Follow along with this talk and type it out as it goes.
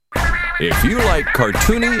If you like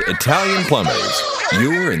cartoony Italian plumbers,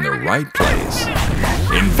 you're in the right place.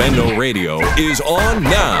 Infendo Radio is on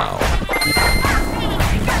now.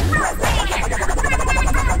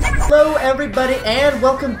 Hello, everybody, and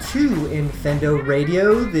welcome to Infendo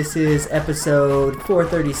Radio. This is episode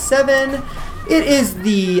 437. It is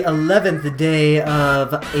the 11th day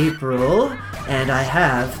of April, and I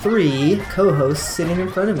have three co-hosts sitting in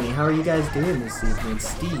front of me. How are you guys doing this evening?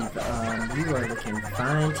 Steve, you are looking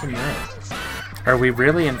fine tonight. Are we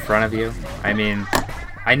really in front of you? I mean,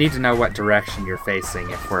 I need to know what direction you're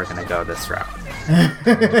facing if we're going to go this route.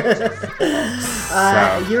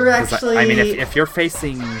 You're actually... I mean, if you're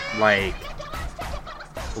facing, like,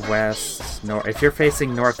 if you're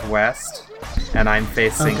facing northwest, and I'm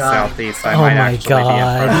facing southeast, I might actually be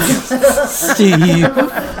in front of you. Steve!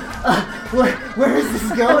 Where is this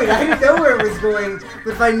going? I didn't know where it was going,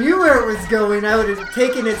 but if I knew where it was going, I would have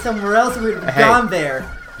taken it somewhere else and we would have gone there.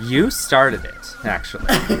 You started it, actually.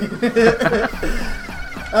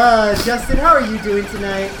 Justin, how are you doing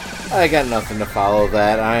tonight? I got nothing to follow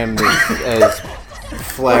that. I am as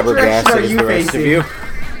flabbergasted as the rest of you.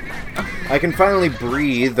 I can finally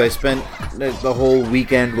breathe. I spent the whole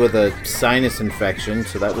weekend with a sinus infection,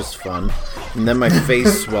 so that was fun. And then my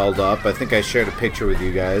face swelled up. I think I shared a picture with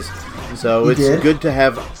you guys. So it's good to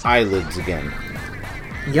have eyelids again.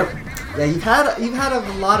 Yep. Yeah, you've had a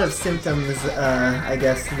lot of symptoms, I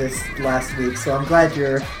guess, this last week. So I'm glad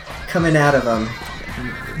you're coming out of them.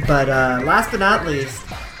 But last but not least,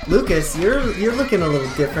 Lucas, you're looking a little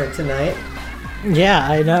different tonight. Yeah,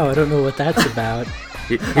 I know. I don't know what that's about.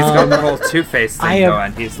 He's got the whole Two-Face thing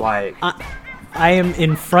going. He's like... I am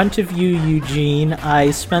in front of you, Eugene.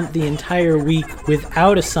 I spent the entire week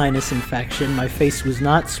without a sinus infection. My face was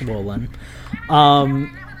not swollen.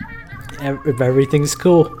 Everything's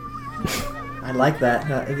cool. I like that.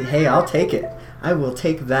 Hey, I'll take it. I will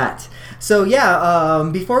take that. So yeah,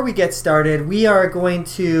 before we get started, we are going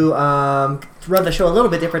to run the show a little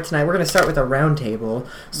bit different tonight. We're going to start with a roundtable.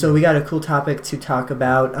 So we got a cool topic to talk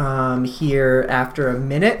about here after a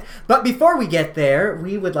minute. But before we get there,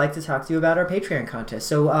 we would like to talk to you about our Patreon contest.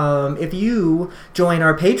 So if you join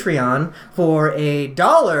our Patreon for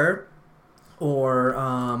 $1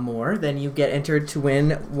 or more, then you get entered to win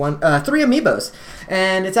 3 amiibos,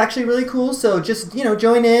 and it's actually really cool. So just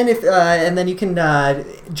join in and then you can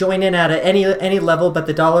join in at any level, but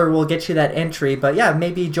the $1 will get you that entry. But yeah,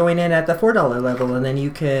 maybe join in at the $4 level, and then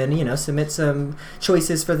you can submit some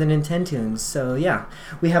choices for the Nintendoons. So yeah,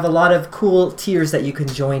 we have a lot of cool tiers that you can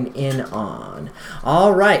join in on.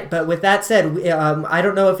 All right, but with that said, I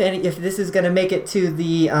don't know if this is going to make it to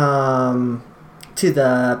the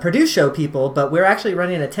Purdue Show people, but we're actually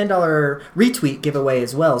running a $10 retweet giveaway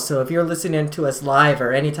as well. So if you're listening to us live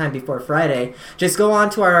or anytime before Friday, just go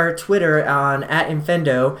on to our Twitter on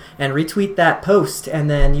 @Infendo and retweet that post,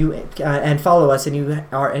 and then you and follow us, and you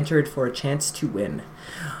are entered for a chance to win.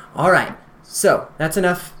 All right, so that's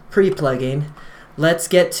enough pre-plugging. Let's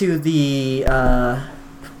get to the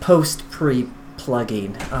post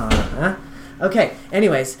pre-plugging. Okay.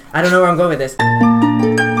 Anyways, I don't know where I'm going with this.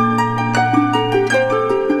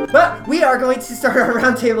 But we are going to start our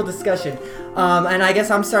roundtable discussion, and I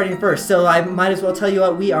guess I'm starting first, so I might as well tell you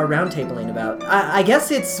what we are roundtabling about. I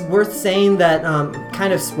guess it's worth saying that,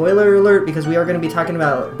 kind of spoiler alert, because we are going to be talking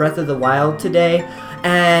about Breath of the Wild today,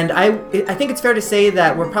 and I think it's fair to say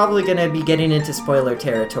that we're probably going to be getting into spoiler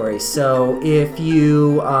territory, so if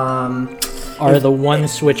you... are the one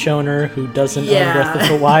Switch owner who doesn't own Breath of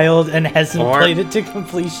the Wild and hasn't played it to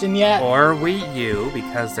completion yet. Or Wii U,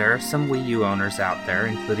 because there are some Wii U owners out there,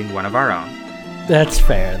 including one of our own. That's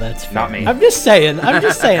fair. Not me. I'm just saying,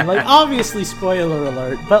 like, obviously spoiler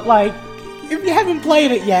alert, but like, if you haven't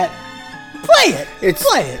played it yet, play it.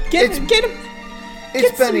 Play it. Get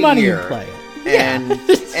some money and play it. And,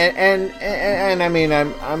 and I mean,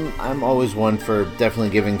 I'm always one for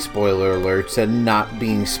definitely giving spoiler alerts and not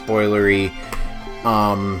being spoilery,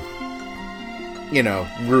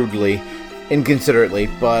 rudely, inconsiderately.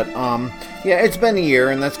 But yeah, it's been a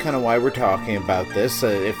year, and that's kind of why we're talking about this.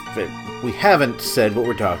 We haven't said what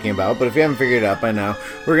we're talking about, but if you haven't figured it out by now,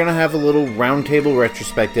 we're gonna have a little roundtable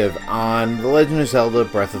retrospective on The Legend of Zelda: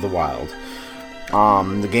 Breath of the Wild.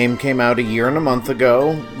 The game came out a year and a month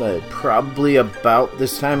ago. Probably about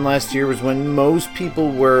this time last year was when most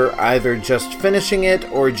people were either just finishing it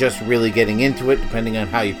or just really getting into it, depending on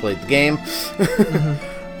how you played the game.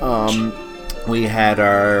 We had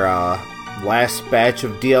our last batch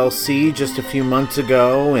of DLC just a few months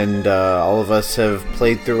ago, and all of us have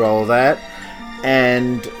played through all of that.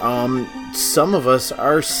 And some of us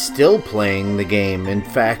are still playing the game. In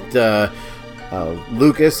fact,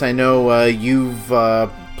 Lucas, I know you've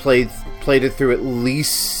played it through at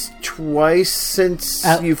least twice since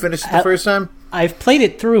you finished it the first time? I've played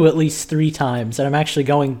it through at least 3 times, and I'm actually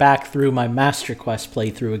going back through my Master Quest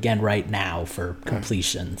playthrough again right now for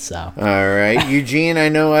completion. So, all right, Eugene, I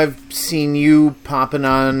know I've seen you popping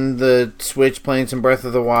on the Switch playing some Breath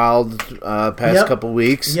of the Wild past couple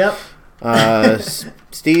weeks. Yep.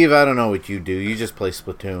 Steve, I don't know what you do. You just play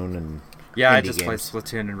Splatoon and I just play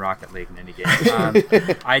Splatoon and Rocket League and indie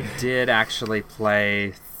games. I did actually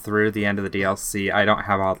play through the end of the DLC. I don't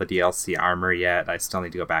have all the DLC armor yet. I still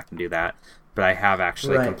need to go back and do that. But I have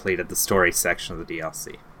actually completed the story section of the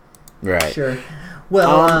DLC. Right. Sure.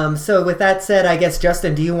 Well, so with that said, I guess,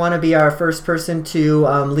 Justin, do you want to be our first person to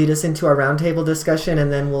lead us into our roundtable discussion,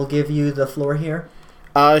 and then we'll give you the floor here?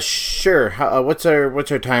 Sure. What's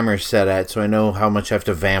our timer set at, so I know how much I have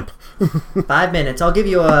to vamp? 5 minutes. I'll give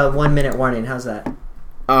you a 1 minute warning. How's that?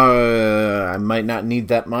 I might not need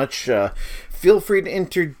that much. Feel free to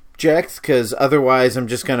interject, because otherwise I'm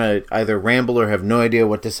just gonna either ramble or have no idea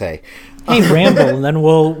what to say. Hey, ramble, and then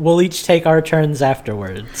we'll each take our turns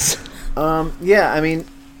afterwards. Yeah, I mean,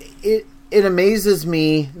 it amazes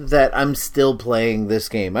me that I'm still playing this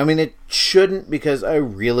game. I mean, it shouldn't, because I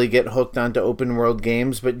really get hooked onto open world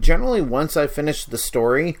games, but generally once I finish the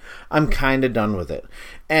story, I'm kind of done with it.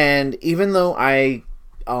 And even though I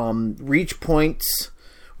reach points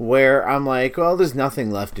where I'm like, well, there's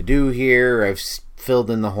nothing left to do here, I've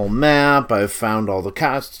filled in the whole map, I've found all the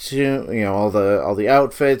costume, all the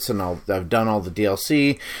outfits, and I've done all the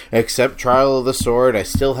DLC except Trial of the Sword. I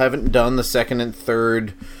still haven't done the second and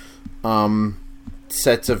third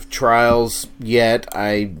sets of trials yet.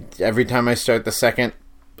 Every time I start the second,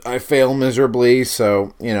 I fail miserably,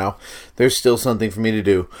 so there's still something for me to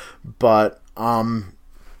do. But I'll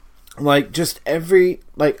just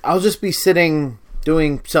be sitting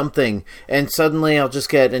doing something, and suddenly I'll just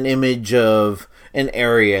get an image of an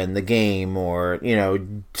area in the game, or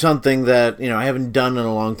something that I haven't done in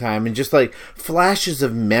a long time, and just like flashes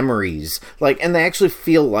of memories, and they actually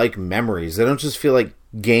feel like memories. They don't just feel like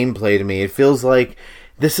gameplay to me. It feels like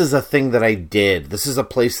this is a thing that I did, this is a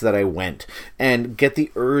place that I went, and get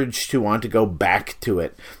the urge to want to go back to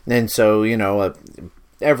it. And so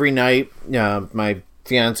every night my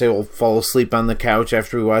fiance will fall asleep on the couch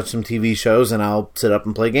after we watch some TV shows, and I'll sit up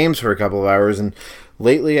and play games for a couple of hours. And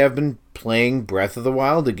lately I've been playing Breath of the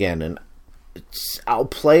Wild again, and I'll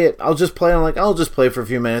play it. I'll just play for a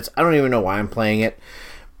few minutes. I don't even know why I'm playing it,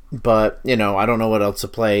 but I don't know what else to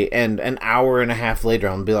play. And an hour and a half later,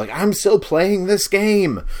 I'll be like, I'm still playing this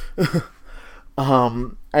game.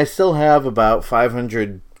 I still have about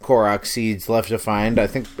 500 Korok seeds left to find. I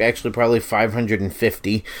think actually probably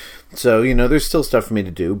 550. So, there's still stuff for me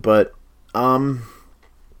to do, but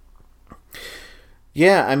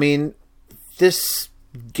yeah, I mean, this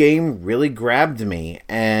game really grabbed me,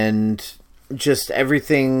 and just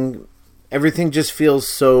everything just feels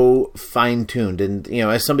so fine-tuned. And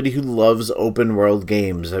as somebody who loves open world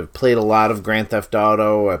games, I've played a lot of Grand Theft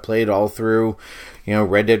Auto. I played all through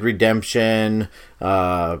Red Dead Redemption.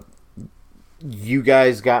 You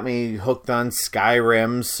guys got me hooked on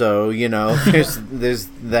Skyrim, so there's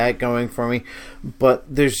that going for me. But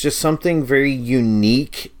there's just something very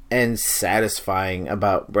unique and satisfying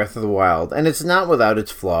about Breath of the Wild, and it's not without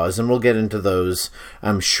its flaws, and we'll get into those,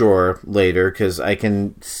 I'm sure, later, because I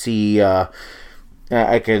can see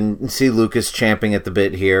Lucas champing at the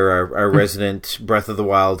bit here, our resident Breath of the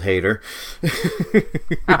Wild hater.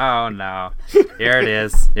 Oh no, here it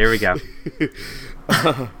is. Here we go.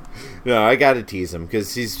 No, I gotta tease him,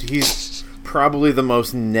 because he's probably the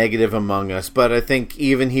most negative among us, but I think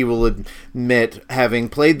even he will admit, having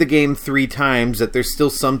played the game 3 times, that there's still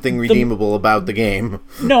something redeemable about the game.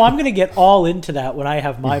 No, I'm going to get all into that when I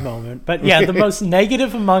have my moment. But yeah, the most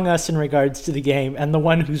negative among us in regards to the game, and the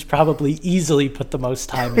one who's probably easily put the most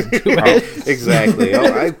time into it. Exactly.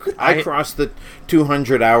 I crossed the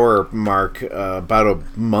 200-hour mark about a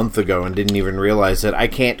month ago and didn't even realize it. I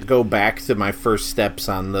can't go back to my first steps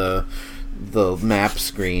on the map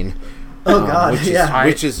screen. Oh God!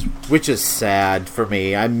 Which is sad for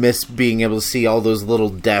me. I miss being able to see all those little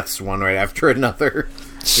deaths one right after another.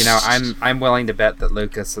 I'm willing to bet that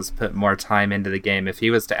Lucas has put more time into the game. If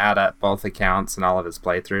he was to add up both accounts and all of his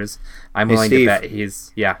playthroughs, I'm willing to bet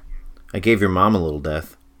he's I gave your mom a little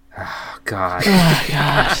death. Oh God! Oh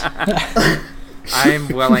gosh! I'm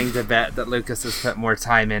willing to bet that Lucas has put more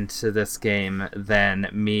time into this game than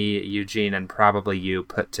me, Eugene, and probably you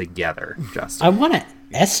put together, Justin. I want to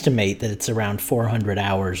estimate that it's around 400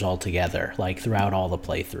 hours altogether, throughout all the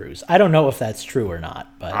playthroughs. I don't know if that's true or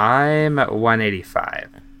not, but I'm 185.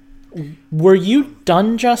 Were you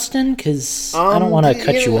done, Justin? Because I don't want to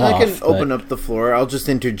cut you off. I can open up the floor. I'll just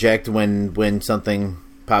interject when something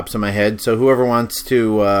pops in my head. So whoever wants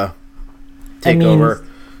to take over.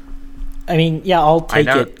 I mean, yeah, I'll take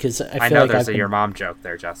it because I feel like there's your mom joke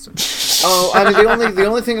there, Justin. I mean, the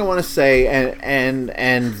only thing I want to say, and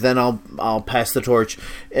then I'll pass the torch,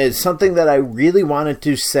 is something that I really wanted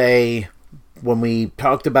to say when we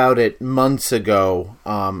talked about it months ago.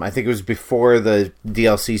 I think it was before the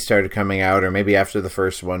DLC started coming out, or maybe after the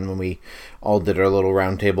first one when we all did our little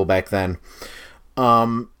roundtable back then.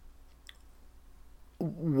 One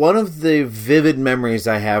of the vivid memories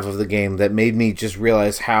I have of the game that made me just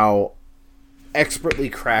realize how expertly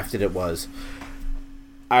crafted it was.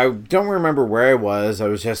 I don't remember where I was. I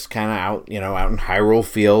was just kind of out in Hyrule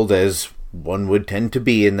Field, as one would tend to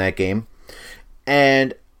be in that game.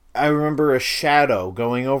 And I remember a shadow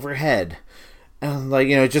going overhead. And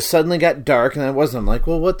it just suddenly got dark, and I wasn't. I'm like,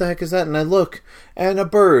 well, what the heck is that? And I look, and a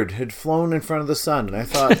bird had flown in front of the sun. And I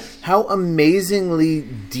thought, how amazingly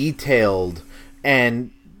detailed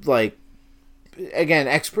and, again,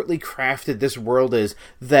 expertly crafted this world is,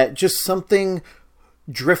 that just something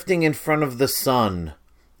drifting in front of the sun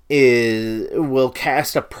will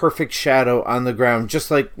cast a perfect shadow on the ground, just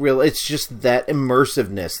like real. It's just that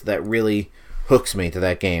immersiveness that really hooks me to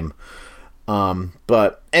that game.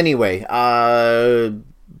 But anyway,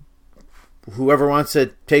 whoever wants to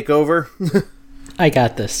take over. I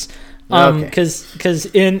got this. Okay.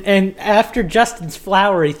 Because after Justin's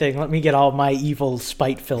flowery thing, let me get all my evil,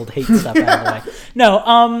 spite-filled hate stuff out of the way. No,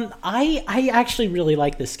 I actually really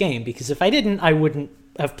like this game, because if I didn't, I wouldn't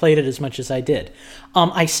have played it as much as I did.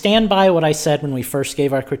 I stand by what I said when we first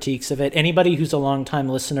gave our critiques of it. Anybody who's a long-time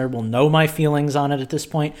listener will know my feelings on it at this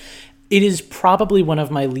point. It is probably one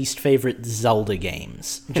of my least favorite Zelda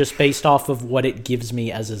games, just based off of what it gives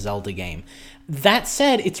me as a Zelda game. That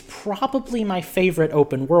said, it's probably my favorite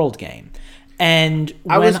open world game. And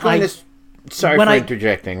sorry for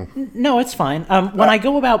interjecting. No, it's fine. When I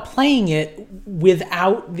go about playing it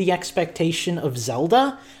without the expectation of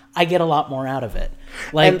Zelda, I get a lot more out of it.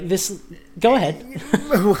 Go ahead.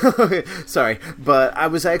 Sorry, but I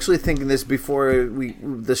was actually thinking this before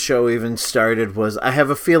the show even started. I have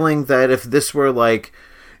a feeling that if this were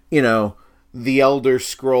the Elder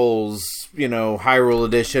Scrolls, Hyrule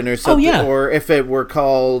Edition or something, or if it were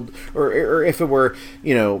called, or if it were,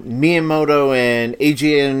 Miyamoto and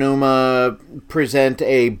Eiji Aonuma present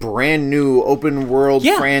a brand new open world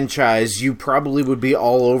franchise, you probably would be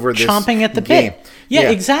all over this chomping at the game. bit. Yeah,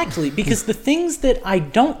 exactly. Because the things that I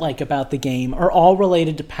don't like about the game are all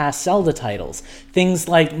related to past Zelda titles. Things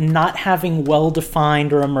like not having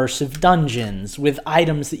well-defined or immersive dungeons with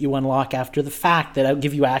items that you unlock after the fact that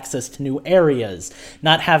give you access to new areas,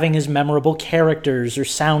 not having as memorable characters or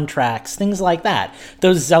soundtracks, things like that.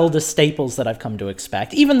 Those Zelda staples that I've come to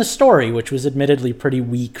expect. Even the story, which was admittedly pretty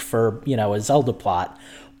weak for, a Zelda plot.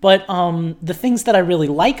 But the things that I really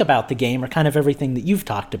like about the game are kind of everything that you've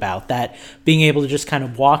talked about, that being able to just kind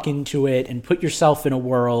of walk into it and put yourself in a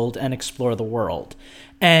world and explore the world.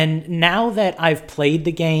 And now that I've played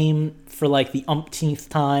the game for the umpteenth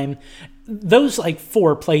time, those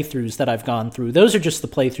 4 playthroughs that I've gone through, those are just the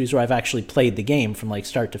playthroughs where I've actually played the game from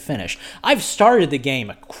start to finish. I've started the game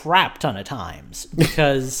a crap ton of times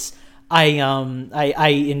because I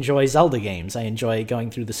enjoy Zelda games. I enjoy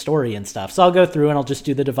going through the story and stuff. So I'll go through and I'll just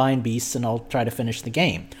do the Divine Beasts and I'll try to finish the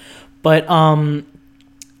game. But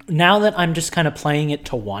now that I'm just kind of playing it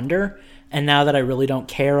to wander, and now that I really don't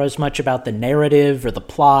care as much about the narrative or the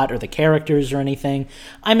plot or the characters or anything,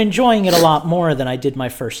 I'm enjoying it a lot more than I did my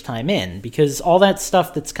first time in, because all that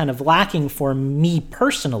stuff that's kind of lacking for me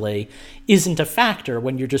personally isn't a factor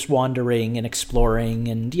when you're just wandering and exploring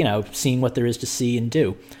and, seeing what there is to see and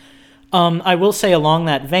do. I will say along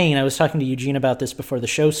that vein, I was talking to Eugene about this before the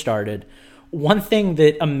show started. One thing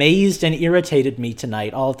that amazed and irritated me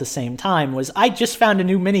tonight all at the same time was I just found a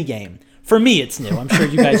new minigame. For me, it's new. I'm sure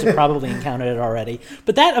you guys have probably encountered it already.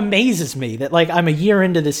 But that amazes me that I'm a year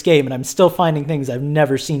into this game and I'm still finding things I've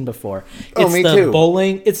never seen before. Me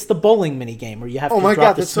too. It's the bowling mini game where you have to drop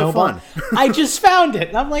God, the that's snowball. So fun. I just found it.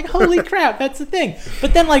 And I'm like, holy crap, that's the thing.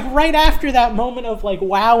 But then right after that moment of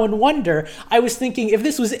wow and wonder, I was thinking if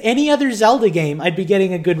this was any other Zelda game, I'd be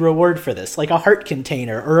getting a good reward for this, like a heart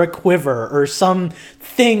container or a quiver or some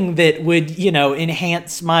thing that would,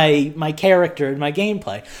 enhance my character and my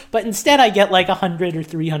gameplay. But instead I get 100 or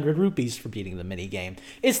 300 rupees for beating the mini game.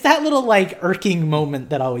 It's that little irking moment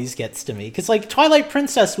that always gets to me, because Twilight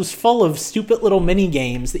Princess was full of stupid little mini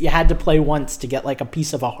games that you had to play once to get a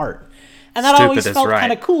piece of a heart. And that Stupid always is felt right.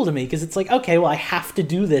 kind of cool to me, because it's like, okay, well, I have to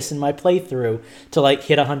do this in my playthrough to like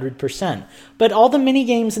hit 100%. But all the mini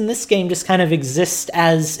games in this game just kind of exist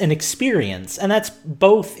as an experience, and that's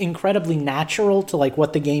both incredibly natural to like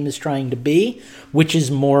what the game is trying to be, which is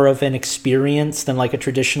more of an experience than like a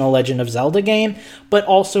traditional Legend of Zelda game, but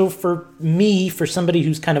also for me, for somebody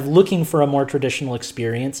who's kind of looking for a more traditional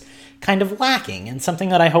experience, kind of lacking, and something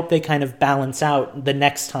that I hope they kind of balance out the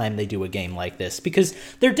next time they do a game like this, because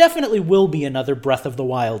there definitely will be another Breath of the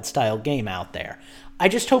Wild style game out there. I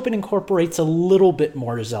just hope it incorporates a little bit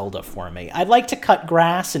more Zelda for me. I'd like to cut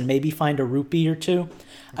grass and maybe find a rupee or two.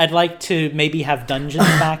 I'd like to maybe have dungeons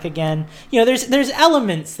back again. You know, there's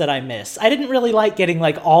elements that I miss. I didn't really like getting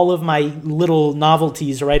like all of my little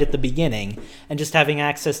novelties right at the beginning and just having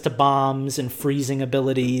access to bombs and freezing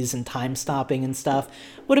abilities and time stopping and stuff.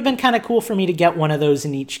 Would have been kind of cool for me to get one of those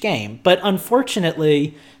in each game. But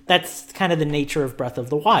unfortunately, that's kind of the nature of Breath of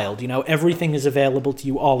the Wild. You know, everything is available to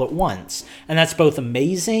you all at once. And that's both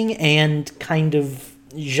amazing and kind of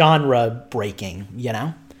genre breaking, you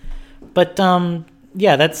know? But,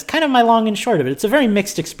 yeah, that's kind of my long and short of it. It's a very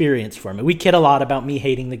mixed experience for me. We kid a lot about me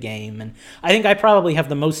hating the game, and I think I probably have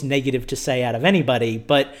the most negative to say out of anybody,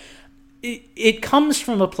 but it comes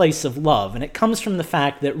from a place of love, and it comes from the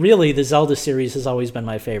fact that really the Zelda series has always been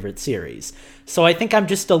my favorite series. So I think I'm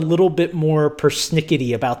just a little bit more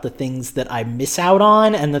persnickety about the things that I miss out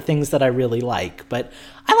on and the things that I really like. But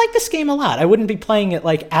I like this game a lot. I wouldn't be playing it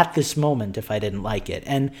like at this moment if I didn't like it.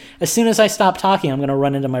 And as soon as I stop talking, I'm going to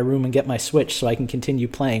run into my room and get my Switch so I can continue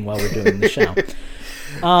playing while we're doing the show.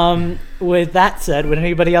 With that said, would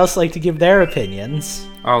anybody else like to give their opinions?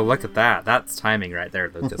 Oh, look at that. That's timing right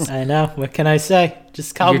there, Lucas. I know. What can I say?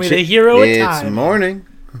 Just call me the hero of time. It's morning.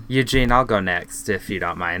 Eugene, I'll go next if you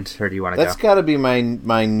don't mind. Or do you want to go? That's got to be my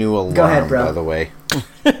new alarm, Go ahead, bro. by the way.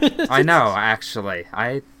 I know, actually.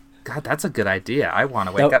 God, that's a good idea. I want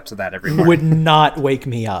to wake up to that every morning. Would not wake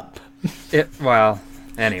me up. Well,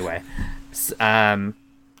 anyway. So,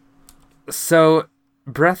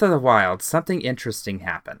 Breath of the Wild, something interesting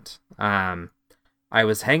happened. I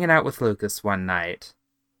was hanging out with Lucas one night,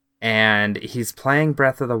 and he's playing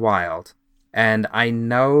Breath of the Wild, and I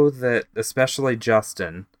know that especially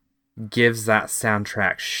Justin gives that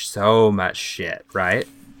soundtrack so much shit, right?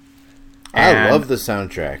 I love the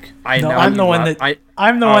soundtrack. I know. I'm the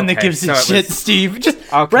one that gives it shit, Steve. Just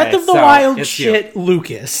Breath of the Wild shit,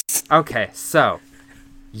 Lucas. Okay, so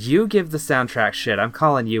you give the soundtrack shit. I'm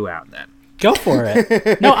calling you out then. Go for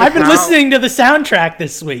it. No, I've been listening to the soundtrack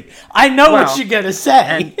this week. I know what you're going to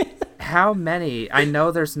say. How many... I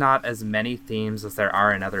know there's not as many themes as there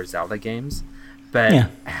are in other Zelda games, but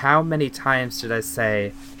how many times did I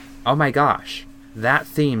say, oh my gosh, that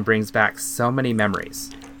theme brings back so many memories.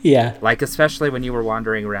 Yeah. Like, especially when you were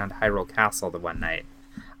wandering around Hyrule Castle the one night.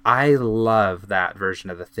 I love that version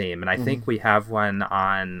of the theme, and I think we have one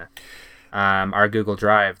on... our Google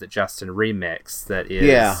Drive that Justin remixed that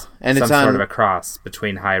is and some it's sort of a cross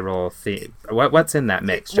between Hyrule theme. What's in that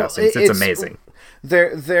mix, Justin? It's amazing.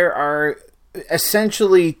 There are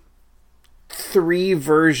essentially three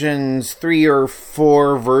or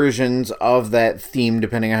four versions of that theme,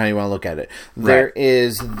 depending on how you want to look at it. There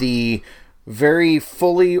is the very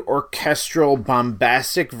fully orchestral,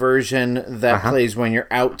 bombastic version that plays when you're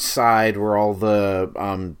outside, where all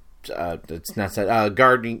the it's not that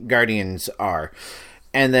guardians are.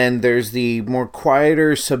 And then there's the more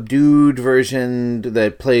quieter, subdued version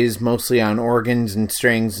that plays mostly on organs and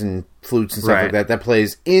strings and flutes and stuff like that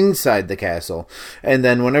plays inside the castle. And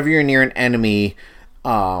then whenever you're near an enemy,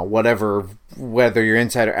 whether you're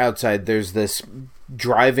inside or outside, there's this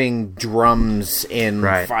driving drums in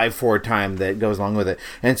 5/4 time that goes along with it.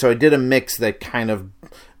 And so I did a mix that kind of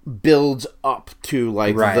builds up to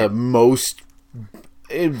like the most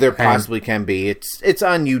there possibly can be. It's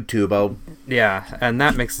on YouTube. Yeah, and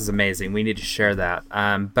that mix is amazing. We need to share that.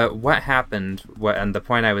 But what happened, and the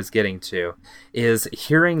point I was getting to, is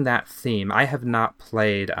hearing that theme. I have not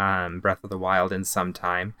played Breath of the Wild in some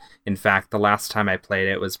time. In fact, the last time I played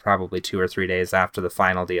it was probably 2 or 3 days after the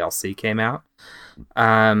final DLC came out.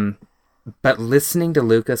 But listening to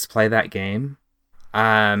Lucas play that game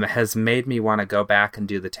has made me want to go back and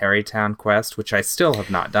do the Terrytown quest, which I still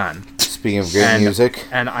have not done. Speaking of great music.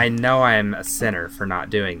 And I know I'm a sinner for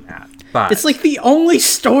not doing that. But it's like the only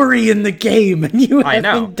story in the game, and you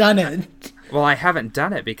haven't done it. Well, I haven't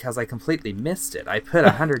done it because I completely missed it. I put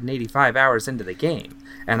 185 hours into the game,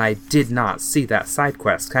 and I did not see that side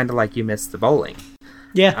quest, kind of like you missed the bowling.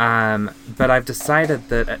 Yeah. But I've decided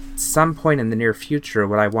that at some point in the near future,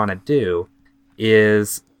 what I want to do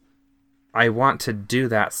is I want to do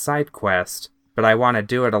that side quest but I want to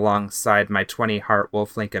do it alongside my 20 heart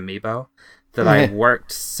Wolflink amiibo that I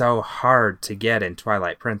worked so hard to get in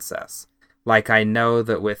Twilight Princess. Like, I know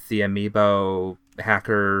that with the amiibo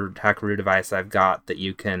hackaroo device I've got that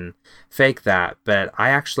you can fake that, but I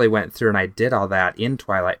actually went through and I did all that in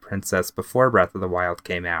Twilight Princess before Breath of the Wild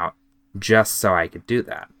came out, just so I could do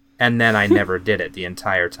that. And then I never did it the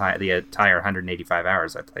entire 185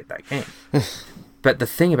 hours I played that game. But the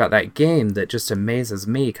thing about that game that just amazes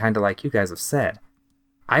me, kind of like you guys have said,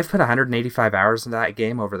 I've put 185 hours into that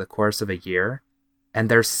game over the course of a year, and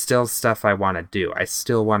there's still stuff I want to do. I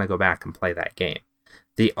still want to go back and play that game.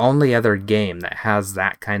 The only other game that has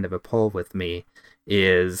that kind of a pull with me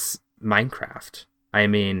is Minecraft. I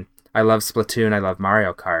mean, I love Splatoon, I love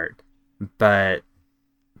Mario Kart, but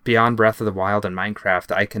beyond Breath of the Wild and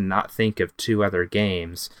Minecraft, I cannot think of two other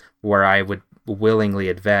games where I would willingly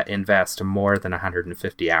invest more than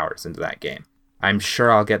 150 hours into that game. I'm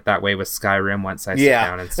sure I'll get that way with Skyrim once I sit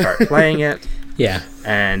down and start playing it. Yeah.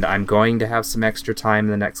 And I'm going to have some extra time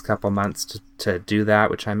in the next couple months to do that,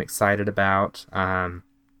 which I'm excited about.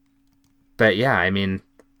 But yeah, I mean,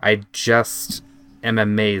 I just am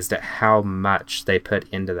amazed at how much they put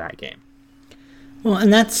into that game. Well,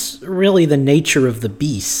 and that's really the nature of the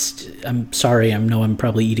beast. I'm sorry, I'm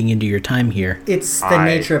probably eating into your time here. It's the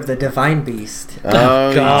nature of the divine beast.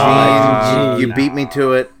 Oh, God. You beat me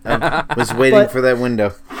to it. I was waiting for that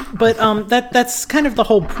window. But that's kind of the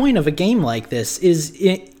whole point of a game like this, is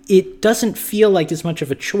it doesn't feel like as much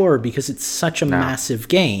of a chore because it's such a massive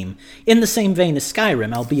game. In the same vein as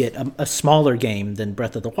Skyrim, albeit a smaller game than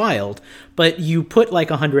Breath of the Wild, but you put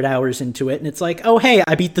like 100 hours into it and it's like, oh, hey,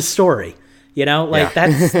 I beat the story. You know, like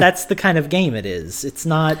that's the kind of game it is. It's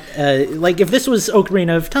not like if this was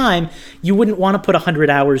Ocarina of Time, you wouldn't want to put 100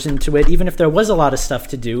 hours into it, even if there was a lot of stuff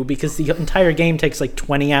to do, because the entire game takes like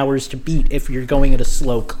 20 hours to beat if you're going at a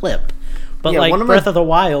slow clip. But like Breath of the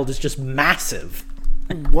Wild is just massive.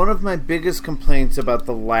 One of my biggest complaints about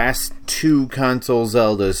the last two console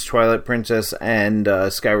Zeldas, Twilight Princess and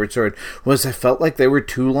Skyward Sword, was I felt like they were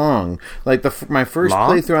too long. Like my first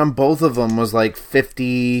playthrough on both of them was like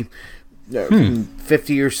 50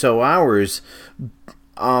 or so hours,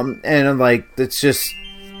 and I'm like, it's just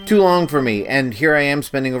too long for me, and here I am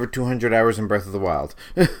spending over 200 hours in Breath of the Wild.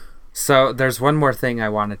 So there's one more thing I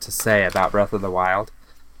wanted to say about Breath of the Wild.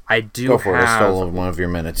 I stole one of your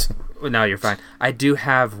minutes. No, you're fine. I do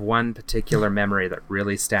have one particular memory that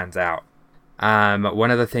really stands out. One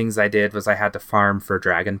of the things I did was I had to farm for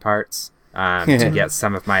dragon parts to get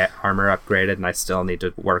some of my armor upgraded, and I still need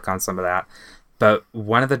to work on some of that. But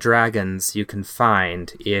one of the dragons you can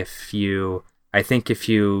find if you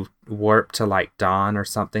warp to like Dawn or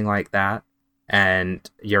something like that, and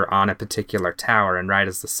you're on a particular tower, and right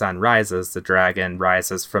as the sun rises, the dragon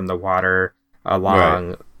rises from the water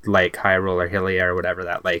along Lake Hyrule or Hylia or whatever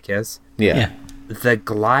that lake is. Yeah. The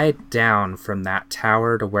glide down from that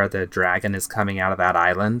tower to where the dragon is coming out of that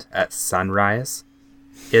island at sunrise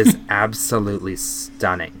is absolutely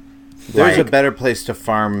stunning. There's a better place to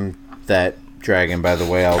farm that dragon, by the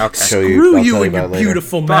way. I'll show you. Screw I'll you tell and your about later.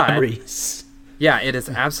 beautiful memories. Yeah, it is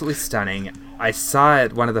absolutely stunning. I saw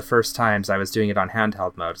it one of the first times. I was doing it on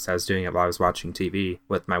handheld mode, so I was doing it while I was watching TV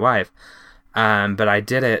with my wife. But I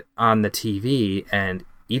did it on the TV, and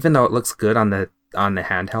even though it looks good on the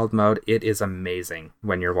handheld mode, it is amazing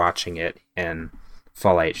when you're watching it in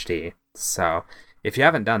full HD. So if you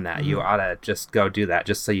haven't done that, you ought to just go do that,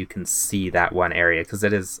 just so you can see that one area, because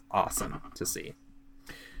it is awesome to see.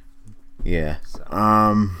 Yeah.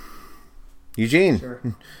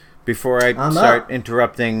 Eugene, before I start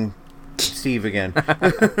interrupting Steve again.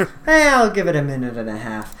 Hey, I'll give it a minute and a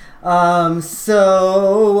half.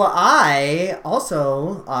 So I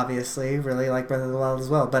also obviously really like Breath of the Wild as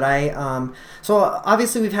well, but so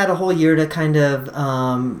obviously we've had a whole year to kind of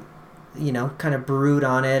brood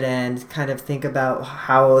on it and kind of think about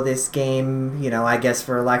how this game, I guess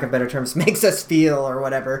for lack of better terms, makes us feel or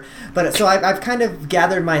whatever. But so I've kind of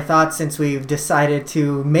gathered my thoughts since we've decided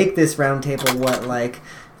to make this roundtable,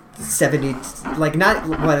 70, not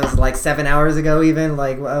what it was like 7 hours ago, even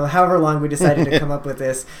however long we decided to come up with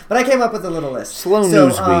this. But I came up with a little list. Slow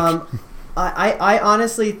news week. I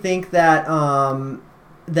honestly think that one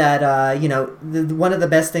of the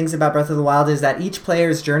best things about Breath of the Wild is that each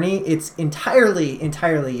player's journey, it's entirely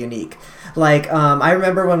unique. Like, I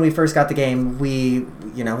remember when we first got the game,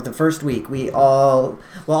 the first week, all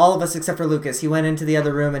of us except for Lucas, he went into the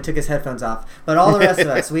other room and took his headphones off. But all the rest of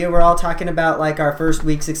us, we were all talking about, like, our first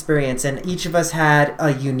week's experience, and each of us had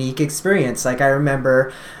a unique experience. Like, I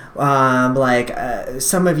remember...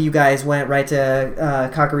 some of you guys went right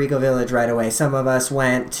to Kakariko Village right away. Some of us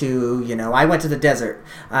went to, I went to the desert.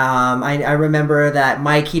 I remember that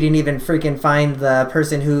Mike, he didn't even freaking find the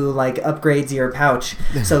person who, like, upgrades your pouch.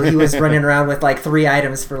 So he was running around with, like, 3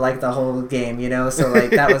 items for, like, the whole game, So, like,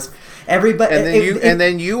 that was... Everybody... And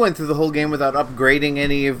then you went through the whole game without upgrading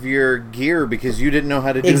any of your gear because you didn't know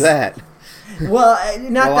how to do that. Well,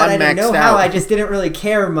 not that I didn't know how, out. I just didn't really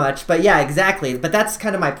care much. But yeah, exactly. But that's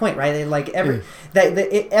kind of my point, right? Like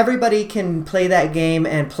everybody can play that game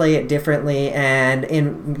and play it differently, and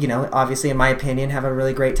obviously, in my opinion, have a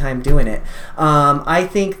really great time doing it. I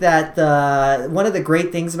think that one of the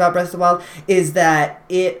great things about Breath of the Wild is that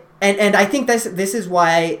it, and I think this is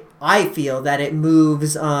why I feel that it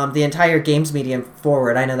moves the entire games medium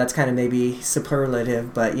forward. I know that's kind of maybe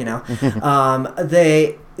superlative, but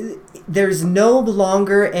there's no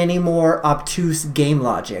longer any more obtuse game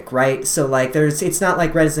logic, right? So, like, it's not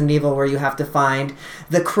like Resident Evil where you have to find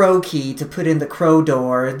the crow key to put in the crow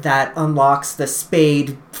door that unlocks the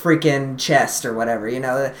spade freaking chest or whatever,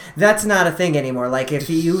 That's not a thing anymore. Like, if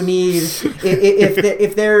you need...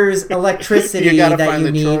 if there's electricity you you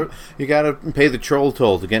gotta pay the troll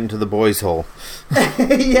toll to get into the boys' hole.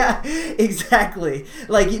 Yeah, exactly.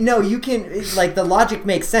 Like, no, you can... Like, the logic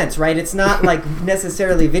makes sense, right? It's not, like,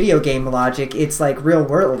 necessarily video game logic, it's like real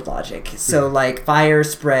world logic. So, like, fire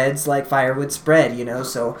spreads like fire would spread,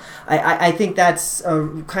 So I think that's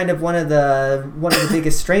kind of one of the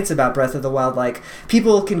biggest strengths about Breath of the Wild. Like,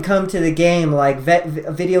 people can come to the game, like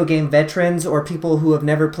video game veterans or people who have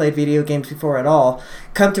never played video games before at all,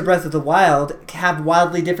 come to Breath of the Wild, have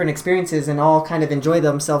wildly different experiences, and all kind of enjoy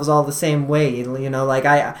themselves all the same way. Like,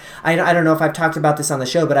 I don't know if I've talked about this on the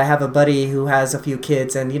show, but I have a buddy who has a few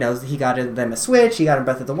kids, and he got them a Switch, he got them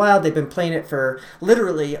Breath of the Wild. They've been playing it for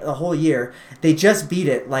literally a whole year. They just beat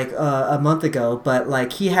it like a month ago, but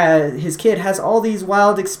like his kid has all these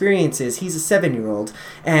wild experiences. He's a 7-year-old,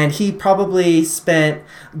 and he probably spent,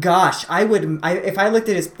 if I looked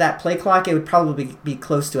at that play clock, it would probably be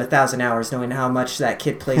close to 1,000 hours, knowing how much that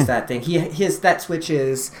kid plays that thing. That Switch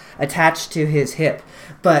is attached to his hip,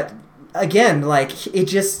 but again, like, it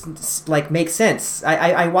just, like, makes sense.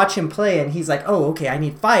 I watch him play, and he's like, oh, okay, I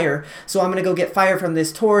need fire, so I'm going to go get fire from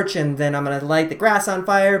this torch, and then I'm going to light the grass on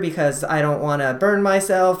fire because I don't want to burn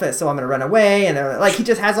myself, so I'm going to run away, and like, he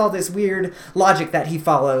just has all this weird logic that he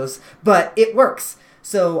follows, but it works.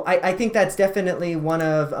 So I think that's definitely one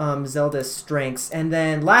of Zelda's strengths. And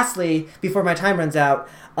then lastly, before my time runs out,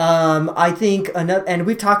 I think and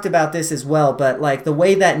we've talked about this as well, but like the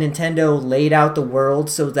way that Nintendo laid out the world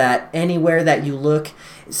so that anywhere that you look,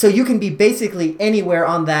 so you can be basically anywhere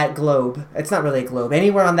on that globe. It's not really a globe,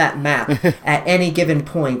 anywhere on that map at any given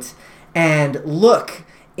point, and look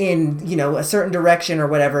in a certain direction or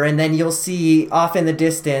whatever, and then you'll see off in the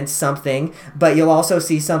distance something, but you'll also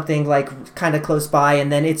see something like kind of close by,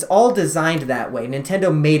 and then it's all designed that way.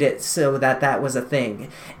 Nintendo made it so that was a thing,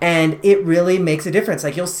 and it really makes a difference.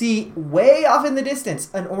 Like, you'll see way off in the distance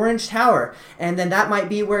an orange tower, and then that might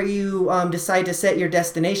be where you decide to set your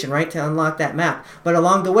destination, right, to unlock that map. But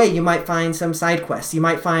along the way you might find some side quests. You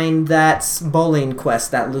might find that bowling quest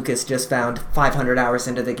that Lucas just found 500 hours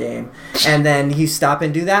into the game, and then you stop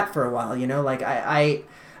and do that for a while. Like, I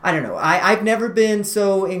don't know. I've never been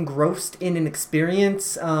so engrossed in an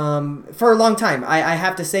experience for a long time. I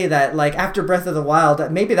have to say that, like, after Breath of the Wild,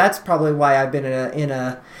 maybe that's probably why I've been in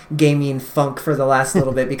a gaming funk for the last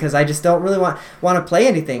little bit, because I just don't really want to play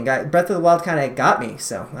anything. Breath of the Wild kind of got me,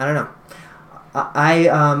 so I don't know. I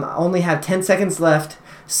only have 10 seconds left,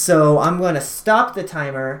 so I'm going to stop the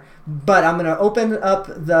timer, but I'm going to open up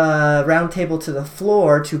the round table to the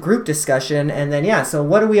floor to group discussion, and then, so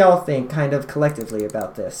what do we all think kind of collectively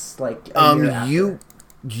about this? Like, you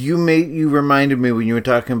reminded me when you were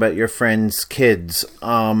talking about your friends' kids.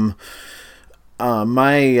 My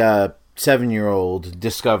 7-year-old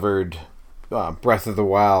discovered Breath of the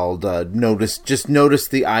Wild,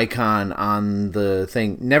 noticed the icon on the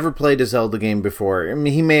thing. Never played a Zelda game before. I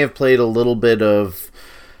mean, he may have played a little bit of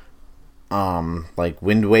like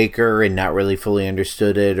Wind Waker and not really fully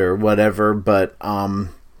understood it or whatever, but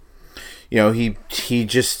he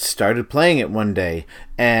just started playing it one day,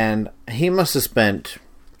 and he must have spent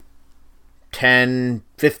 10,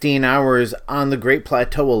 15 hours on the Great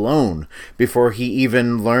Plateau alone before he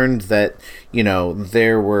even learned that,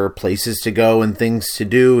 there were places to go and things to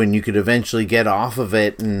do and you could eventually get off of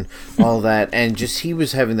it and all that. And just he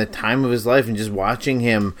was having the time of his life, and just watching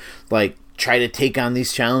him try to take on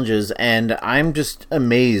these challenges. And I'm just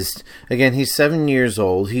amazed. Again, he's 7 years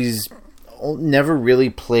old. He's never really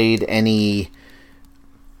played any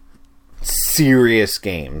serious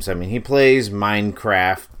games. I mean, he plays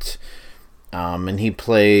Minecraft, and he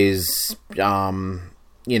plays,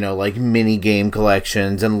 mini game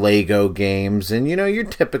collections and Lego games and, your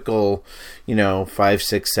typical, 5,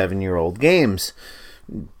 6, 7-year-old games,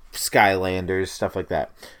 Skylanders, stuff like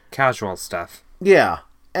that. Casual stuff. Yeah.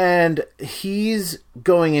 And he's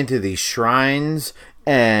going into these shrines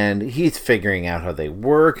and he's figuring out how they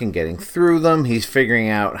work and getting through them. He's figuring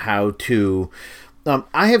out how to...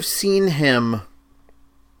 I have seen him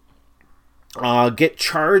get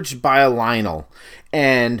charged by a Lynel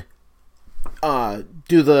and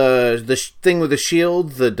do the thing with the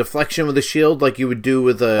shield, the deflection with the shield, like you would do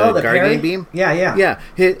with a Guardian parry? Beam. Yeah.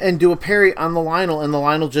 Hit and do a parry on the Lynel, and the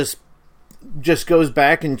Lynel just goes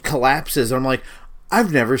back and collapses. I'm like,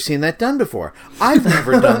 I've never seen that done before. I've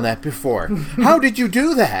never done that before. How did you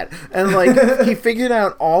do that? And he figured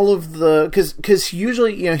out all of the, because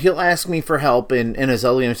usually he'll ask me for help in a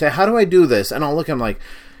Zelda and say, how do I do this? And I'll look at him like,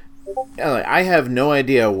 I have no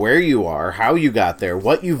idea where you are, how you got there,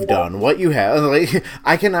 what you've done, what you have.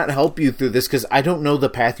 I cannot help you through this because I don't know the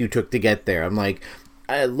path you took to get there. I'm like,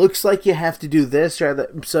 it looks like you have to do this or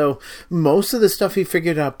that. So most of the stuff he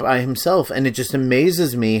figured out by himself, and it just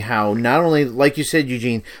amazes me how not only, like you said,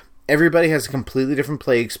 Eugene, everybody has a completely different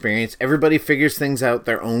play experience. Everybody figures things out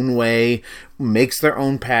their own way, makes their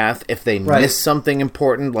own path. If they miss something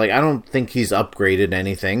important, I don't think he's upgraded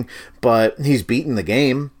anything, but he's beaten the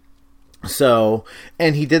game. So,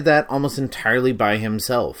 and he did that almost entirely by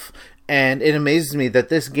himself. And it amazes me that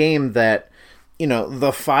this game that,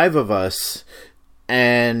 the five of us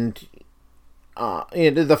and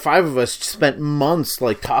the five of us spent months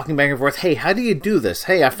talking back and forth. Hey, how do you do this?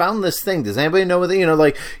 Hey, I found this thing. Does anybody know what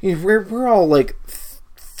we're all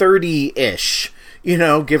 30-ish,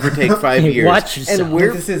 give or take 5 years. Watch yourself. And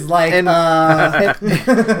This is I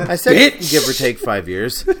said give or take 5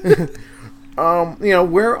 years.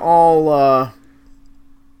 We're all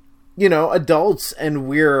adults, and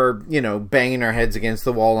we're banging our heads against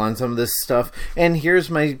the wall on some of this stuff. And here's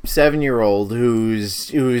my 7-year-old who's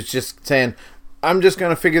just saying, I'm just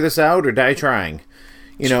gonna figure this out or die trying.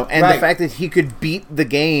 And the fact that he could beat the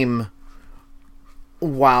game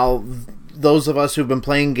while those of us who've been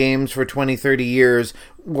playing games for 20, 30 years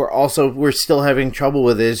we're still having trouble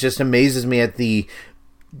with it just amazes me at the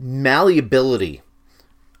malleability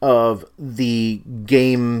of the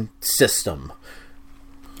game system.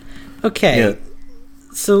 Okay, Yeah.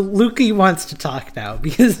 So Lukey wants to talk now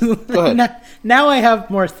because now I have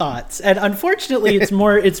more thoughts, and unfortunately, it's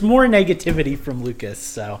more negativity from Lucas.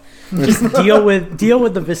 So just deal with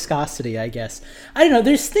the viscosity, I guess. I don't know.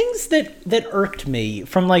 There's things that irked me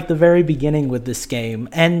from the very beginning with this game,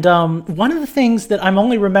 and one of the things that I'm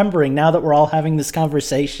only remembering now that we're all having this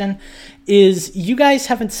conversation is you guys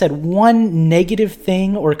haven't said one negative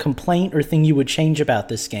thing or complaint or thing you would change about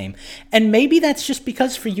this game. And maybe that's just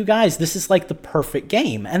because for you guys, this is the perfect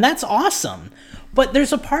game. And that's awesome. But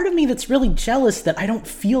there's a part of me that's really jealous that I don't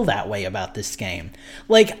feel that way about this game.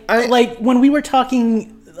 When we were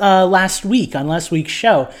talking last week on last week's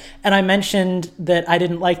show, and I mentioned that I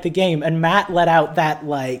didn't like the game, and Matt let out that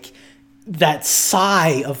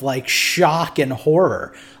sigh of shock and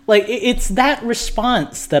horror. It's that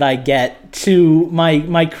response that I get to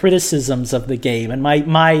my criticisms of the game and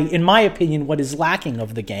my in my opinion what is lacking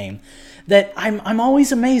of the game, that I'm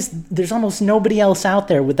always amazed there's almost nobody else out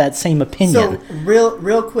there with that same opinion. So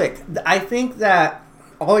real quick, I think that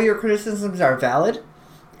all your criticisms are valid,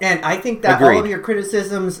 and I think that Agreed. all of your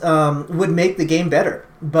criticisms would make the game better,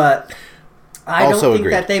 but I Also don't think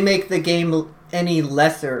agreed. that they make the game any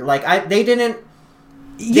lesser. They didn't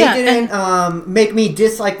make me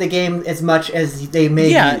dislike the game as much as they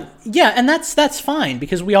made me. Yeah, and that's fine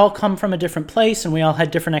because we all come from a different place and we all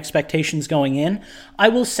had different expectations going in. I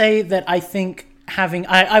will say that I think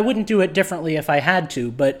I wouldn't do it differently if I had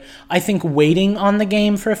to, but I think waiting on the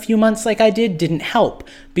game for a few months like I did didn't help,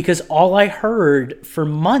 because all I heard for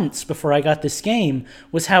months before I got this game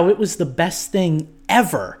was how it was the best thing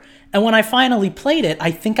ever. And when I finally played it,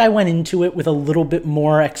 I think I went into it with a little bit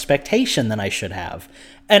more expectation than I should have.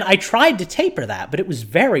 And I tried to taper that, but it was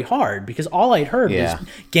very hard because all I'd heard was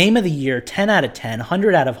game of the year, 10 out of 10,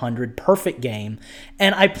 100 out of 100, perfect game.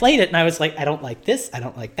 And I played it and I was like, I don't like this, I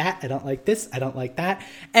don't like that, I don't like this, I don't like that.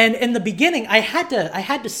 And in the beginning, I had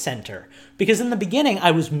to center, because in the beginning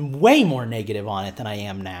I was way more negative on it than I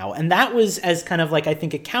am now. And that was as kind of like, I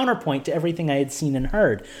think, a counterpoint to everything I had seen and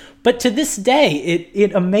heard. But to this day,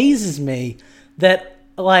 it amazes me that,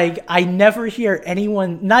 like, I never hear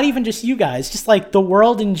anyone, not even just you guys, just like the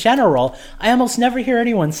world in general, I almost never hear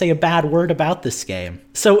anyone say a bad word about this game.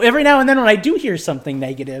 So every now and then when I do hear something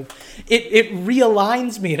negative, it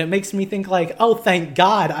realigns me and it makes me think like, oh, thank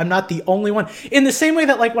God I'm not the only one. In the same way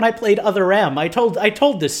that, like, when I played Other M, I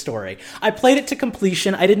told this story. I played it to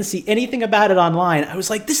completion. I didn't see anything about it online. I was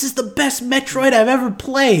like, this is the best Metroid I've ever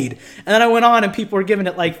played. And then I went on and people were giving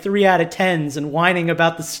it like 3 out of 10s and whining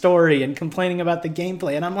about the story and complaining about the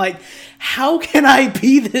gameplay. And I'm like, how can I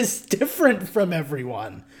be this different from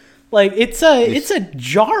everyone? Like, it's a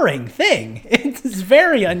jarring thing. It's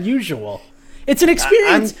very unusual. It's an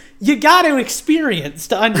experience you got to experience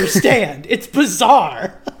to understand. It's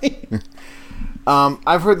bizarre.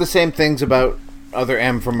 I've heard the same things about Other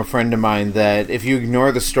M from a friend of mine, that if you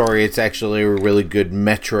ignore the story, it's actually a really good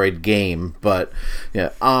Metroid game. But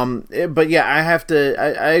yeah, I have to.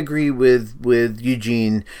 I agree with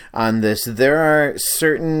Eugene on this. There are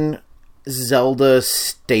certain Zelda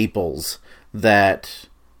staples that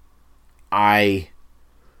I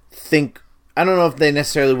think, I don't know if they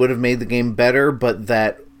necessarily would have made the game better, but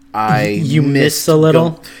that I missed a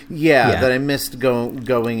little. That I missed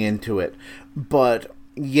going into it. But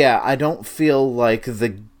yeah, I don't feel like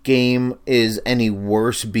the game is any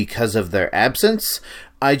worse because of their absence.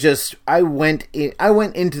 I went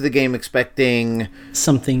into the game expecting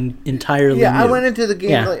something entirely new. I went into the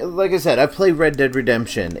game, like I said, I played Red Dead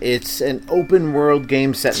Redemption. It's an open world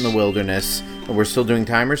game set in the wilderness. We're still doing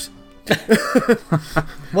timers?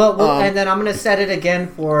 Well, and then I'm going to set it again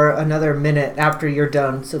for another minute after you're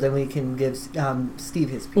done, so then we can give Steve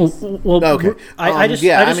his piece. Well, okay. I just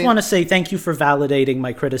want to say thank you for validating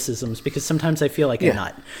my criticisms, because sometimes I feel like a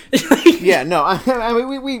nut. I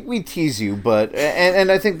mean, we tease you, but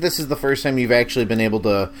and I think this is the first time you've actually been able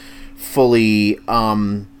to fully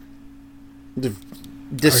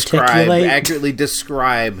accurately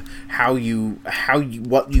describe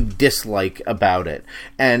what you dislike about it.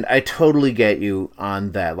 And I totally get you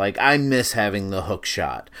on that. Like, I miss having the hook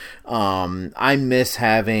shot. I miss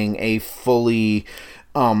having a fully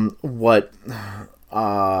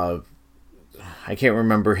I can't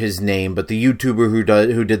remember his name, but the YouTuber who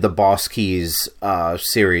did the Boss Keys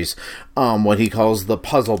series, what he calls the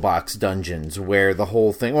puzzle box dungeons, where the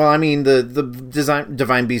whole thing, well, I mean, the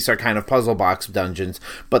Divine Beasts are kind of puzzle box dungeons,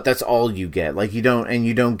 but that's all you get. Like, you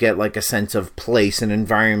don't get like a sense of place and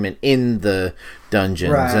environment in the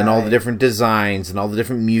dungeons, and all the different designs and all the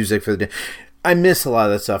different music for the I miss a lot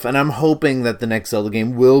of that stuff, and I'm hoping that the next Zelda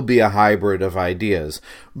game will be a hybrid of ideas,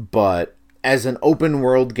 but as an open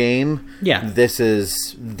world game, this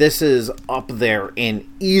is up there in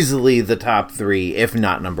easily the top 3, if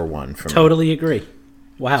not number 1 for me. Totally agree.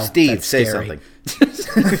 Wow, Steve, say something.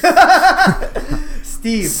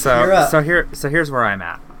 Steve, you're up. So here's where I'm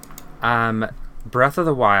at. Breath of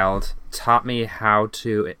the Wild taught me how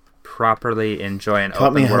to properly enjoy an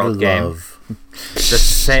open world game.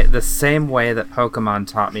 The same way that Pokemon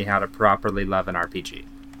taught me how to properly love an RPG.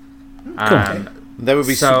 Cool. That would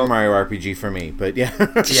be Super Mario RPG for me, but yeah.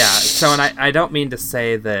 So, and I don't mean to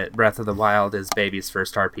say that Breath of the Wild is baby's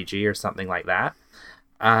first RPG or something like that.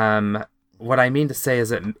 What I mean to say is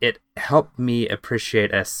that it helped me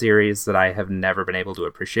appreciate a series that I have never been able to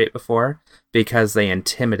appreciate before, because they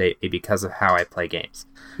intimidate me because of how I play games.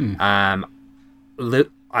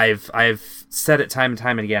 I've said it time and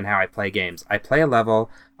time again how I play games. I play a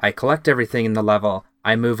level, I collect everything in the level,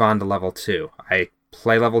 I move on to level 2. I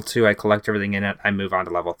play level 2, I collect everything in it, I move on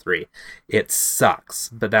to level 3. It sucks,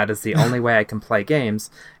 but that is the only way I can play games,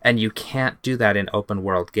 and you can't do that in open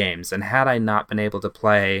world games. And had I not been able to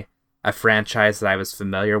play a franchise that I was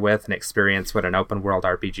familiar with and experience what an open world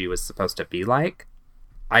RPG was supposed to be like,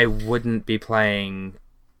 I wouldn't have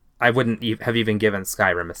even given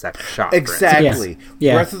Skyrim a second shot. Exactly.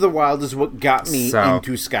 Yes. Breath of the Wild is what got me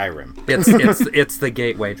into Skyrim. It's the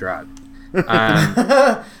gateway drug.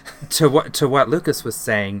 To what Lucas was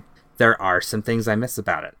saying, there are some things I miss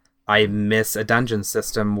about it. I miss a dungeon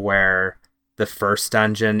system where the first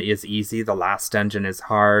dungeon is easy, the last dungeon is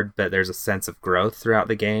hard, but there's a sense of growth throughout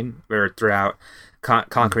the game, or throughout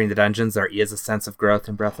conquering the dungeons. There is a sense of growth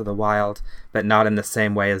in Breath of the Wild, but not in the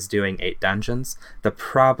same way as doing 8 dungeons. The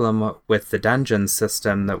problem with the dungeon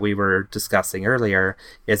system that we were discussing earlier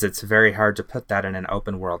is it's very hard to put that in an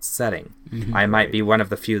open world setting. I might be one of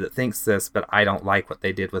the few that thinks this, but I don't like what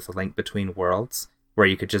they did with A Link Between Worlds, where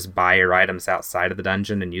you could just buy your items outside of the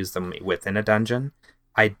dungeon and use them within a dungeon.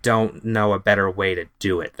 I don't know a better way to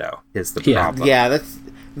do it, though, is the problem. Yeah,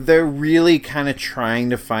 they're really kind of trying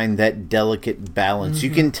to find that delicate balance. You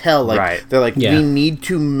can tell, they're like, we need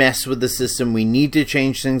to mess with the system, we need to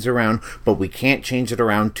change things around, but we can't change it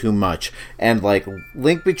around too much. And, like,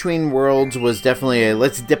 Link Between Worlds was definitely a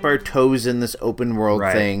let's dip our toes in this open world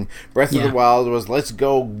thing. Breath of the Wild was let's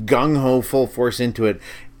go gung-ho full force into it.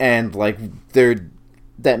 And, like,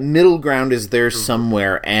 that middle ground is there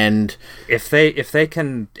somewhere, and if they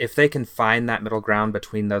can find that middle ground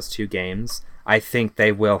between those two games, I think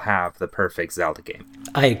they will have the perfect Zelda game.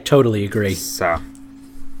 I totally agree. So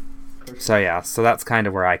that's kind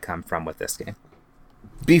of where I come from with this game.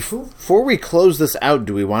 Before we close this out,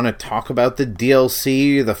 do we want to talk about the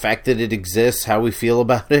DLC, the fact that it exists, how we feel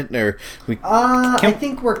about it, or I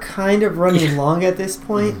think we're kind of running long at this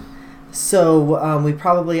point. So we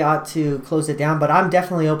probably ought to close it down, but I'm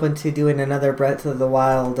definitely open to doing another Breath of the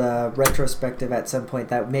Wild retrospective at some point.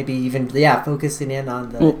 That maybe even focusing in on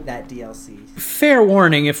that DLC. Fair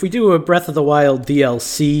warning: if we do a Breath of the Wild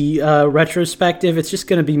DLC retrospective, it's just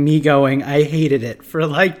going to be me going, "I hated it" for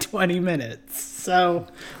like 20 minutes. So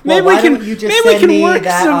maybe we can work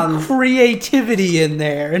some creativity in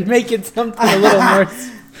there and make it something a little more.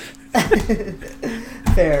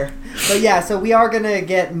 Fair. But yeah, so we are going to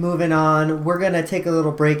get moving on. We're going to take a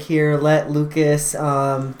little break here, let Lucas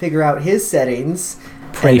figure out his settings.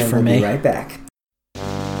 Pray for me. We'll be right back.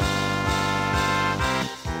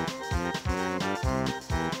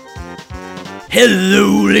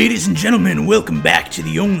 Hello, ladies and gentlemen. Welcome back to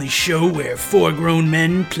the only show where 4 grown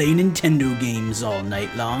men play Nintendo games all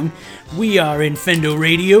night long. We are Infendo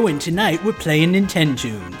Radio, and tonight we're playing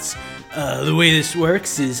Nintendoons. The way this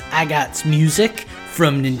works is I got music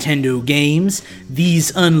from Nintendo games.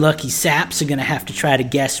 These unlucky saps are going to have to try to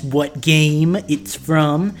guess what game it's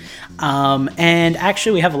from. And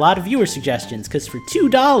actually, we have a lot of viewer suggestions, because for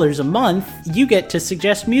 $2 a month, you get to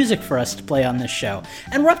suggest music for us to play on this show.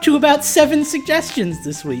 And we're up to about 7 suggestions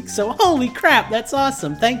this week, so holy crap, that's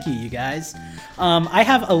awesome. Thank you, you guys. I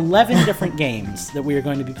have 11 different games that we are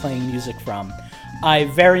going to be playing music from. I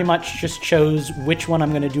very much just chose which one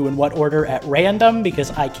I'm going to do in what order at random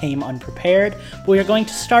because I came unprepared. But we are going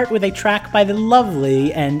to start with a track by the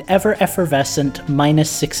lovely and ever-effervescent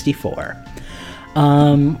 -64.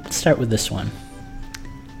 Let's start with this one.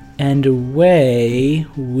 And away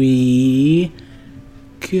we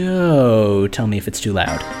go. Tell me if it's too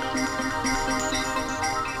loud.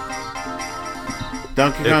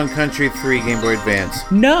 Donkey Kong Country 3 Game Boy Advance.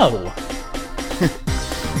 No!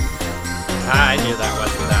 I knew that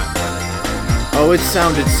wasn't that one. Oh, it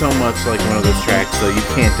sounded so much like one of those tracks, so you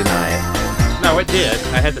can't deny it. No, it did.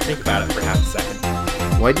 I had to think about it for half a second.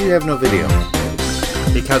 Why do you have no video?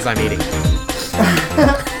 Because I'm eating.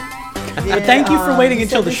 Thank you for waiting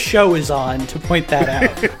until the show is on to point that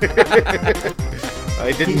out.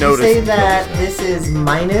 I didn't Did notice. you say that this is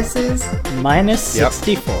minuses?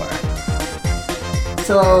 -64.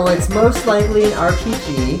 So it's most likely an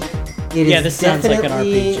RPG. This sounds like an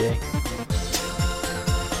RPG.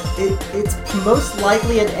 It's most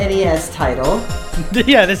likely an NES title.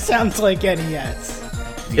 Yeah, this sounds like NES.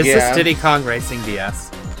 Is this Diddy Kong Racing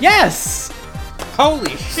DS? Yes!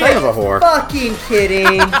 Holy shit! Son of a whore. Fucking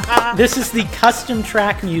kidding. This is the custom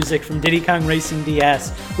track music from Diddy Kong Racing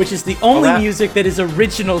DS, which is the only music that is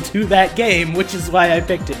original to that game, which is why I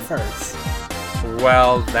picked it first.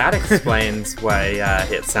 Well, that explains why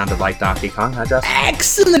it sounded like Donkey Kong, huh, Justin?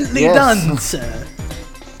 Excellently done, sir.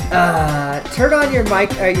 Turn on your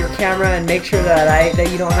mic, your camera, and make sure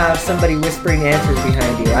that you don't have somebody whispering answers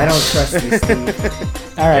behind you. I don't trust you, Steve.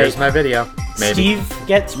 All right. Here's my video. Maybe. Steve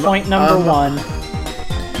gets point number 1.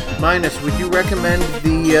 Minus, would you recommend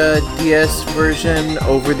the DS version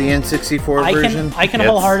over the N64 version? I can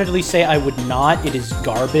wholeheartedly say I would not. It is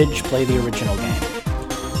garbage. Play the original game.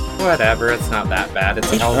 Whatever, it's not that bad.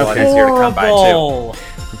 It's a hell of a lot easier to come by, too.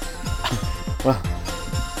 Well,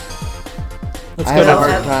 Let's I go had a to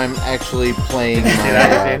hard time actually playing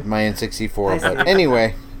my N64, but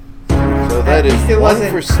anyway. So that is one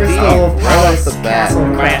for Steve right off the bat.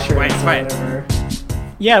 Quiet.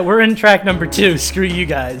 Yeah, we're in track number 2. Screw you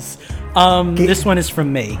guys. This one is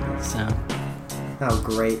from me, so. Oh,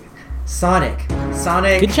 great. Sonic.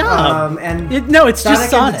 Good job. It's just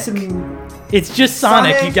Sonic. It's just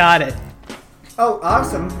Sonic. You got it. Oh,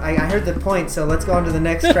 awesome. I heard the point, so let's go on to the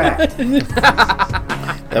next track.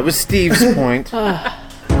 That was Steve's point.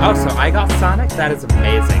 Oh, so I got Sonic? That is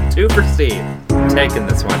amazing. 2 for Steve. I'm taking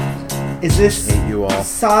this one. Is this Hate you all.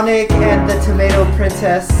 Sonic and the Tomato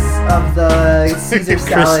Princess of the Caesar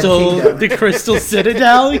Salad Kingdom? The Crystal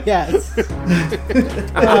Citadel? Yes.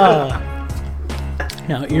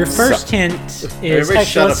 Now, your first hint is... Everybody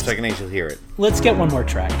shut up so I can actually hear it. Let's get one more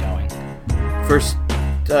track going. First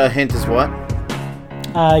hint is what?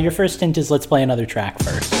 Your first hint is let's play another track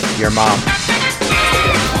first. Your mom.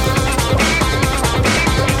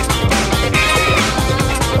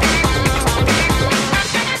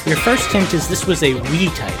 Your first hint is this was a Wii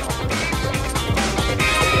title.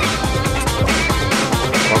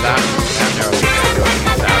 Well, that narrows it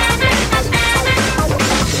down.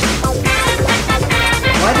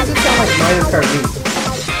 Why does it sound like Mario Kart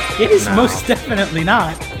Wii? It is most definitely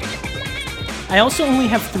not. I also only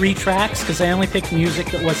have 3 tracks because I only picked music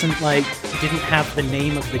that didn't have the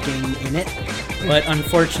name of the game in it. But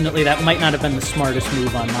unfortunately, that might not have been the smartest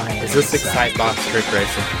move on my end. Is this Excitebox Trick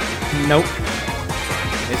Racing? Nope.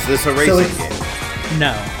 Is this a racing game?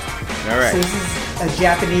 No. All right. So this is a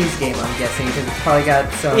Japanese game, I'm guessing, because it's probably got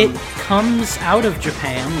some... It comes out of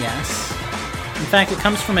Japan, yes. In fact, it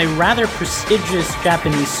comes from a rather prestigious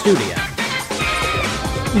Japanese studio.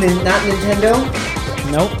 Not Nintendo?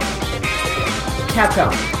 Nope.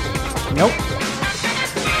 Capcom? Nope.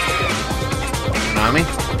 Konami?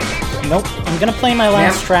 Nope. I'm gonna play my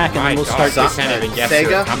last track and then we'll start I can't even guess where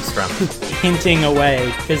Sega? it comes from. hinting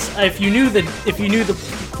away. Because if you knew the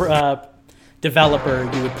developer,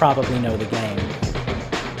 you would probably know the game.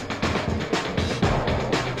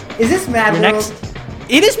 Is this Mad World?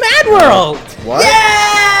 It is Mad World! What?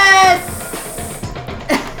 Yes!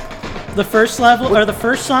 The first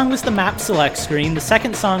song was the map select screen, the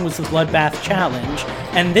second song was the Bloodbath Challenge,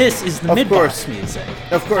 and this is the mid-boss music.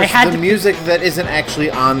 Of course, the music that isn't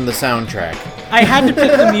actually on the soundtrack. I had to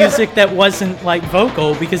pick the music that wasn't,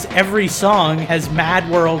 vocal, because every song has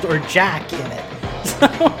Mad World or Jack in it. So...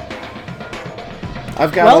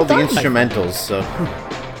 I've got all the instrumentals, so...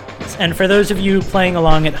 And for those of you playing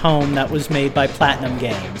along at home, that was made by Platinum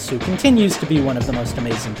Games, who continues to be one of the most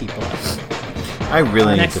amazing people ever. I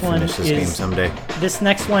really need to finish this game someday. This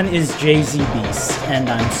next one is Jay-Z Beast, and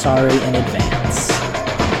I'm sorry in advance.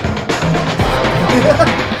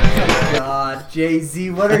 Oh God, Jay-Z,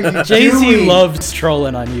 what are you doing? Jay-Z loves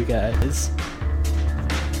trolling on you guys.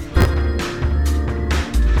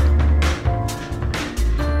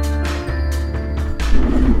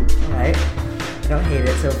 Alright, I don't hate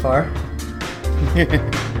it so far.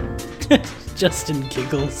 Justin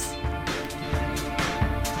giggles.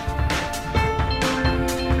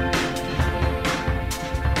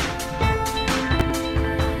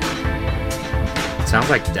 Sounds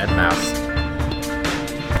like Deadmau5.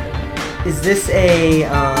 Is this a, we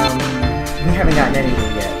haven't gotten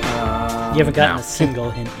anything yet. You haven't gotten a single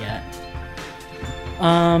hint yet.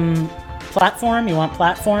 Platform? You want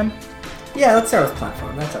platform? Yeah, let's start with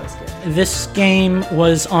platform. That's always good. This game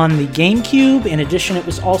was on the GameCube. In addition, it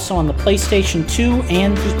was also on the PlayStation 2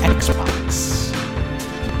 and the Xbox.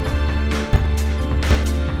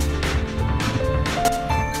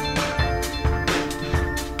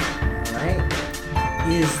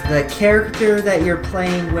 Is the character that you're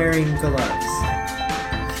playing wearing gloves?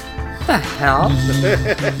 The hell?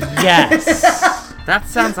 Yes. That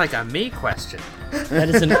sounds like a me question. That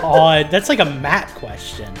is that's like a Matt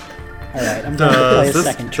question. Alright, I'm going to play a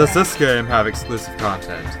second track. Does this game have exclusive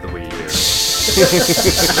content to the Wii U?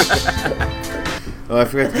 Oh, I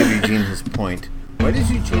forgot to give Eugene his point. Why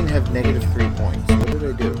does Eugene have -3 points? What did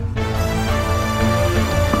I do?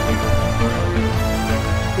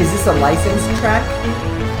 Is this a licensed track?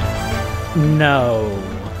 No.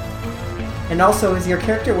 And also, is your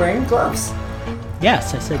character wearing gloves?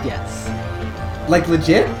 Yes, I said yes. Like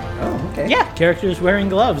legit? Oh, okay. Yeah, character is wearing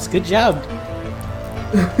gloves. Good job.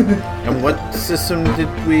 And what system did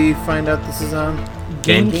we find out this is on?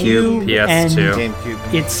 GameCube, PS2. and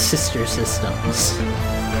GameCube. its sister systems.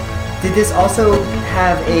 Did this also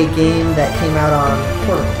have a game that came out on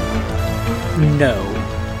Portable? No.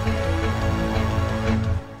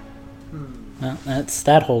 Well, that's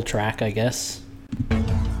that whole track, I guess.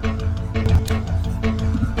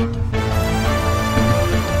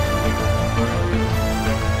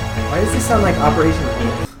 Why does this sound like Operation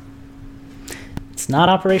Wolf? It's not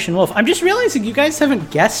Operation Wolf. I'm just realizing you guys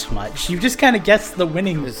haven't guessed much. You just kind of guessed the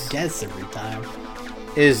winning guess every time.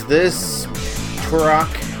 Is this Turok?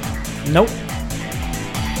 Nope.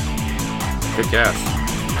 Good guess.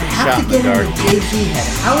 I have Shot to in get the into dark. Jay-Z head.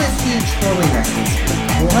 How is he trolling us this week?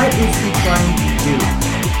 What is he trying to do?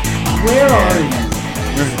 Where are you?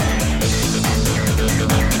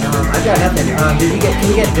 I've got nothing. Can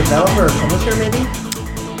we get developer or publisher maybe?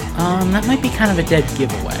 That might be kind of a dead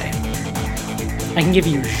giveaway. I can give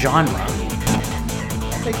you genre.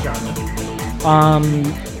 I'll take genre.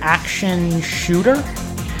 Action shooter?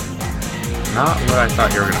 Not what I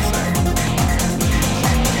thought you were gonna say.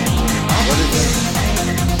 What is it?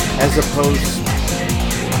 As opposed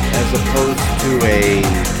to a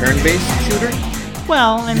turn-based shooter?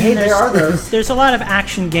 Well, I mean, Hey, there are those. there's a lot of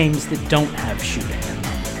action games that don't have shooting in them.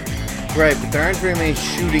 Right, but there aren't very many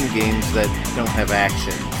shooting games that don't have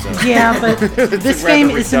action. So. Yeah, but It's this a rather game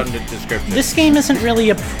redundant isn't. description. This game isn't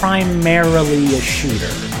really primarily a shooter.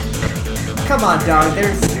 Come on, dog.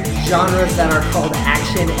 There's genres that are called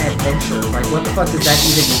action adventure. Like, what the fuck does that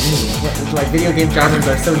even mean? Like, video game genres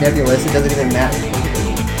are so nebulous, it doesn't even matter.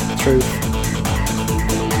 Truth.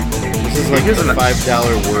 This is like a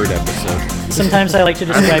 $5 word episode. Sometimes I like to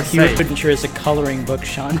describe gonna say- Hewlett Painter as a coloring book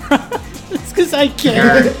genre. It's because I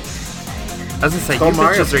can. I was gonna say, Oh, you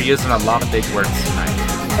Mario. bitches are using a lot of big words tonight.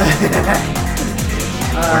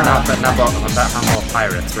 We're not that humble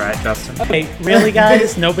pirates, right, Justin? Okay, really,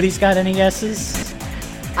 guys? Nobody's got any guesses?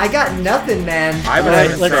 I got nothing, man. I was Alright,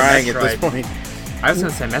 gonna let's- say Trying at this Metroid. point. I was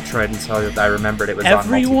gonna say Metroid until I remembered it was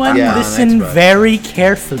Everyone, on Yeah, on listen Xbox. very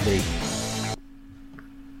carefully.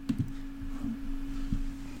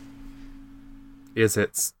 Is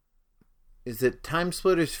it? Is it Time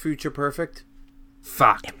Splitters Future Perfect?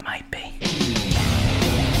 Fuck. It might be.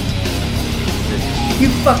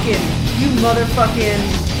 You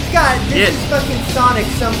motherfucking... God, this is fucking Sonic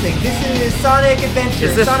something. This is Sonic Adventure.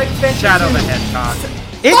 Is this Sonic Adventure Shadow 2. the Hedgehog?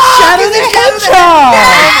 It's Shadow the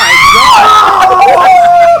Hedgehog!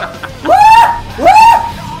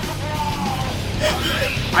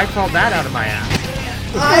 I called that out of my ass.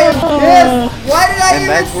 I am pissed. Why did I And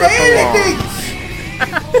even that's where it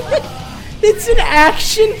say anything? It's an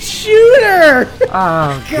action shooter!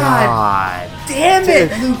 Oh God. Damn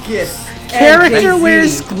it, Lucas. and Character Jay-Z.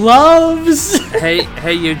 wears gloves!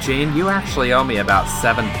 Hey, Eugene, you actually owe me about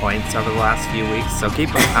 7 points over the last few weeks, so keep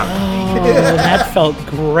them coming. Oh, that felt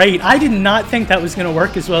great. I did not think that was going to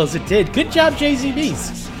work as well as it did. Good job,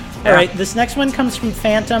 JZBs. All right, this next one comes from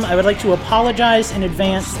Phantom. I would like to apologize in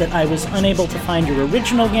advance that I was unable to find your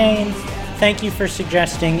original game. Thank you for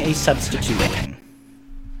suggesting a substitute game.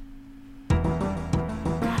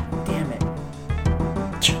 Damn it.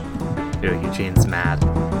 Ew, Eugene's mad.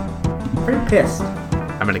 Pretty pissed.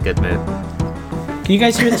 I'm in a good mood. Can you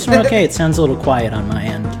guys hear this one okay? It sounds a little quiet on my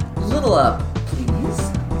end. Little up, please.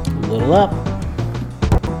 A little up.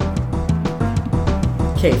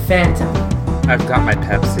 Okay, Phantom. I've got my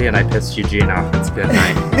Pepsi and I pissed Eugene off. It's good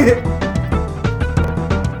night.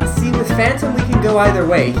 See, with Phantom, we can go either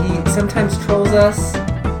way. He sometimes trolls us.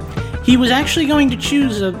 He was actually going to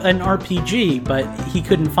choose an RPG, but he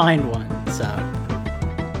couldn't find one, so...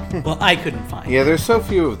 Well, I couldn't find Yeah, there's so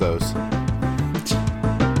few of those.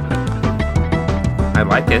 I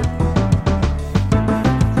like it.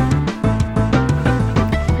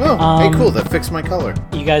 Oh, hey, cool. That fixed my color.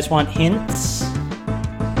 You guys want hints?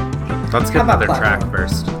 Let's How get about another track platform?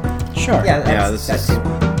 first. Sure. Yeah, Yeah, that's, this that's is-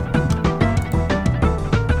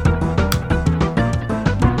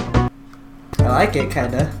 I like it,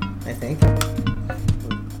 kinda, I think.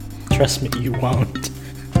 Trust me, you won't.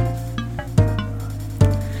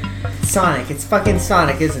 Sonic. It's fucking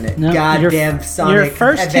Sonic, isn't it? No, Goddamn your Sonic.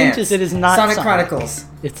 first Advance. hint is it is not Sonic Sonic. Chronicles.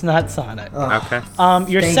 It's not Sonic. Oh, Okay.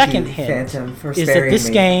 Your Thank second you, hint Phantom, for is that sparing this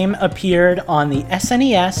me. game appeared on the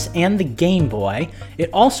SNES and the Game Boy. It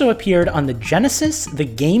also appeared on the Genesis, the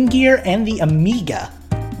Game Gear, and the Amiga.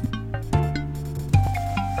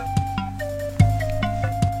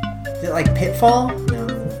 Is it like Pitfall? No.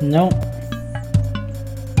 Nope.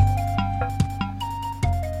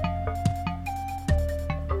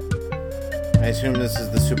 I assume this is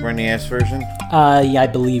the Super NES version. Yeah, I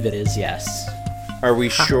believe it is, yes. Are we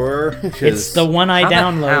sure? 'Cause- It's the one I How the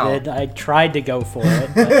downloaded. hell? I tried to go for it,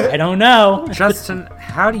 but I don't know. Justin,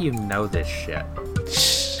 how do you know this shit?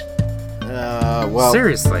 well,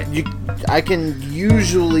 Seriously. I can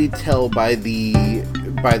usually tell by the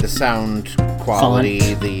sound quality,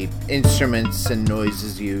 Font. the instruments and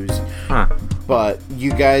noises used. Huh. But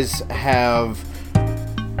you guys have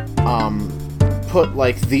put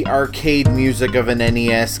like the arcade music of an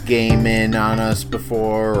NES game in on us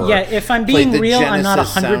before. Or Yeah, if I'm played being the real, I'm not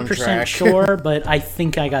Genesis 100% soundtrack. sure, but I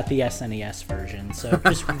think I got the SNES version, so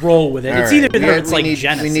just roll with it. All It's right, either that or it's we like need,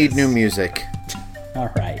 Genesis. We need new music. All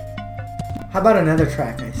right, How about another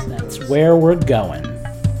track, I suppose? that's where we're going.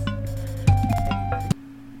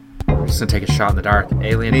 just gonna take a shot in the dark.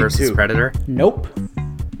 Alien Me versus too. Predator. Nope.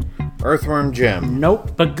 Earthworm Jim.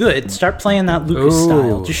 Nope. But good. Start playing that Lucas Ooh.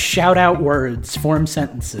 style. Just shout out words, form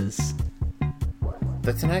sentences.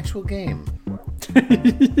 That's an actual game.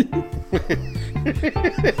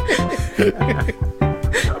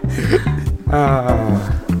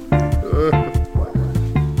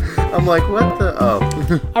 I'm like, what the?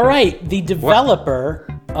 Oh. All right, the developer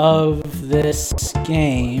of this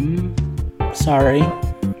game. Sorry,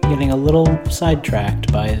 getting a little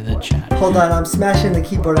sidetracked by the chat. Hold on, I'm smashing the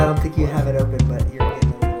keyboard. I don't think you have it open, but you're getting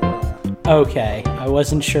a little... Okay, I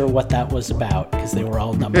wasn't sure what that was about because they were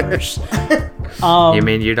all numbers. You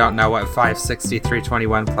mean you don't know what 560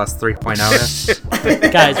 321 plus 3.0 is?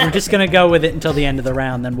 Guys, we're just gonna go with it until the end of the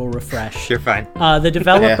round, then we'll refresh. You're fine. The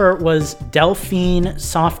developer was Delphine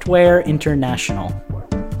Software International.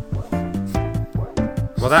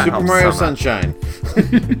 Well, that Super helps Mario so much. Sunshine.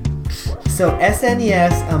 So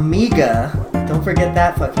SNES, Amiga, don't forget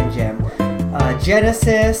that fucking gem.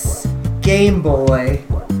 Genesis, Game Boy.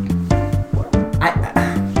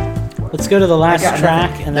 Let's go to the last got track,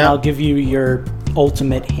 nothing. and then Yep. I'll give you your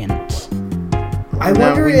ultimate hint. I Now,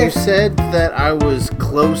 wonder when you if said that I was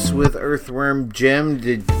close with Earthworm Jim,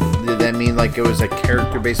 did that mean like it was a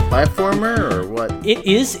character-based platformer, or what?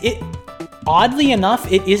 Oddly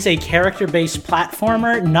enough, it is a character-based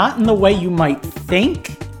platformer, not in the way you might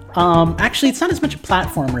think. Actually, it's not as much a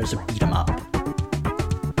platformer as a beat 'em up.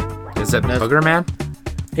 Is it Booger Man?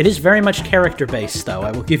 It is very much character-based, though.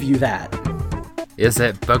 I will give you that. Is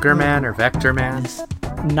it Booger Man or Vector Man?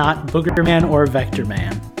 Not Booger Man or Vector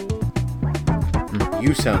Man.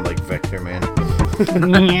 You sound like Vector Man.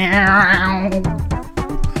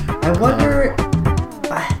 I wonder.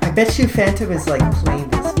 I bet you Phantom is like playing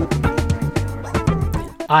this fucking game right now or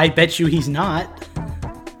something. I bet you he's not.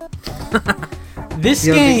 This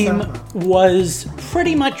You don't think game so? was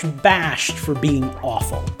pretty much bashed for being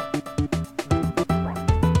awful.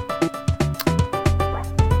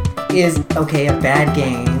 Is okay a bad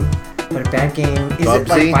game, but a bad game. Is it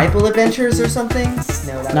Bubsy? like Bible Adventures or something?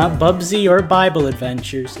 No, that Not wasn't. Bubsy or Bible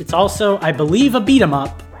Adventures. It's also, I believe, a beat 'em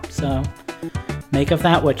up. So make of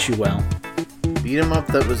that what you will. Beat 'em up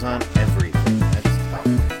that was on everything. That's tough.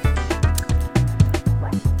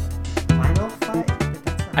 Final Fight. But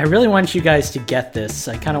that's not- I really want you guys to get this.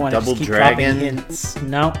 I kind of want to Double just keep Dragon? dropping hints.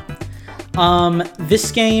 No. This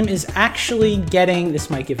game is actually getting. This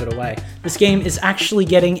might give it away. This game is actually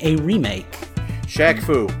getting a remake. Shaq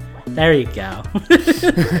Fu. There you go.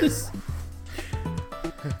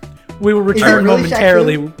 We will it return really Shaq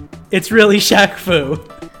momentarily. Fu? It's really Shaq Fu.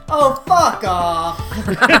 Oh fuck off!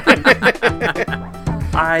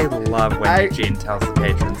 I love when I- Eugene tells the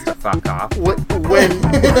patrons to fuck off.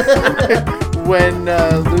 When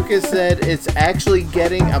Lucas said it's actually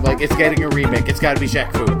getting, I'm like, it's getting a remake. It's got to be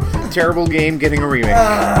Shaq Fu. Terrible game getting a remake.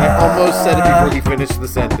 I almost said it before he finished the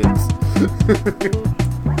sentence.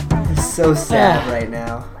 I'm so sad right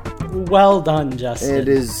now. Well done, Justin. It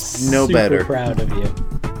is no Super better. proud of you.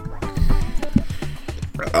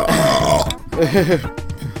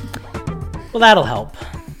 Well, that'll help.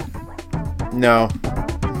 No.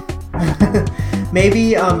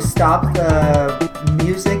 Maybe stop the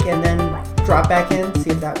music and then drop back in. See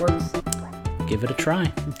if that works. Give it a try.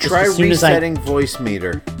 Try just as soon as resetting voice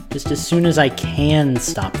meter. just as soon as I can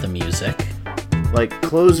stop the music. Like,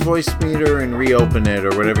 close voice meter and reopen it, or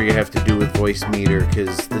whatever you have to do with voice meter,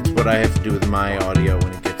 because that's what I have to do with my audio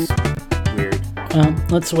when it gets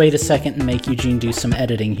weird. Let's wait a second and make Eugene do some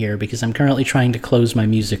editing here because I'm currently trying to close my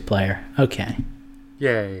music player. Okay.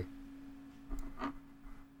 Yay.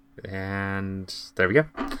 And there we go.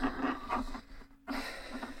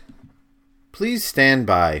 Please stand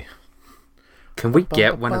by. Can we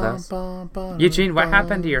get one of those? Eugene, what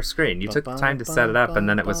happened to your screen? You took the time to set it up and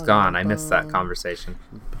then it was gone. I missed that conversation.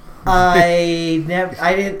 I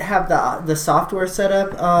didn't have the software set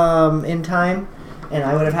up in time, and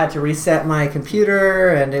I would have had to reset my computer,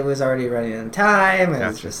 and it was already running in time, and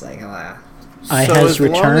it's Gotcha. just like, I So has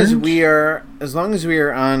returned. as long as we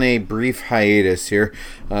are on a brief hiatus here,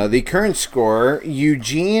 the current score,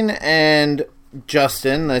 Eugene and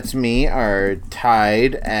Justin, that's me, are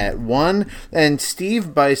tied at 1, and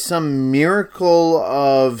Steve, by some miracle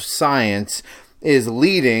of science, is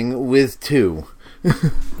leading with 2.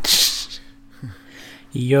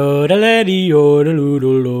 Yodelady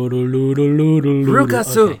yodeloodle.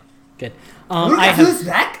 Rukasu. Okay, good. I who's have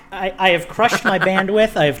back? I have crushed my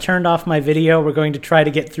bandwidth. I have turned off my video. We're going to try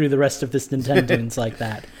to get through the rest of this Nintendoons like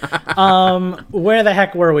that. Where the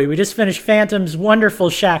heck were we? We just finished Phantom's wonderful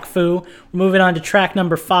Shaq Fu. We're moving on to track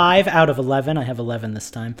number 5 out of 11. I have 11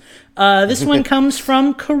 this time. This one comes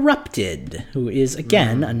from Corrupted, who is,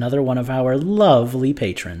 again, another one of our lovely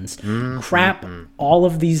patrons. Crap, all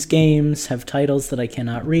of these games have titles that I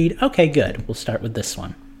cannot read. Okay, good. We'll start with this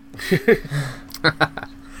one.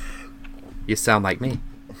 You sound like me.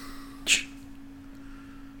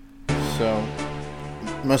 So,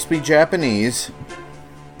 must be Japanese.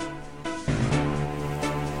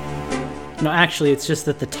 No, actually, it's just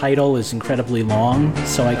that the title is incredibly long,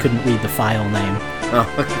 so I couldn't read the file name. Oh,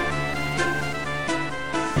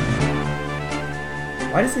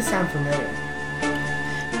 Why does this sound familiar?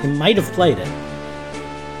 You might have played it.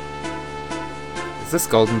 Is this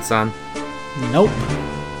Golden Sun? Nope.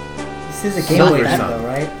 This is a Game Boy Silver game, Sun. though,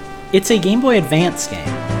 right? It's a Game Boy Advance game.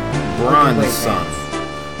 Bronze Wait, Sun.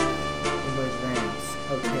 Game Boy Advance.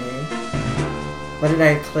 Okay. What did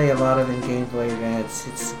I play a lot of in Game Boy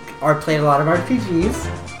Advance? I played a lot of RPGs.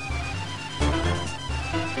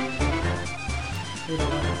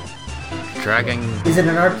 Dragon Is it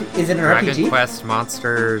an RPG? Quest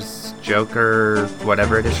Monsters Joker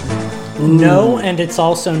whatever edition? No, and it's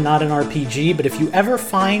also not an RPG, but if you ever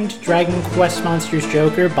find Dragon Quest Monsters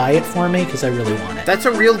Joker, buy it for me, because I really want it. That's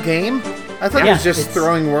a real game? I thought it Yeah, was just it's-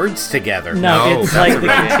 throwing words together. No, No, it's that's like a the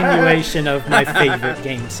really- continuation of my favorite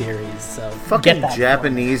game series, so get Fucking that for me.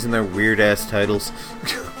 Japanese and their weird-ass titles.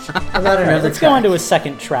 How about All right, another let's go track? on to a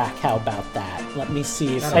second track. How about that? Let me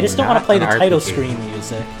see. I just don't want to Not play the an title RPG. screen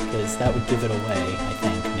music, because that would give it away, I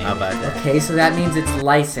think. Maybe. How about that? Okay, so that means it's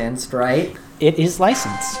licensed, right? It is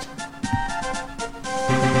licensed.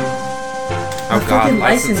 Oh god, fucking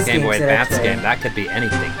licensed licensed Game Boy games that I Advance play. game. That could be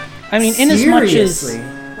anything. I mean, Seriously?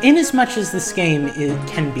 in as much as this game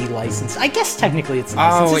can be licensed, I guess technically it's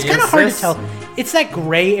licensed. Oh, It's kind is of hard this- to tell. It's that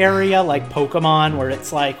gray area like Pokemon, where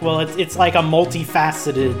it's like, well, it's like a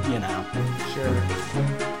multifaceted, you know.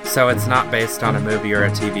 Sure. So it's not based on a movie or a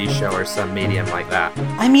TV show or some medium like that.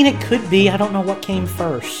 I mean, it could be. I don't know what came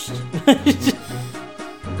first.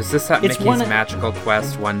 Is this that It's Mickey's one of- Magical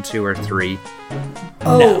Quest 1, 2, or 3?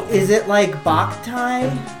 Oh, No. is it like Boktai?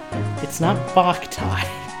 It's not Boktai.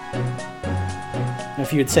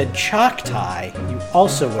 If you had said Choktai, you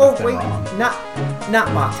also would Oh have been wait, wrong. not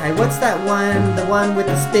Boktai. What's that one? The one with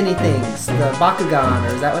the spinny things, the Bakugan,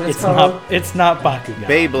 or is that what it's called? It's not Bakugan.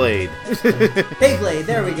 Beyblade. Beyblade.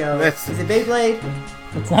 There we go. That's- Is it Beyblade?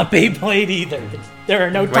 It's not Beyblade either. There are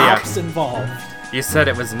no yeah. tops involved. You said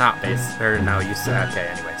it was not based, or no, you said, okay,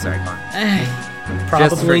 anyway, sorry, go on. Probably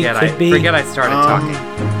Just forget could be. I started talking.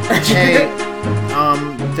 Hey,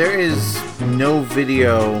 there is no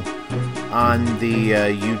video on the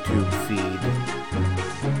YouTube feed.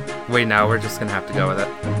 Wait, no, we're just gonna have to go with it.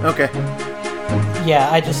 Okay. Yeah,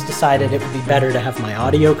 I just decided it would be better to have my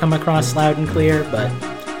audio come across loud and clear, but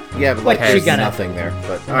Yeah, but like What you there's gonna- nothing there.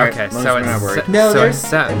 But all right, Okay, as long so as we're not it's worried. No,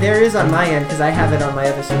 So there is on my end because I have it on my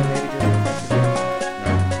other screen. Maybe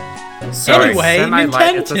just So anyway, it's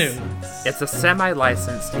Nintendo. it's a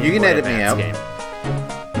semi-licensed Game You can Boy edit me Advance out. game.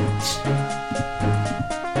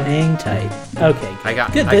 Hang tight. Okay, I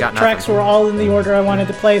got- good. I The got tracks nothing. were all in the order I wanted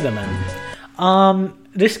to play them in.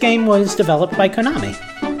 This game was developed by Konami,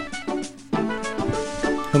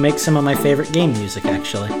 who makes some of my favorite game music,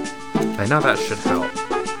 actually. I know that should help.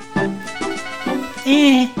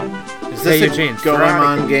 Is this Hey, a Eugene, throw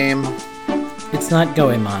out Goemon game? It's not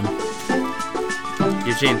Goemon.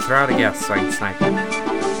 Eugene, throw out a guess so I can snipe it.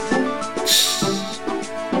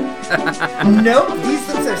 nope, these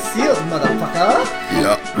lips are sealed,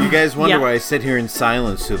 motherfucker. You guys wonder Yeah. why I sit here in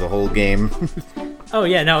silence through the whole game. Oh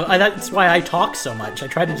yeah, no, that's why I talk so much. I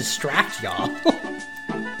try to distract y'all.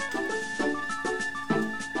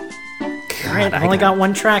 Alright, I've only got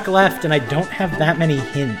one track left, and I don't have that many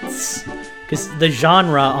hints. Because the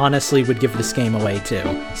genre, honestly, would give this game away, too.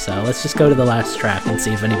 So let's just go to the last track and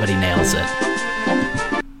see if anybody nails it.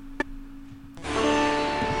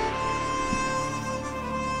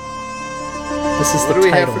 This is What the do we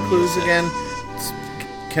have title for clues music. again? It's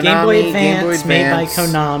Konami, Game Boy Advance, Game Boy Advance. made by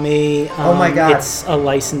Konami. Oh my God. It's a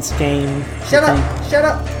licensed game. Shut I up! Shut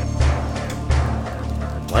up!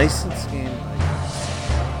 License game.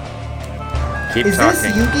 Keep Is talking.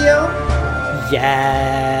 this Yu-Gi-Oh? think.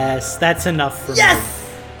 Yes, that's enough for me. Yes!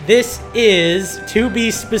 This is, to be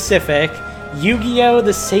specific, Yu-Gi-Oh!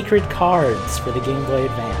 The Sacred Cards for the Game Boy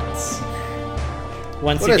Advance.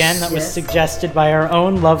 Once What a again, that was yes. suggested by our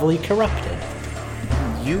own lovely Corrupted.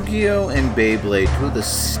 Yu-Gi-Oh! And Beyblade, two of the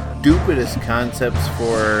stupidest concepts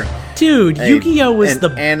for Dude, Yu-Gi-Oh was an the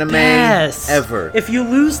anime best ever. If you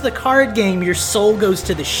lose the card game, your soul goes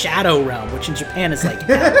to the Shadow Realm, which in Japan is like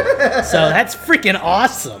hell. So that's freaking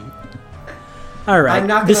awesome. All right, I'm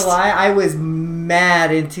not gonna lie, I was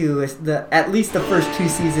mad into at least the first 2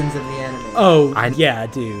 seasons of the anime. Oh, yeah,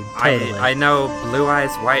 dude. Totally. I know Blue Eyes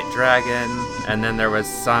White Dragon, and then there was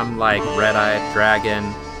some like Red Eyed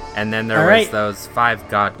Dragon, and then there was those 5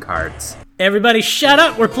 god cards. Everybody shut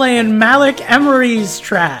up, we're playing Malik Emery's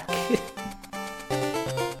track.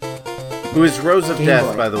 Who is Rose of Game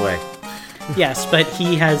Death, Boy. by the way. Yes, but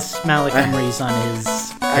he has Malik Emery's on his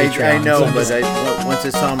Patreon. I know, so but once I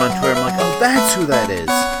saw him on Twitter, I'm like, oh, that's who that is.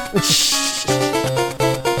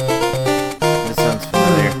 This sounds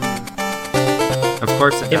familiar. Of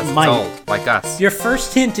course it does. It's might. old, like us. Your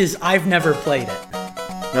first hint is I've never played it.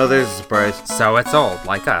 No, there's a surprise. So it's old,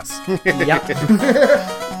 like us. Yep. It's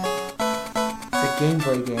a Game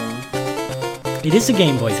Boy game. It is a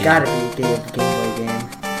Game Boy game. Gotta be a Game Boy game.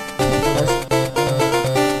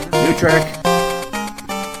 New track.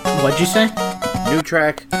 What'd you say? New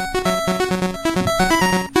track.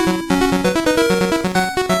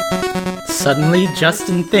 Suddenly,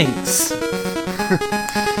 Justin thinks.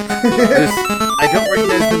 I don't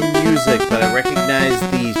recognize the music, but I recognize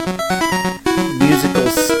the musical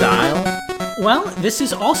style. Well, this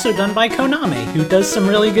is also done by Konami, who does some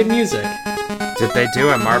really good music. Did they do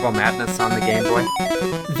a Marble Madness on the Game Boy?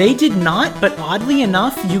 They did not, but oddly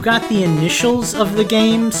enough, you got the initials of the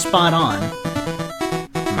game spot on.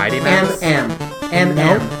 Mighty Max? M.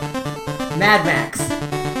 Mad Max.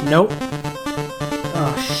 Nope.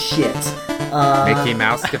 Oh, shit. Mickey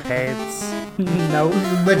Mouse Capades? Nope.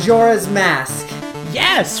 Majora's Mask.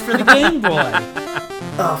 Yes, for the Game Boy.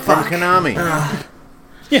 Oh, From fuck. Konami.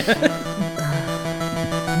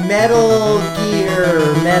 Metal Gear,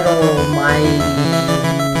 Metal Mightiness,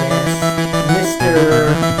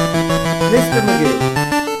 Mr. Magoo.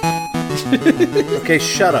 Okay,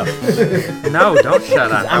 shut up. No, don't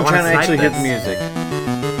shut up. I'm trying to actually hear this. the music.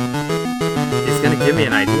 He's gonna give me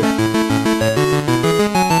an idea.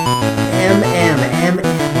 M. What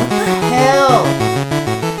the hell?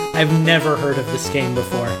 I've never heard of this game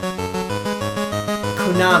before.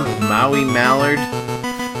 Konami. Maui Mallard.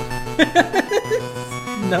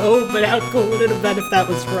 No, but how cool would it have been if that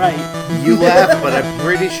was right? You laugh, but I'm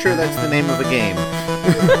pretty sure that's the name of a game.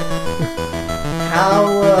 How,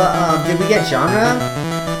 did we get genre?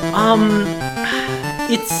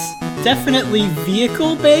 It's definitely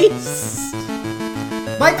vehicle-based.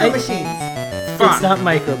 Micro Machines. It's not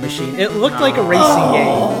Micro Machine. It looked like a racing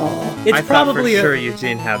game. It's I probably thought for sure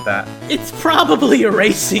Eugene had that. It's probably a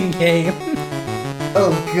racing game.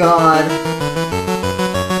 Oh, God.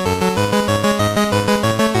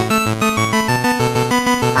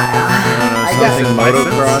 I got Something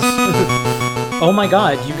motocross. Oh my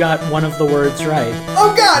god, you got one of the words right.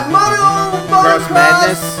 Oh, God. Cross Motocross.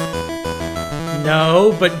 Madness.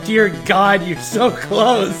 No, but dear god, you're so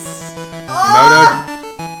close. Ah!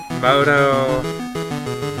 Motocross.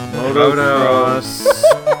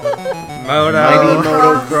 Mighty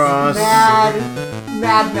Motocross.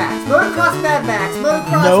 Mad Max. Motocross Mad Max.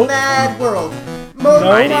 Motocross Nope. Mad World.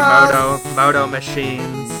 Mighty Motocross. Moto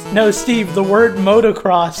Machines. No, Steve, the word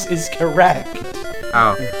motocross is correct.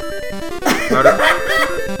 Oh.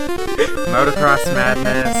 Motocross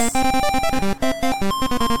Madness.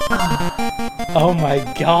 Oh my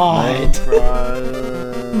god.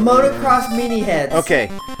 Motocross Mini Heads. Okay.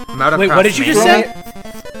 Motocross Wait, what did you just Mania. say?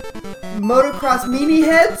 Motocross Mini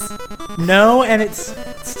Heads? No, and it's...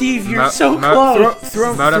 Steve, you're so mo- close.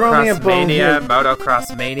 Throw me a Motocross bone Mania, here.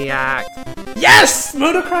 Motocross Maniac. Yes!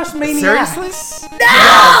 Motocross Maniac! Seriously?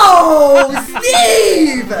 No!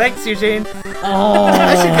 Steve! Thanks, Eugene. Oh.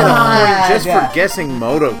 I should get a point just God. for guessing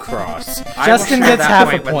motocross. I Justin will share gets that half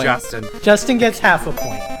a point with point. Justin. Justin gets half a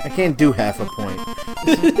point. I can't do half a point.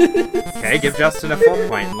 Okay, give Justin a full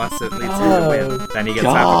point unless it leads you to win. Then he gets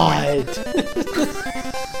half a point.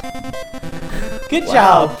 Good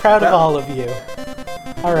job. Proud of all of you.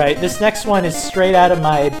 All right, this next one is straight out of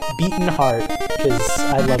my beaten heart because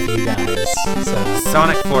I love you guys. So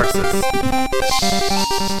Sonic Forces.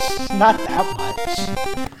 not that much.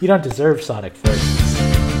 You don't deserve Sonic Forces.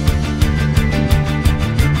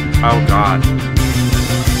 Oh god.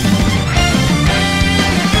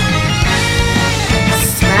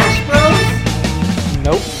 Smash Bros?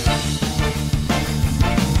 Nope.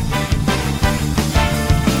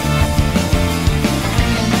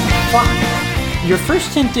 Fuck. Your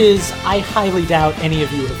first hint is I highly doubt any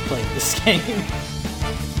of you have played this game.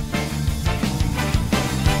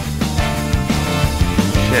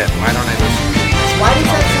 Shit, why don't I listen? Why does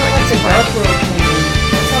that sound like the Dark World theme?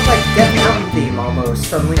 That sounds like Death Mountain theme almost. Ghost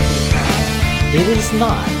from Link to the Past. It is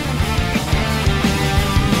not.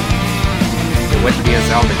 It wouldn't be a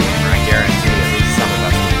Zelda game, I guarantee at least some of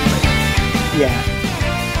us would play it. Yeah.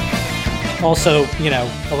 Also,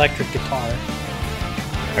 electric guitar.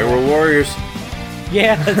 Hyrule Warriors.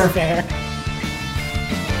 Yeah, that's fair.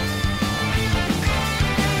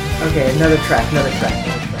 Okay, another track.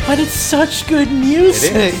 But it's such good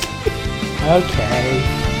music. It is.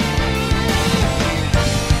 Okay.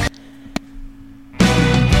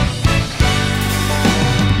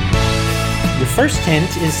 Your first hint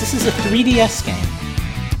is this is a 3DS game.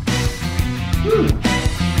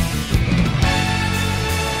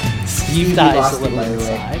 Steve you dies lost a it, little by the way.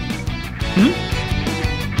 inside.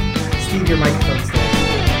 Steve, your microphone's still.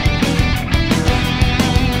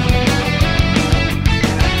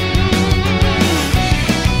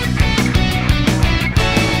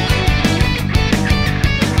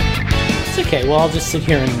 It's okay, well, I'll just sit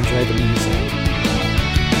here and enjoy the music.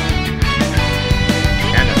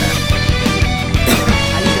 Canada.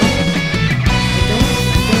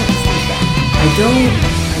 I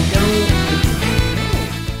don't.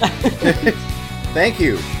 Thank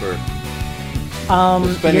you for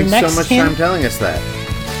Your spending so next much hint, time telling us that.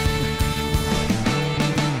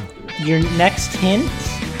 Your next hint,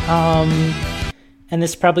 and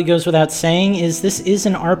this probably goes without saying, is this is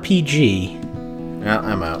an RPG. Yeah,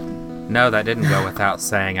 I'm out. No, that didn't go without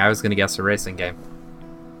saying. I was going to guess a racing game.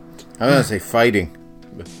 I was gonna say fighting.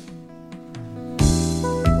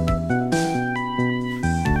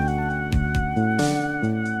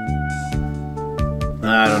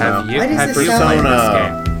 I don't Have know. you Why does had this you sound played like- this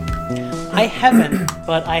game? I haven't,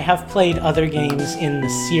 but I have played other games in the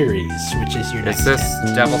series, which is your next Is this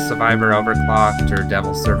hint. Devil Survivor Overclocked or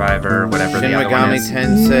Devil Survivor, whatever Shin the other one Megami is?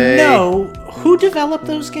 Tensei. No, who developed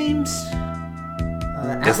those games? Isn't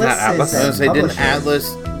that Atlas? I was gonna say, didn't publisher.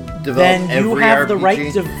 Atlas develop Then every you have RPG? the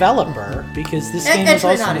right developer, because this game is Etrian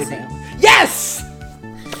also Odyssey. new. Yes!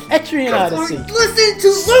 Etrian Odyssey. Listen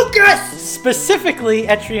to Lucas! Specifically,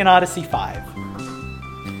 Etrian Odyssey 5.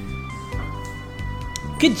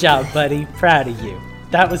 Good job, buddy. Proud of you.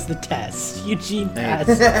 That was the test. Eugene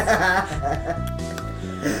passed.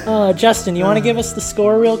 Justin, you want to give us the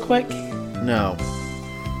score real quick? No.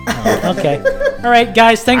 Okay. All right,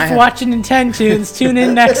 guys. Thanks for watching Nintendoons. Tune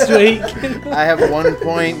in next week. I have 1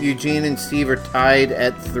 point. Eugene and Steve are tied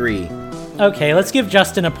at 3. Okay, let's give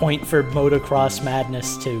Justin a point for Motocross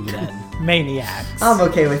Madness 2 then. Maniacs. I'm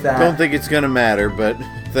okay with that. Don't think it's gonna matter, but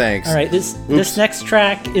thanks. All right, this next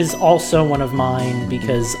track is also one of mine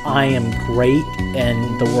because I am great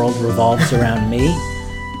and the world revolves around me.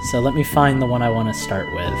 So let me find the one I want to start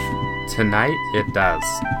with. Tonight, it does.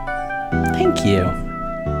 Thank you.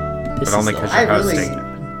 This But only is because I you're really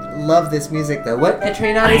hosting. love this music, though. What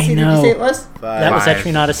Etrian Odyssey did you know. say it was? that was Five.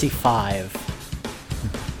 Etrian Odyssey 5.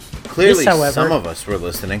 Clearly, This, however- some of us were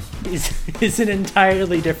listening. Is an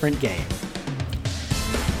entirely different game.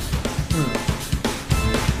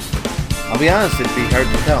 I'll be honest, it'd be hard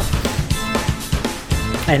to tell.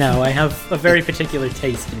 I know, I have a very particular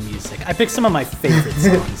taste in music. I picked some of my favorite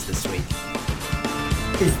songs this week.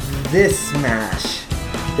 Is this Smash?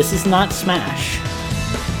 This is not Smash.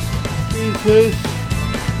 Jesus.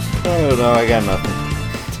 I don't know, I got nothing.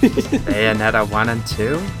 Bayonetta 1 and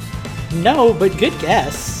 2? No, but good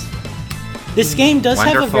guess. This game does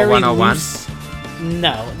have a Wonderful very 101? loose...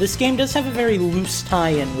 No, this game does have a very loose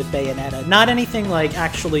tie-in with Bayonetta. Not anything like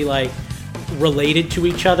actually like related to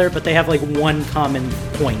each other, but they have like one common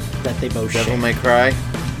point that they both Devil share. May Cry.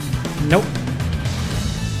 Nope.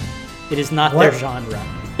 It is not What? their genre.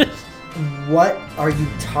 What are you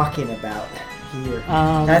talking about here?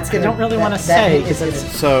 I don't really want to that say hint is because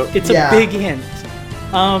gonna- So, it's Yeah. a big hint.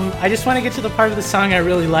 I just want to get to the part of the song I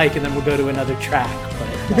really like, and then we'll go to another track.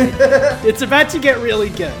 But like, it's about to get really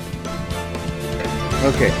good.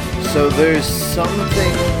 okay, so there's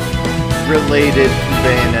something related to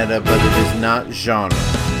Bayonetta, but it is not genre.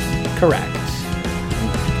 Correct.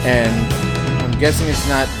 And I'm guessing it's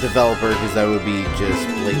not developer, because that would be just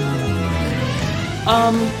blatant.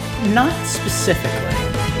 Not specifically.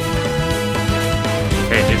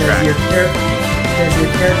 Okay, new Does track. your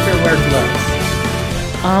character wear gloves?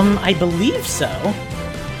 I believe so.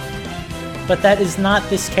 But that is not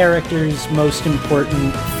this character's most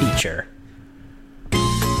important feature.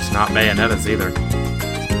 It's not Bayonetta's either.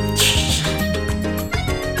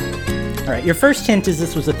 Alright, your first hint is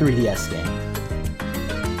this was a 3DS game.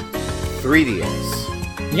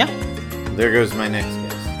 3DS. Yeah. There goes my next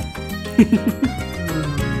guess.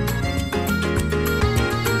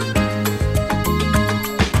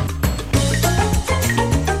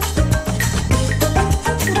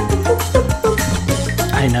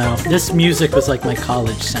 I know. No, this music was like my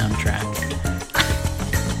college soundtrack.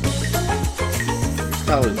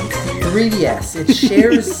 College. 3DS. It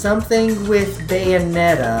shares something with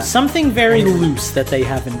Bayonetta. Something very loose that they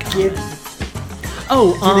have in common. Do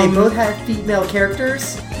Oh, they both have female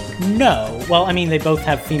characters? No. Well, I mean, they both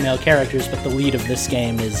have female characters, but the lead of this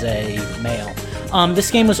game is a male. This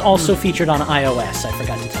game was also featured on iOS. I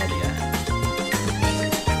forgot to tell you that.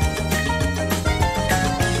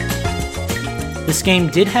 This game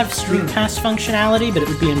did have Street Pass functionality, but it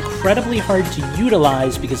would be incredibly hard to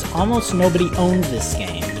utilize because almost nobody owned this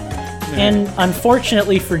game. And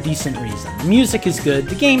unfortunately, for decent reason. The music is good.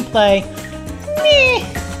 The gameplay, meh.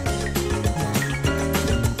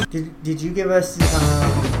 Did you give us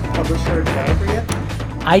publisher or developer yet?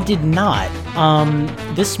 I did not.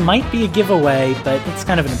 This might be a giveaway, but it's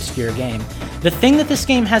kind of an obscure game. The thing that this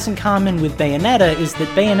game has in common with Bayonetta is that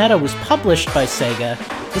Bayonetta was published by Sega.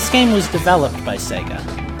 This game was developed by Sega.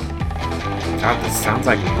 God, this sounds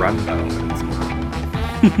like Rumbo.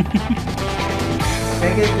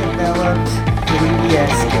 Sega developed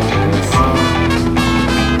 3DS games.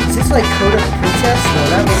 Is this like Code of Princess? No,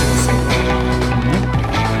 that wasn't Sega.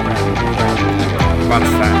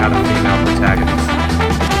 What's that? Had a female protagonist.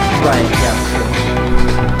 Right, yeah, true.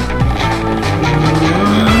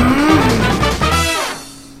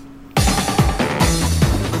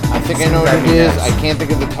 I think I know what it is. I can't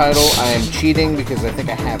think of the title. I am cheating because I think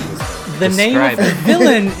I have this. The name of Describe the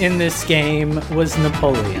villain in this game was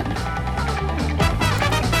Napoleon.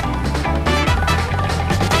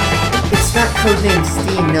 It's not codename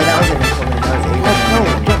Steam. No, that wasn't Napoleon. That was Alien. No, I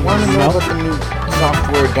don't want to know about the new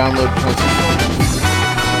software download process.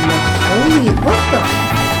 Holy, what the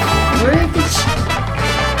frick?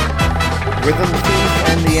 Rhythm Thief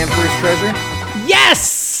and the Emperor's Treasure? Yes!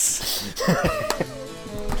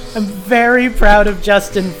 I'm very proud of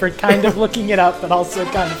Justin for kind of looking it up, but also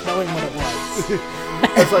kind of knowing what it was.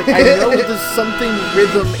 It's like, I know there's something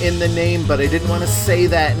rhythm in the name, but I didn't want to say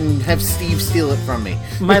that and have Steve steal it from me.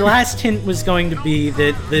 My last hint was going to be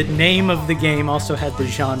that the name of the game also had the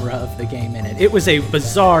genre of the game in it. It was a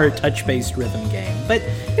bizarre touch-based rhythm game, but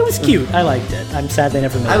it was cute. I liked it. I'm sad they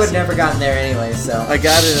never made it. I would never gotten there anyway, so. I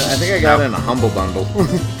got it. I think I got it in a Humble Bundle.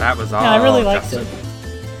 That was all. Yeah, I really liked Justin. it.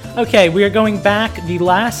 Okay, we are going back. The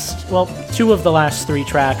last, well, two of the last three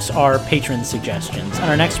tracks are patron suggestions. And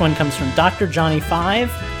our next one comes from Dr. Johnny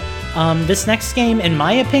 5. This next game, in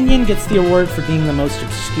my opinion, gets the award for being the most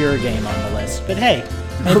obscure game on the list. But hey,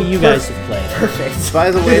 maybe you guys have played it. Perfect.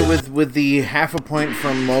 By the way, with the half a point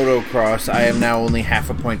from Motocross, I am now only half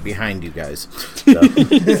a point behind you guys. So.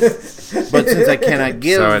 But since I cannot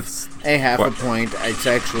give So it's a half what? a point, it's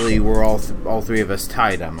actually we're all three of us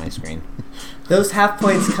tied on my screen. Those half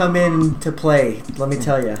points come in to play, let me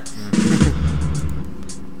tell you.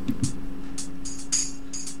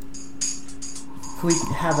 Can we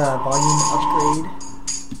have a volume upgrade?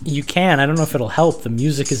 You can. I don't know if it'll help. The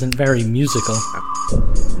music isn't very musical.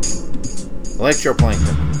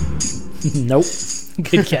 Electroplankton. Nope.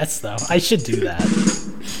 Good guess, though. I should do that.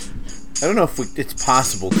 I don't know if it's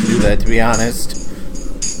possible to do that, to be honest.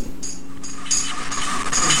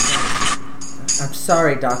 I'm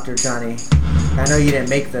sorry, Dr. Johnny. I know you didn't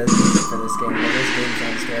make the music for this game, but this game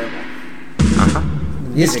sounds terrible. Uh-huh. The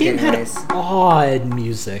This music, game anyways. had odd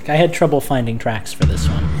music. I had trouble finding tracks for this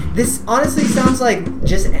one. This honestly sounds like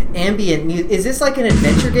just ambient music. Is this like an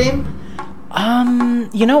adventure game?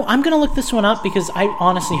 You know, I'm gonna look this one up because I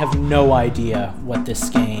honestly have no idea what this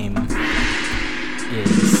game is.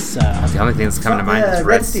 The only thing that's coming to mind is Red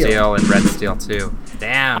Red Steel. Steel and Red Steel 2.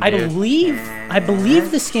 Damn, I dude. believe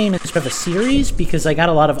this game is sort of a series because I got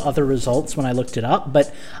a lot of other results when I looked it up,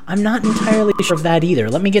 but I'm not entirely sure of that either.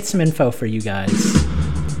 Let me get some info for you guys.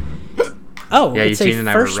 Oh, Yeah, it's Eugene a and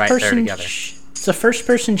I were right there first-person. together. It's a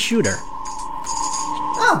first-person shooter.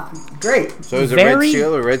 Oh, great. So is it Red Very-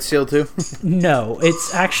 Steel or Red Steel 2? No,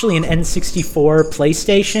 it's actually an N64,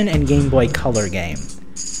 PlayStation, and Game Boy Color game.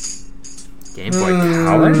 Game Boy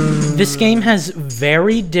Color? This game has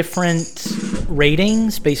very different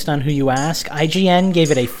ratings based on who you ask. IGN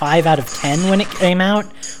gave it a 5 out of 10 when it came out,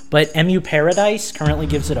 but MU Paradise currently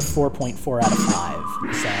gives it a 4.4 out of 5.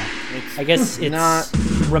 So I guess it's not-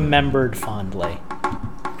 remembered fondly.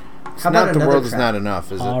 How about Not the another world is track? not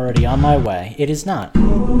enough, is it? Already on my way. It is not. The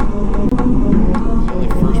only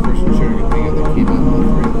first-person shooter you think of that came out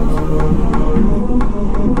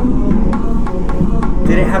of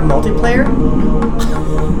Did it have multiplayer?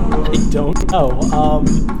 I don't know.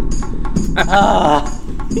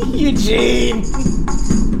 Eugene!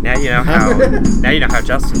 Now you know how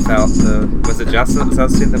Justin felt. Was it Justin that was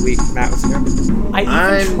hosting the week Matt was here? I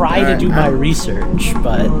even try to do my research,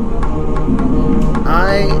 but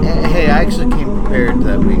I actually came prepared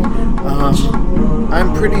that week.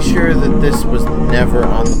 I'm pretty sure that this was never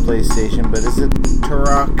on the PlayStation, but is it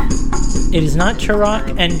Turok? It is not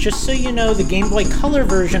Turok, and just so you know, the Game Boy Color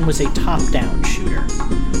version was a top-down shooter.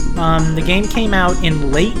 The game came out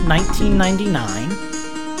in late 1999.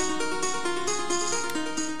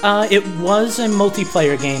 It was a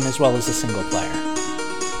multiplayer game as well as a single player.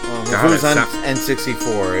 If it was on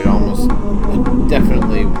N64, it almost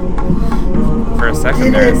definitely... For a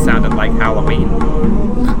second there, it sounded like Halloween.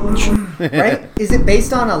 Right? Is it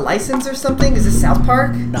based on a license or something? Is it South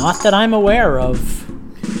Park? Not that I'm aware of.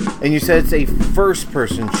 And you said it's a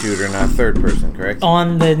first-person shooter, not third-person, correct?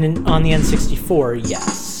 On the N64,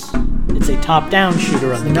 yes. It's a top-down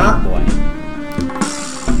shooter on the Game Boy.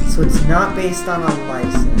 So it's not based on a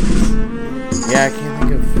license. Yeah, I can't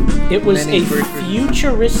think of... It was a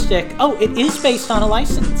futuristic... Oh, it is based on a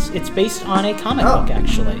license. It's based on a comic book,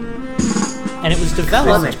 actually. And it was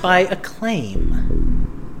developed by Acclaim.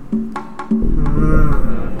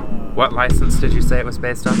 What license did you say it was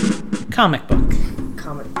based on? Comic book.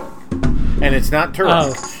 Comic book. And it's not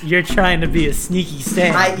Turok. Oh, you're trying to be a sneaky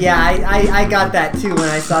Stan. I got that too when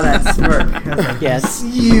I saw that smirk. I was like, yes.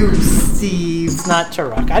 You, Steve. It's not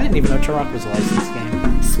Turok. I didn't even know Turok was a licensed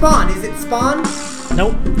game. Spawn. Is it Spawn?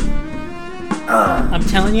 Nope. I'm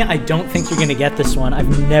telling you, I don't think you're going to get this one.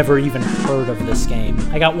 I've never even heard of this game.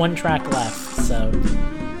 I got one track left, so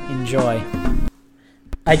enjoy.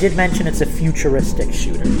 I did mention it's a futuristic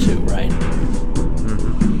shooter too, right?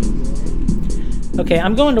 Mm-hmm. Okay,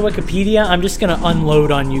 I'm going to Wikipedia. I'm just going to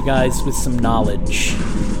unload on you guys with some knowledge.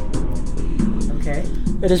 Okay.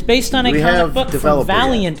 It is based on a comic book from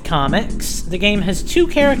Valiant Comics. The game has two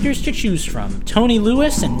characters to choose from, Tony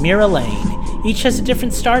Lewis and Mira Lane. Each has a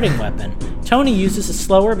different starting weapon. Tony uses a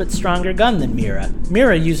slower but stronger gun than Mira.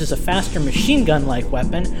 Mira uses a faster machine gun-like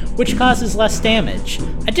weapon, which causes less damage.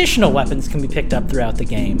 Additional weapons can be picked up throughout the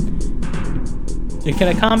game. It can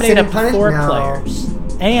accommodate up to 4 players,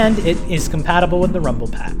 and it is compatible with the Rumble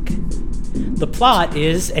Pack. The plot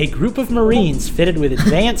is a group of Marines fitted with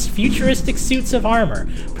advanced futuristic suits of armor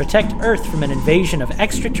protect Earth from an invasion of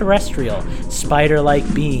extraterrestrial,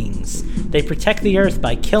 spider-like beings. They protect the Earth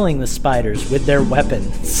by killing the spiders with their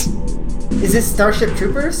weapons. Is this Starship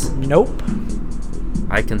Troopers? Nope.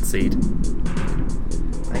 I concede.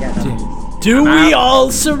 I got nothing. Do we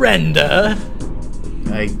all surrender?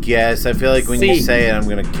 I guess. I feel like when you say it, I'm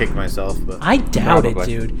going to kick myself. But I doubt it,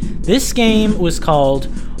 dude. This game was called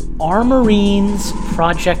Armorines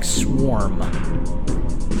Project Swarm.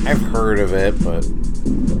 I've heard of it, but...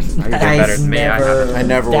 better than me. I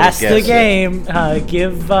never would That's guess the game.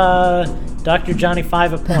 Give Dr. Johnny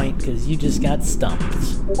 5 a point, because you just got stumped.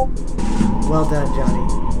 Well done, Johnny.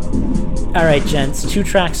 Alright, gents. 2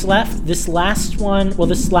 tracks left. This last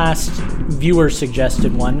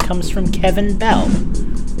viewer-suggested one comes from Kevin Bell.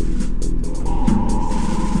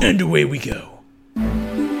 And away we go.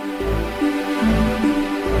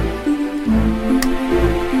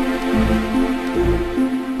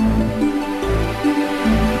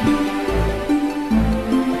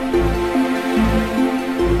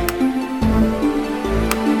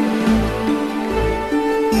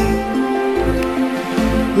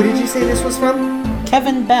 Who did you say this was from?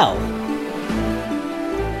 Kevin Bell.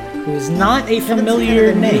 Who is not a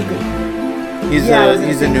familiar name. He's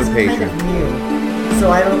a new patron. Kind of new. So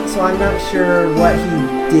I'm not sure what he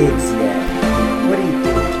digs yet. What do you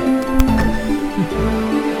think,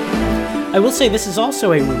 I will say this is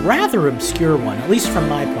also a rather obscure one, at least from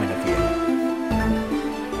my point of view.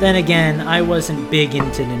 Then again, I wasn't big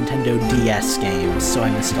into Nintendo DS games, so I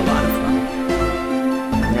missed a lot of them.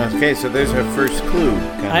 Okay, so there's our first clue.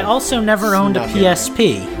 I also never owned a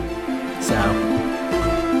PSP, so...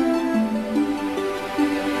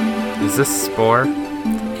 Is this Spore?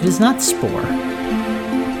 It is not Spore.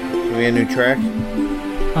 Do we have a new track?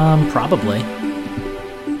 Probably.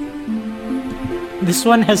 This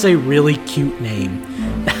one has a really cute name.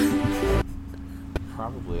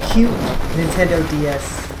 Probably. Cute Nintendo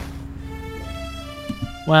DS.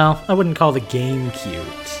 Well, I wouldn't call the game cute.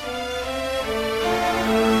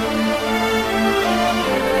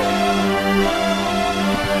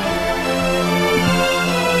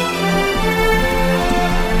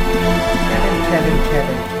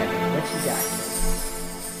 Kevin, what you got?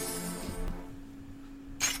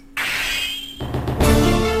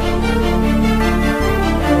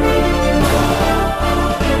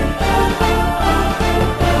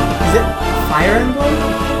 Is it Fire Emblem?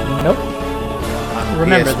 Nope.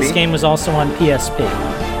 Remember, PSP? this game was also on PSP. Oh,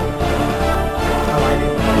 I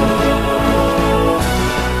didn't.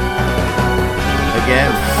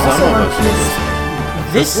 Again, Also some on of us.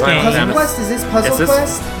 This Final game... Puzzle Fantasy. Quest? Is this Puzzle Is this-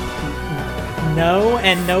 Quest? No,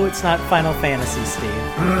 and no, it's not Final Fantasy, Steve.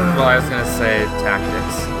 Well, I was gonna say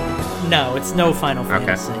Tactics. No, it's no Final Okay.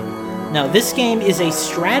 Fantasy. No, this game is a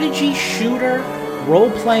strategy shooter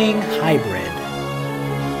role-playing hybrid.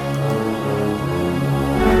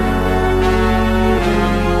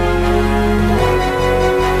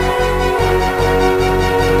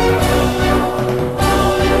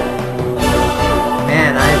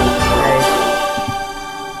 Man,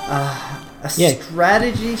 a Yeah.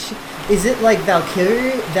 strategy. Is it like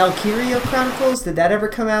Valkyria Chronicles? Did that ever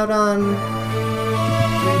come out on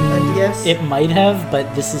DS? It might have,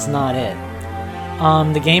 but this is not it.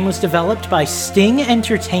 The game was developed by Sting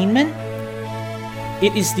Entertainment.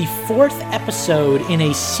 It is the 4th episode in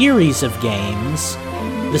a series of games.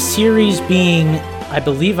 The series being, I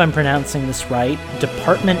believe I'm pronouncing this right,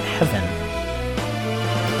 Department Heaven.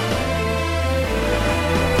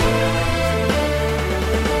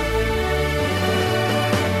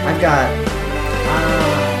 I've got.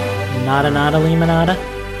 Nada limonada.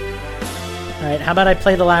 Alright, how about I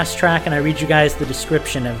play the last track and I read you guys the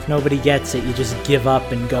description. If nobody gets it, you just give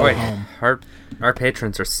up and go Wait, home. our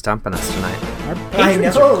patrons are stumping us tonight. Our I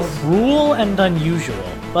patrons know. are cruel and unusual,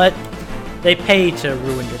 but they pay to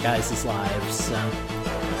ruin your guys' lives, so.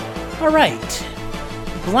 Alright.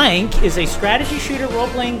 Blank is a strategy shooter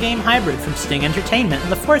role-playing game hybrid from Sting Entertainment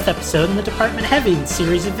and the 4th episode in the Department Heavy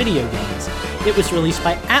series of video games. It was released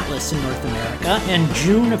by Atlas in North America in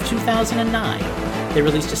June of 2009. They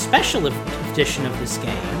released a special edition of this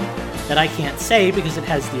game that I can't say because it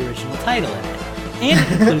has the original title in it. And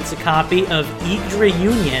it includes a copy of Yggdra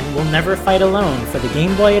Union Will Never Fight Alone for the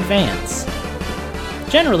Game Boy Advance.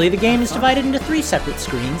 Generally, the game is divided into 3 separate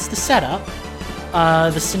screens: the setup,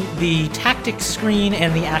 the tactics screen,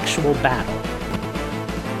 and the actual battle.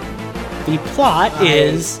 The plot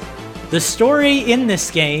is... The story in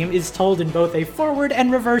this game is told in both a forward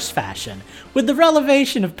and reverse fashion, with the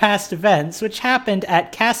relevation of past events which happened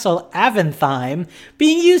at Castle Aventheim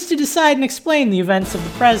being used to decide and explain the events of the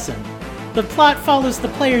present. The plot follows the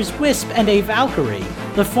players Wisp and a Valkyrie,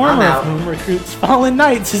 the former I'm out. of whom recruits fallen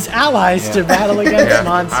knights as allies to battle against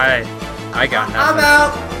monsters. I got I'm nothing.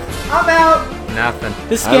 out. I'm out. Nothing.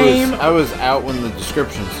 This game, I was out when the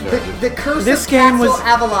description started. The Curse This of game Castle was-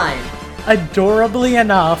 Aveline. adorably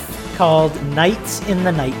enough, called Knights in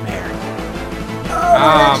the Nightmare. Oh, I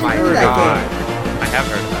Oh actually my heard that god. game. I have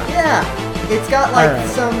heard of that. Yeah, it's got like Alright.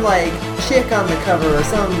 some like chick on the cover or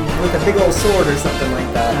some with a big old sword or something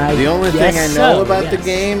like that. The only thing I guess know so, about the yes.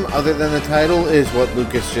 game, other than the title, is what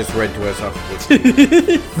Lucas just read to us off of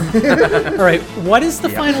Wikipedia. All right, what is the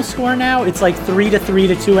final score now? It's like 3-3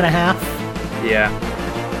 to 2.5. Yeah.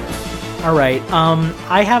 All right.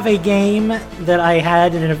 I have a game that I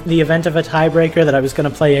had in the event of a tiebreaker that I was going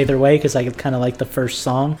to play either way because I kind of like the first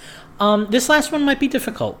song. This last one might be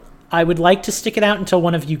difficult. I would like to stick it out until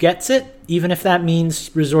one of you gets it, even if that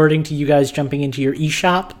means resorting to you guys jumping into your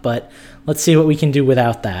eShop, but let's see what we can do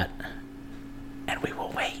without that. And we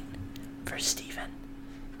will wait for Steven.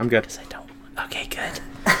 I'm good. Because I don't... Okay, good.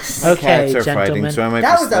 Cats Okay, are gentlemen. fighting, so I might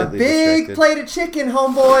That be was a slightly big distracted. plate of chicken,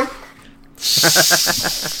 homeboy.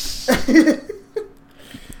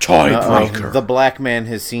 Uh-oh. The black man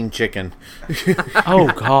has seen chicken. Oh,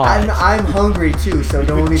 God. I'm hungry too, so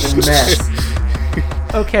don't even mess.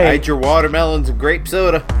 Okay. Hide your watermelons and grape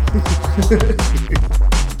soda.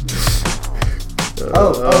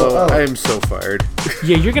 Oh. I am so fired.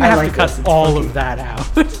 Yeah, you're gonna I have like to cut this. It's all funky. of that out.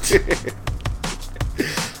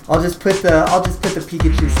 I'll just put the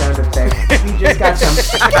Pikachu sound effect. We just got some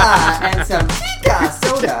Pika and some Pika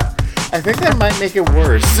soda. I think that might make it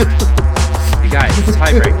worse. You guys,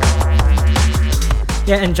 tiebreaker.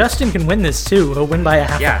 Yeah, and Justin can win this too. He'll win by a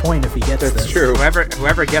half Yeah, a point if he gets that's this. true.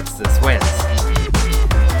 Whoever gets this wins.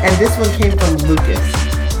 And this one came from Lucas.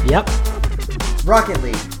 Yep. Rocket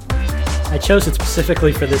League. I chose it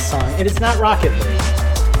specifically for this song. It is not Rocket League.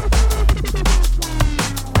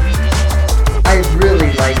 I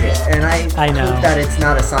really like it, and I know. hope that it's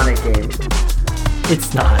not a Sonic game.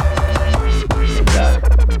 It's not. Thank God.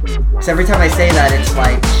 Because every time I say that, it's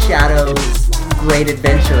like Shadow's Great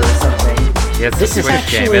Adventure or something. Yeah, it's This a is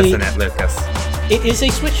Switch game, actually- isn't it, Lucas? It is a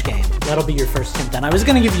Switch game. That'll be your first hint then. I was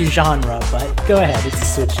gonna give you genre, but go ahead. It's a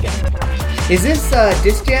Switch game. Is this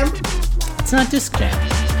Disc Jam? It's not Disc Jam.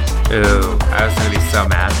 Ooh, I was gonna be so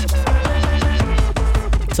mad.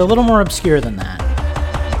 It's a little more obscure than that.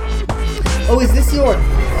 Oh, is this your...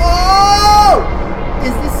 Oh!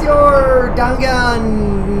 Is this your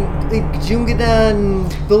Dangan... Jungadan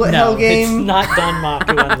Bullet Hell No, game? it's not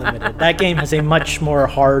Danmaku Unlimited. That game has a much more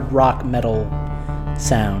hard rock metal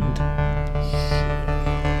sound.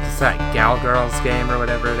 that Gal Girls game or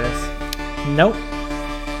whatever it is? Nope.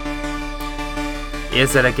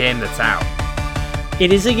 Is it a game that's out?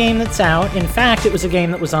 It is a game that's out. In fact, it was a game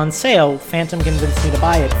that was on sale. Phantom convinced me to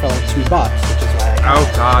buy it for like $2, which is why I got Oh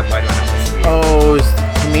it. God, why do I not listen to you? Oh, is it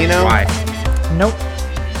Camino? Why? Nope.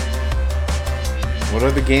 What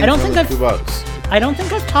are the games I don't on think the I've- $2? I don't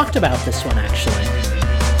think I've talked about this one, actually.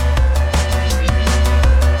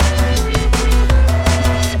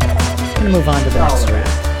 I'm going to move on to the next track.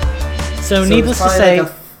 So needless to it's say...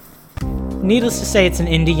 probably like Needless to say, it's an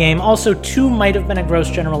indie game. Also, 2 might have been a gross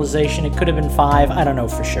generalization. It could have been 5. I don't know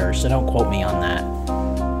for sure, so don't quote me on that.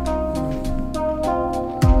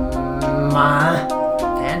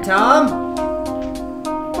 Phantom?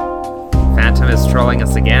 Phantom is trolling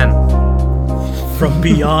us again. From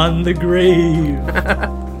beyond the grave.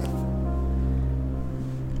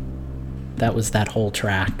 That was that whole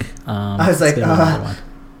track. I was like, let's go to another one.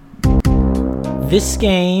 This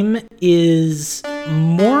game is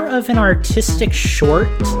more of an artistic short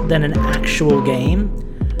than an actual game.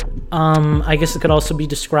 I guess it could also be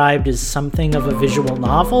described as something of a visual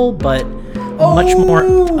novel, but a much more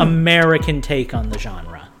American take on the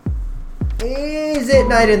genre. Is it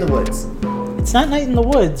Night in the Woods? It's not Night in the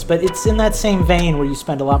Woods, but it's in that same vein where you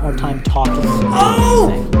spend a lot more time talking than doing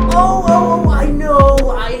anything.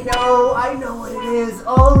 I know what it is.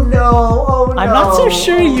 Oh no. I'm not so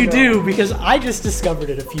sure you do, because I just discovered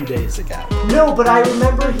it a few days ago. No, but I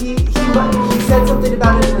remember he said something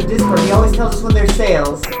about it in the Discord. He always tells us when there's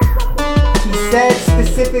sales. He said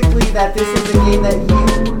specifically that this is a game that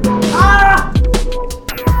you... Ah!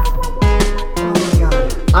 Oh my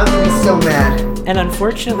god. I'm gonna be so mad. And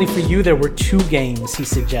unfortunately for you, there were 2 games he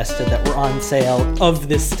suggested that were on sale of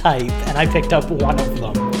this type, and I picked up one of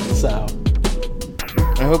them, so...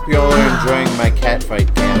 I hope you all are enjoying my cat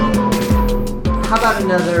fight cam. How about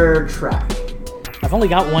another track? I've only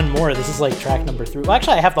got one more. This is like track number 3. Well,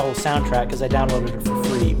 actually, I have the whole soundtrack because I downloaded it for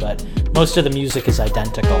free, but most of the music is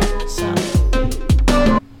identical, so...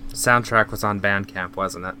 Soundtrack was on Bandcamp,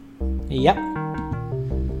 wasn't it? Yep.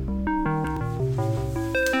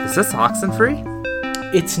 Is this Oxenfree?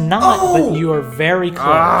 It's not, but you are very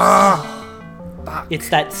close. It's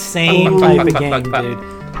that same type of game, dude.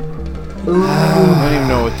 I don't even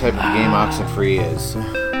know what type of game Oxenfree is.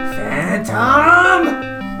 Phantom!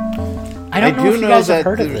 I don't know if you guys have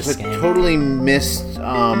heard of there's this a game. totally missed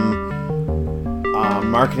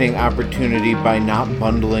marketing opportunity by not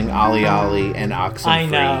bundling OlliOlli and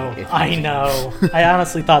Oxenfree. I know. I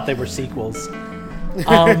honestly thought they were sequels.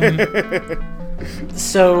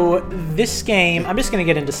 So this game, I'm just going to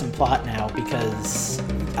get into some plot now because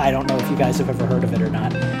I don't know if you guys have ever heard of it or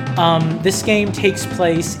not. This game takes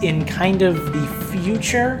place in kind of the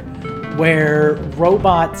future where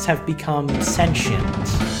robots have become sentient.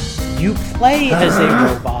 You play as a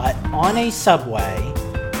robot on a subway,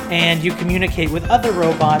 and you communicate with other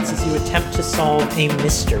robots as you attempt to solve a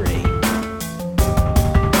mystery.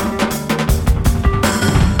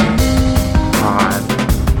 God.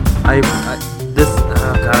 I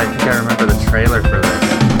think I remember the trailer for this.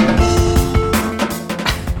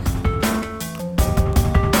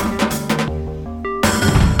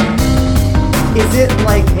 Is it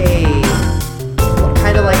like a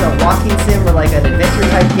kind of like a walking sim or like an adventure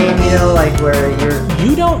type game, you know, like where you're...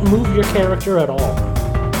 You don't move your character at all.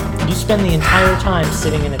 You spend the entire time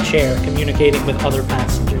sitting in a chair communicating with other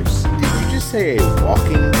passengers. Did you just say a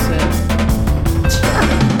walking sim?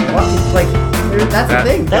 Like, that's the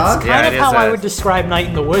thing, That's dog. kind of it how is I a- would describe Night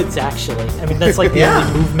in the Woods, actually. I mean, that's like the Yeah.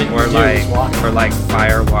 only movement you Or do is walking. like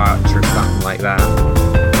Firewatch or something like that.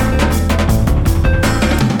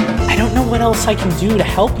 I don't know what else I can do to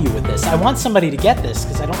help you with this. I want somebody to get this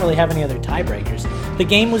because I don't really have any other tiebreakers. The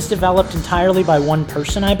game was developed entirely by one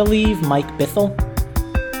person, I believe, Mike Bithell.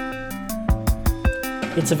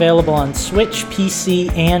 It's available on Switch, PC,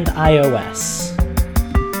 and iOS.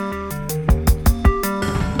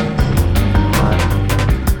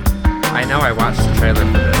 I know I watched the trailer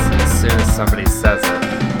for this, and as soon as somebody says it,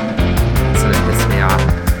 it's gonna piss me off.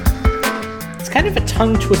 It's kind of a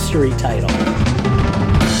tongue-twistery title.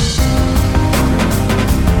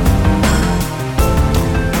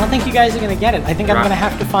 I don't think you guys are going to get it. I think I'm Right. going to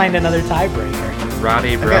have to find another tiebreaker.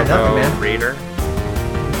 Roddy got nothing, Brobo man. Reader.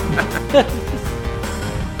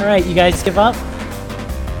 All right, you guys give up?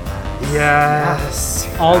 Yes.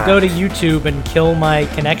 I'll go to YouTube and kill my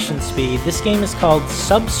connection speed. This game is called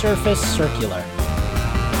Subsurface Circular.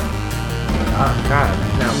 Oh God.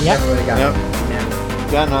 No, Yep. never would've got Yep. it.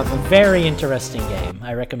 Yeah. Got nothing. Very interesting game.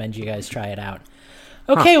 I recommend you guys try it out.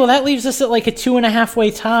 Okay, well, that leaves us at like a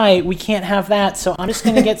 2.5-way tie. We can't have that, so I'm just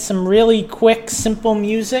going to get some really quick, simple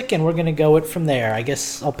music, and we're going to go it from there. I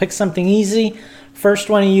guess I'll pick something easy. First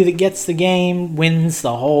one of you that gets the game wins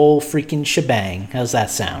the whole freaking shebang. How's that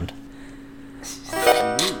sound?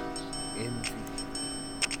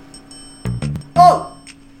 Oh!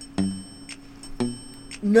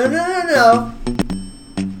 No.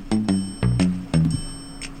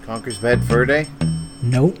 Conker's Bad Fur Day?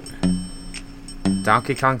 Nope.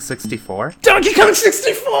 Donkey Kong 64? Donkey Kong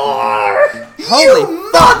 64!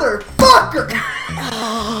 You motherfucker!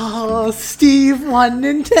 Oh, Steve won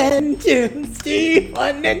Nintendo. Steve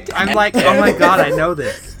won Nintendo. I'm like, oh my god, I know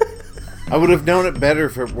this. I would have known it better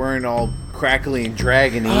if it weren't all crackly and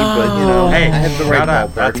dragony, but you know, Hey, I had the right shut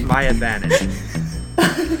up. ballpark. That's my advantage.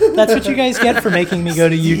 That's what you guys get for making me go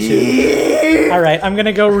to YouTube. All right, I'm going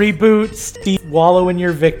to go reboot Steve, wallow in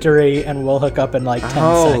your victory, and we'll hook up in like 10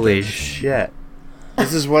 Holy seconds. shit.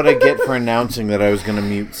 This is what I get for announcing that I was going to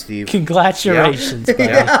mute Steve. Congratulations, buddy.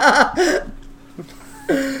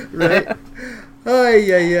 Right?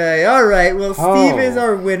 Ay. All right. Well, Steve is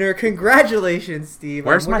our winner. Congratulations, Steve.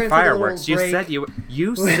 Where's We're my gonna take a little fireworks? You break. said you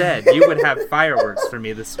would have fireworks for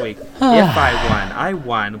me this week. If I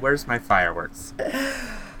won. Where's my fireworks?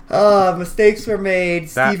 Mistakes were made.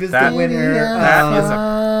 Steve is the winner. That is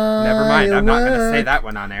never mind. I'm not going to say that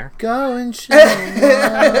one on air. Go and show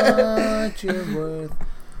what you're worth.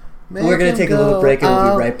 We're going to take a little break and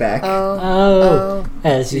we'll be right back. Oh,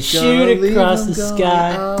 as you shoot across the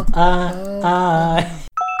sky,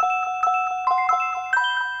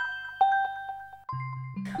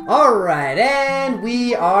 Alright, and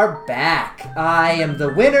we are back. I am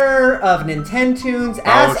the winner of Nintendoons,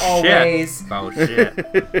 as always. Oh, shit.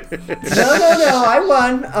 No, I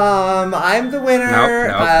won. I'm the winner.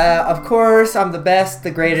 Nope. Of course, I'm the best,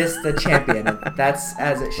 the greatest, the champion. That's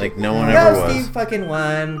as it should Like be. no one ever was. Steve fucking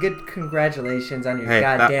won. Good congratulations on your Hey,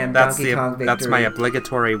 goddamn that's Donkey Kong victory. That's my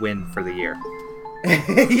obligatory win for the year.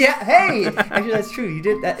 Yeah, hey! Actually, that's true. You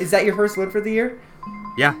did that. Is that your first win for the year?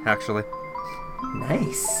 Yeah, actually.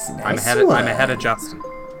 Nice. I'm ahead of Justin.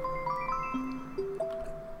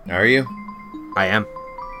 Are you? I am.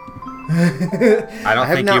 I I don't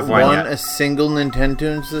have think not you've won won yet. a single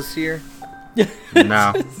Nintendoons this year.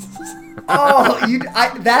 No. Oh,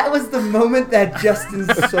 that was the moment that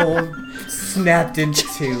Justin's soul snapped into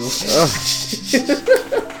two.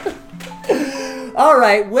 All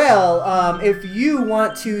right, well, if you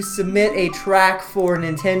want to submit a track for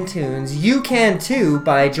Nintendoons, you can too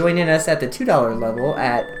by joining us at the $2 level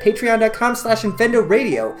at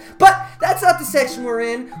patreon.com/InfendoRadio. But that's not the section we're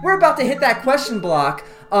in. We're about to hit that question block.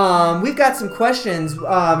 We've got some questions.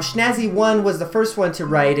 Schnazzy1 was the first one to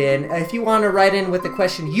write in. If you want to write in with a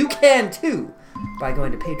question, you can too by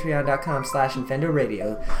going to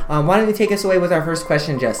patreon.com/InfendoRadio. Why don't you take us away with our first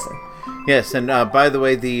question, Justin? Yes, and by the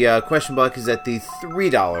way, the question block is at the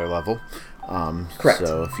 $3 level. Correct.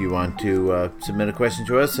 So if you want to submit a question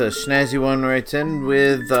to us, Schnazzy1 writes in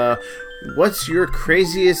with, what's your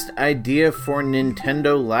craziest idea for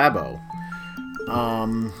Nintendo Labo?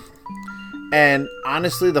 And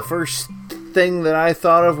honestly, the first thing that I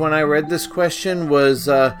thought of when I read this question was,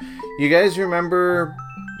 you guys remember...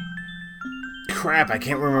 Crap, I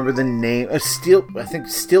can't remember the name. Steel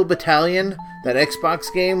Battalion? That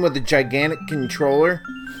Xbox game with the gigantic controller?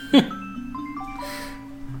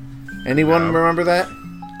 Anyone remember that?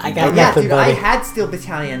 I got Yeah, nothing, dude, buddy. I had Steel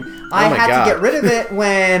Battalion. I my had God. to get rid of it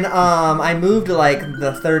when I moved like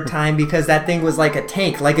the third time because that thing was like a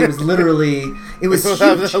tank. Like it was literally, it was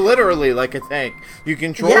huge. Literally like a tank. You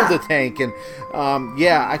controlled Yeah. the tank, and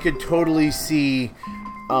I could totally see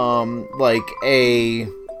like a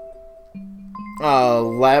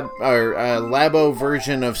Labo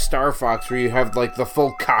version of Star Fox where you have like the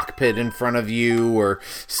full cockpit in front of you or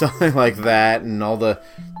something like that, and all the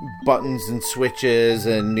buttons and switches,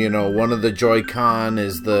 and you know, one of the Joy-Con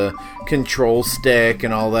is the control stick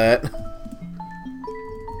and all that.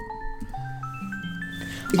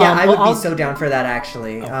 Yeah, I would I'll- be so down for that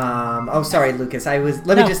actually. Sorry, Lucas. Let me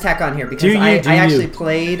No. just tack on here because Do you, I do actually you.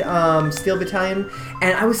 played Steel Battalion,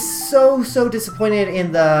 and I was so disappointed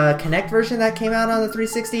in the Kinect version that came out on the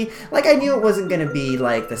 360. Like I knew it wasn't going to be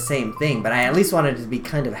like the same thing, but I at least wanted it to be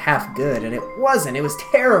kind of half good, and it wasn't. It was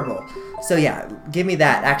terrible. So yeah, give me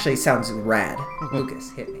that. Actually, sounds rad. Lucas,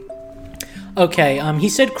 hit me. Okay, he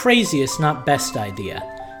said craziest, not best idea.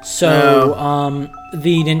 So,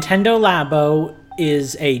 the Nintendo Labo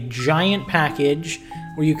is a giant package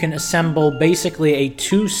where you can assemble basically a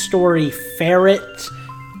 2-story ferret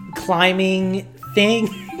climbing thing.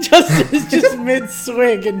 Justin is just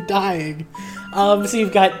mid-swig and dying. So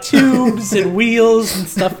you've got tubes and wheels and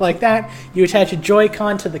stuff like that. You attach a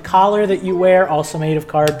Joy-Con to the collar that you wear, also made of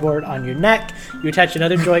cardboard, on your neck. You attach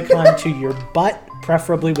another Joy-Con to your butt,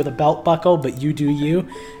 preferably with a belt buckle, but you do you.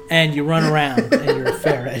 And you run around and you're a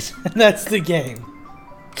ferret. That's the game.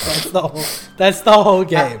 That's the whole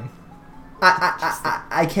game.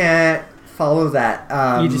 I can't follow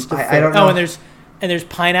that. You just I don't know. Oh, and there's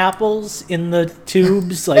pineapples in the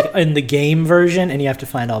tubes, like in the game version, and you have to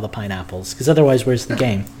find all the pineapples, because otherwise, where's the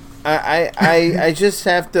game? I just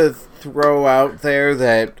have to throw out there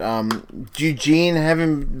that Eugene,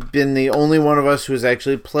 having been the only one of us who has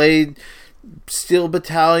actually played Steel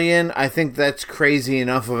Battalion, I think that's crazy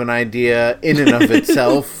enough of an idea in and of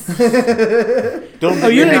itself. You don't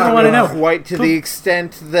even want to know. Quite to the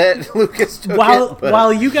extent that Lucas took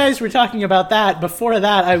While you guys were talking about that, before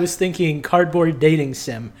that, I was thinking cardboard dating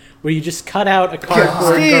sim, where you just cut out a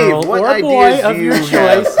cardboard girl or a boy of your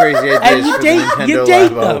choice, and you date them. You date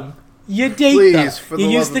them. You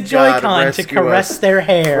use the Joy-Con to caress their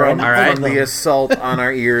hair. From the assault on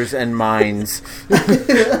our ears and minds. All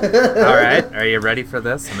right, are you ready for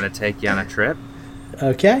this? I'm going to take you on a trip.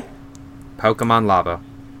 Okay. Pokemon Labo.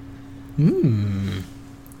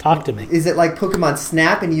 Talk to me. Is it like Pokemon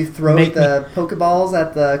Snap and you throw the Pokeballs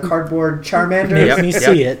at the cardboard Charmander? Make me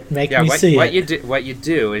see it. Make me see it. What you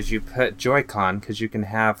do is you put Joy-Con, because you can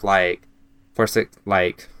have 2, 4,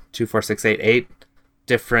 6, 8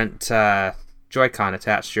 different Joy-Con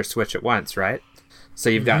attached to your Switch at once, right? So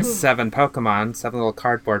you've got 7 Pokemon, 7 little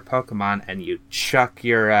cardboard Pokemon, and you chuck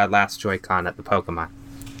your last Joy-Con at the Pokemon.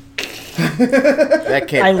 That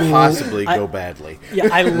can't possibly go badly. Yeah,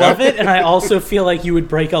 I love it, and I also feel like you would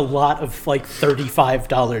break a lot of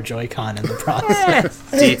 $35 Joy-Con in the process.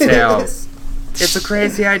 Details. It's a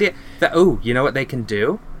crazy idea. You know what they can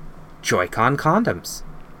do? Joy-Con condoms.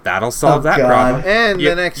 That'll solve that problem. And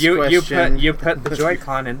the next question. You put the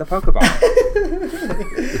Joy-Con in the Pokeball.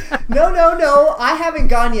 No. I haven't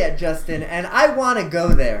gone yet, Justin, and I want to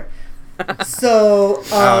go there. So,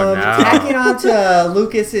 tacking on to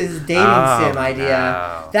Lucas's dating sim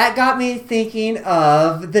idea, that got me thinking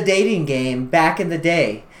of the dating game back in the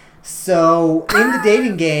day. So, in the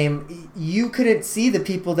dating game, you couldn't see the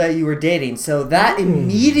people that you were dating. So, that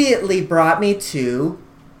immediately brought me to,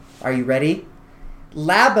 are you ready?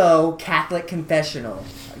 Labo Catholic Confessional.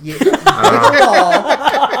 You put the ball,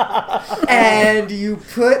 and you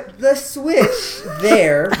put the Switch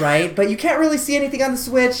there, right? But you can't really see anything on the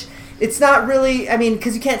Switch. It's not really,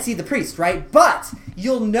 because you can't see the priest, right? But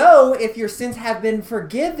you'll know if your sins have been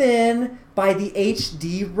forgiven by the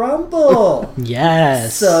HD Rumble.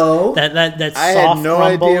 Yes. So that soft I had no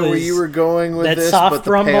rumble idea where you were going with this, but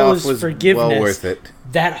the payoff was forgiveness. Well worth it.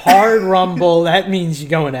 That hard rumble, that means you're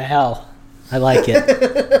going to hell. I like it.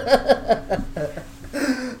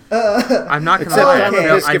 I'm not going to Except lie. I'm an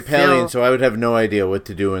Episcopalian, so I would have no idea what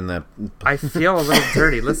to do in that. I feel a little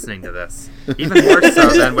dirty listening to this. Even more so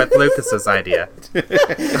than with Lucas's idea.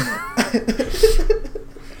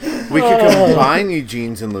 We could combine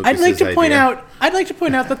Eugene's and Lucas's I'd like to idea. point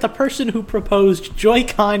out that the person who proposed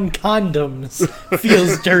Joy-Con condoms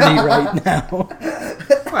feels dirty right now.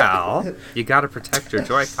 Well, you got to protect your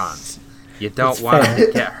Joy-Cons. You don't want them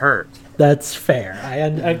to get hurt. That's fair.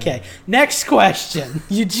 Okay. Next question.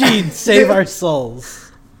 Eugene, save our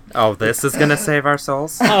souls. Oh, this is going to save our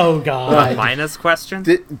souls? Oh, God. Minus question?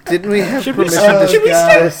 Didn't we have Should permission we to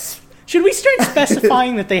discuss? Should we start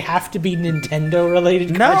specifying that they have to be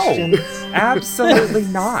Nintendo-related questions? No, absolutely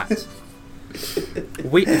not. They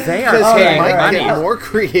are Because he paying might money. get more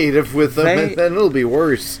creative with them, and then it'll be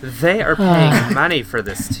worse. They are paying money for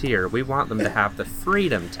this tier. We want them to have the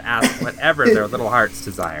freedom to ask whatever their little hearts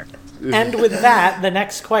desire. And with that, the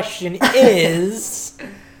next question is...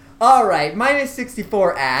 All right,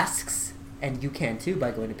 Minus64 asks, and you can too by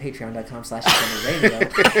going to patreon.com/radio.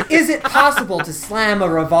 Is it possible to slam a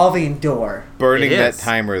revolving door? Burning that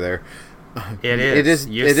timer there. It is.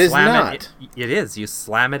 It is not. It is. You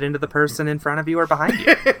slam it into the person in front of you or behind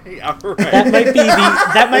you. All right.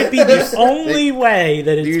 That might be the only way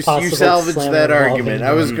that it's possible. You salvaged to slam that a revolving argument. door.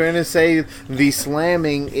 I was going to say the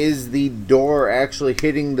slamming is the door actually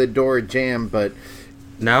hitting the door jamb, but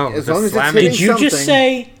No, as the long as it's slamming. hitting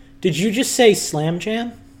Did you just say slam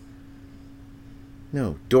jam?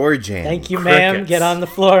 no, door jam. Thank you, ma'am. Crickets. Get on the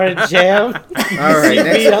floor and jam. All right, See me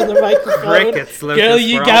next, on the microphone. Crickets, Lucas, Girl,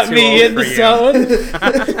 you we're got all too me old in the for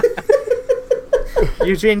zone.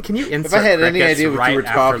 Eugene, can you insert I had any crickets idea what you right were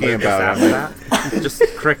after talking Lucas about, after that? Just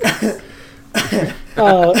crickets.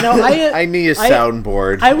 Oh no, I need a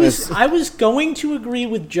soundboard. I was going to agree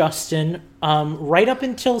with Justin right up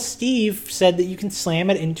until Steve said that you can slam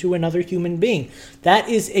it into another human being. That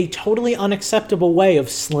is a totally unacceptable way of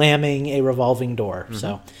slamming a revolving door. Mm-hmm.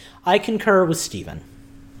 So I concur with Steven.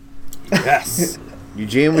 Yes.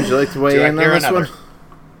 Eugene, would you like to weigh in on this one?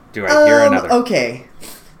 Do I hear another? Okay.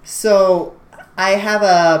 So I have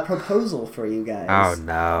a proposal for you guys. Oh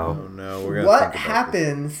no. Oh no, we're gonna What think about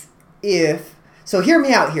happens if... So hear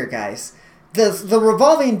me out here, guys. The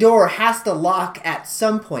revolving door has to lock at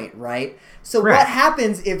some point, right? So Right. what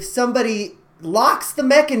happens if somebody locks the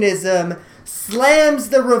mechanism, slams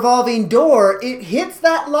the revolving door, it hits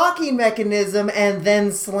that locking mechanism, and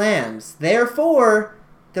then slams. Therefore,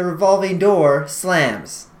 the revolving door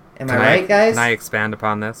slams. Am I right, guys? Can I expand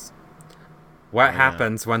upon this? What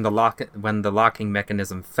happens when the locking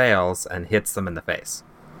mechanism fails and hits them in the face?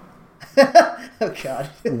 Oh, God.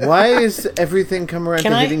 Why is everything come around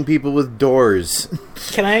Can to I- hitting people with doors?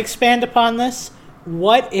 Can I expand upon this?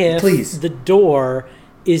 What if Please. the door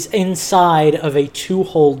is inside of a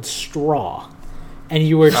 2-hold straw and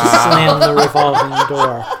you were to slam the revolving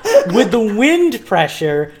door? Would the wind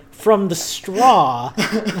pressure from the straw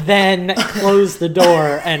then close the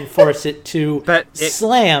door and force it to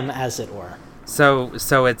slam, as it were? So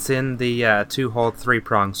it's in the 2-hole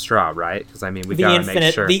 3-prong straw, right? Because I mean, we The gotta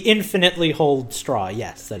make sure. the infinitely hold straw,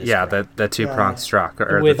 yes, that is correct. the 2-prong straw,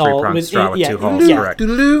 or With the 3-prong straw with yeah, 2 holes, yeah. correct?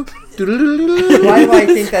 Doodaloo, doodaloo. Why do I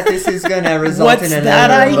think that this is going to result What's in that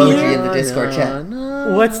another I emoji hear? in the Discord chat?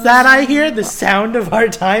 What's that I hear? The sound of our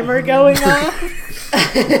timer going off?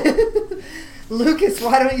 Lucas,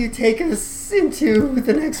 why don't you take us into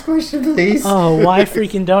the next question, please? Oh, why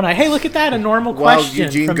freaking don't I? Hey, look at that, a normal While question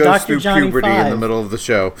Eugene from goes Dr. through Johnny puberty 5. in the middle of the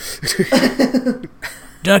show.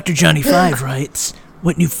 Dr. Johnny 5 writes,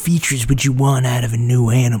 what new features would you want out of a new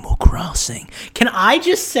Animal Crossing? Can I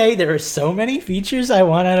just say there are so many features I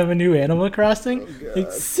want out of a new Animal Crossing?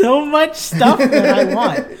 Like, so much stuff that I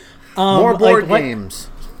want. More board what- games.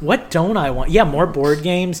 What don't I want? Yeah, more board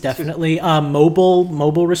games, definitely.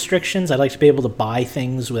 Mobile restrictions. I'd like to be able to buy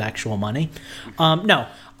things with actual money. No,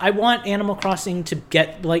 I want Animal Crossing to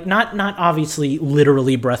get, like, not obviously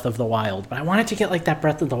literally Breath of the Wild, but I want it to get, like, that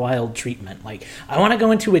Breath of the Wild treatment. Like, I want to go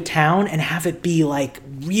into a town and have it be, like,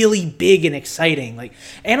 really big and exciting. Like,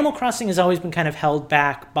 Animal Crossing has always been kind of held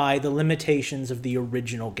back by the limitations of the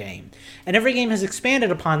original game. And every game has expanded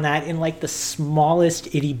upon that in, like, the smallest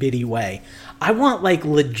itty-bitty way. I want, like,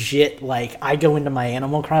 legit, like, I go into my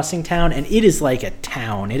Animal Crossing town, and it is like a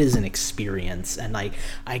town. It is an experience. And, like,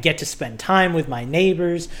 I get to spend time with my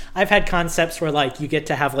neighbors. I've had concepts where, like, you get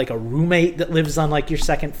to have, like, a roommate that lives on, like, your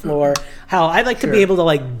second floor. Hell, I'd like to be able to,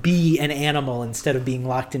 like, be an animal instead of being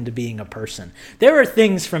locked into being a person. There are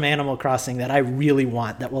things from Animal Crossing that I really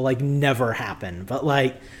want that will, like, never happen. But,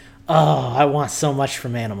 like, oh, I want so much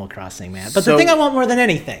from Animal Crossing, man. But the thing I want more than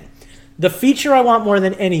anything... The feature I want more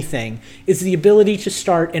than anything is the ability to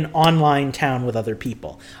start an online town with other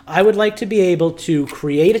people. I would like to be able to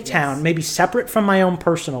create a town, maybe separate from my own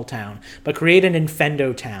personal town, but create an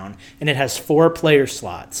Infendo town, and it has 4 player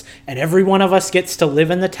slots. And every one of us gets to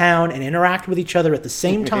live in the town and interact with each other at the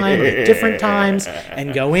same time or at different times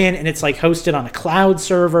and go in, and it's like hosted on a cloud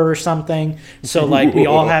server or something. So like we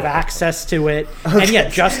all have access to it. Okay. And yeah,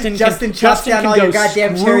 Justin chops down all your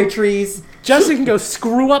goddamn cherry trees. Justin can go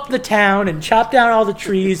screw up the town and chop down all the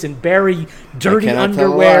trees and bury dirty cannot tell a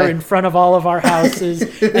underwear lie. in front of all of our houses.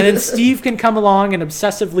 And then Steve can come along and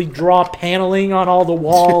obsessively draw paneling on all the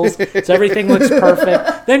walls so everything looks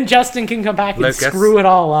perfect. Then Justin can come back and Lucas, screw it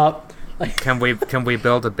all up. Like, Can we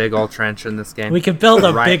build a big old trench in this game? we can build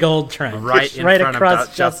a Right- big old trench right in front across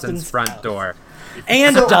of Justin's front house. door.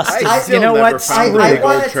 And So Dustin. I I- still you know never what? found Screw a it. big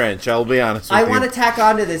old trench, I'll be honest with I you. want to tack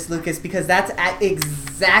onto this, Lucas, because that's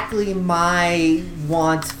exactly my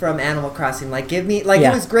want from Animal Crossing. Like, give me, like,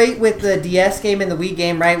 Yeah. it was great with the DS game and the Wii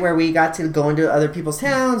game, right, where we got to go into other people's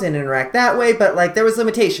towns and interact that way, but, like, there was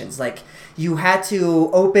limitations. Like, you had to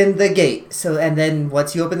open the gate, so, and then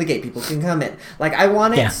once you open the gate, people can come in. Like, I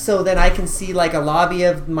want it Yeah. so that I can see, like, a lobby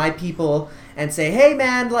of my people and say, hey,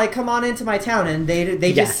 man, like, come on into my town, and they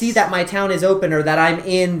Yes. just see that my town is open, or that I'm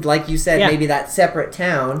in, like you said, Yeah. maybe that separate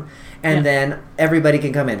town, and Yeah. then everybody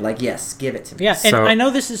can come in. Like, yes, give it to me. Yeah, and So- I know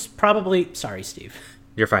this is probably... Sorry, Steve.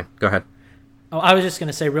 You're fine. Go ahead. Oh, I was just going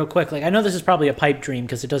to say real quick, like, I know this is probably a pipe dream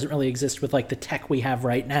because it doesn't really exist with, like, the tech we have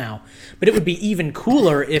right now, but it would be even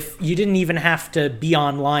cooler if you didn't even have to be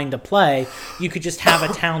online to play. You could just have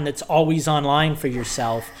a town that's always online for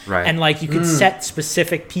yourself. Right. And, like, you could set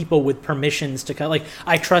specific people with permissions to, like,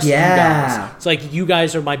 I trust you guys. It's like, you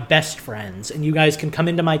guys are my best friends, and you guys can come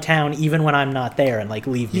into my town even when I'm not there and, like,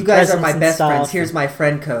 leave me You guys are presents my and best stuff. friends. Here's my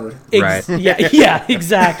friend code. Right. Yeah,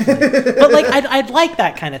 exactly. But like, I'd like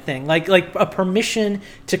that kind of thing, like a permission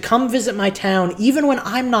to come visit my town even when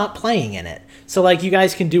I'm not playing in it. So like, you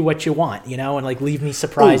guys can do what you want, you know, and like leave me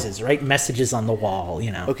surprises, right? Messages on the wall,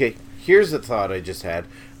 you know. Okay, here's a thought I just had.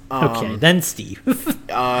 Okay, then Steve.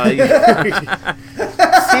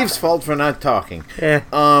 Steve's fault for not talking.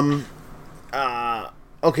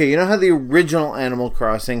 Okay, you know how the original Animal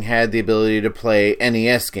Crossing had the ability to play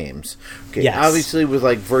NES games? Okay, Yes. obviously with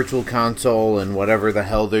like Virtual Console and whatever the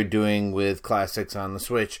hell they're doing with classics on the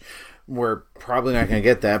Switch, we're probably not going to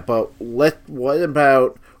get that. But what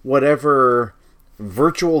about whatever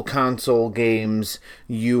Virtual Console games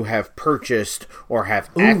you have purchased or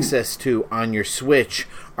have access to on your Switch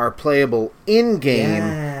are playable in-game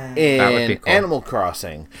That would be in cool. Animal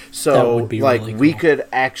Crossing. That So, would be like, really we cool. could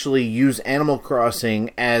actually use Animal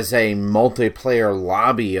Crossing as a multiplayer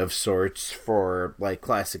lobby of sorts for, like,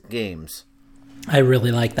 classic games. I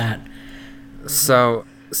really like that. So,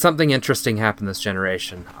 something interesting happened this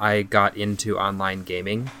generation. I got into online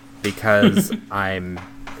gaming because I'm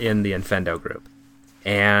in the Infendo group.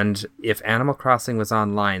 And if Animal Crossing was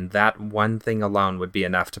online, that one thing alone would be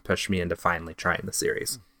enough to push me into finally trying the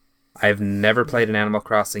series. I've never played an Animal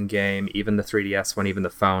Crossing game, even the 3DS one, even the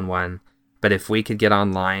phone one. But if we could get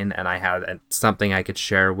online and I had something I could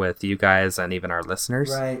share with you guys and even our listeners,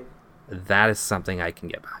 Right. that is something I can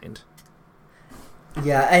get behind.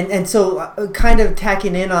 Yeah, and so kind of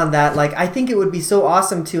tacking in on that, like, I think it would be so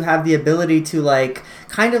awesome to have the ability to, like,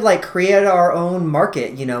 kind of, like, create our own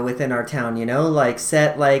market, you know, within our town, you know? Like,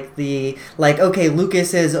 set, like, okay,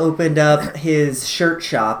 Lucas has opened up his shirt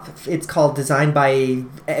shop. It's called Designed by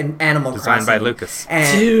Animal Crossing. Designed by Lucas.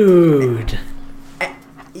 And, Dude.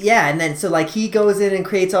 yeah, and then so like he goes in and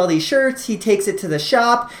creates all these shirts, he takes it to the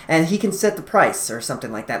shop, and he can set the price or something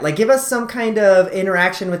like that. Like, give us some kind of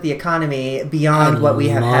interaction with the economy beyond what we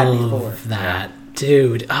have had before. Love that.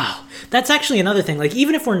 Dude, oh, that's actually another thing. Like,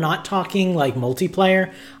 even if we're not talking like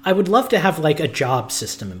multiplayer, I would love to have like a job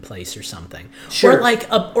system in place or something. Sure.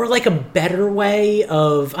 Or like a better way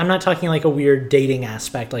of, I'm not talking like a weird dating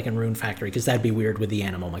aspect like in Rune Factory, because that'd be weird with the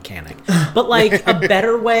animal mechanic. But like a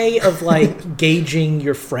better way of like gauging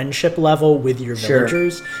your friendship level with your Sure.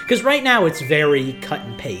 villagers. Because right now it's very cut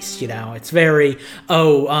and paste, you know? It's very,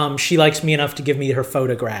 she likes me enough to give me her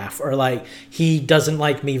photograph, or like he doesn't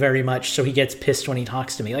like me very much, so he gets pissed when he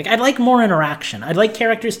talks to me. Like, I'd like more interaction. I'd like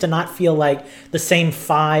characters to not feel like the same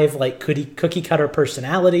five like cookie cutter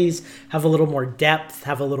personalities, have a little more depth,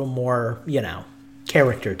 have a little more, you know,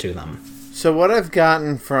 character to them. So what I've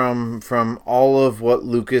gotten from all of what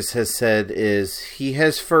Lucas has said is he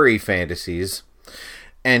has furry fantasies,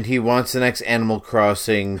 and he wants the next Animal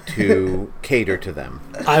Crossing to cater to them.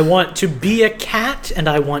 I want to be a cat, and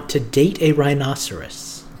I want to date a rhinoceros.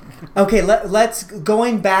 Okay, let's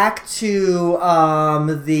going back to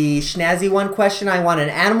the schnazzy one question. I want an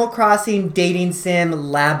Animal Crossing dating sim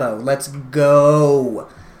Labo. Let's go.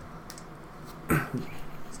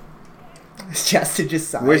 Justin just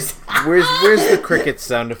sighs. Where's the cricket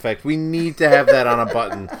sound effect? We need to have that on a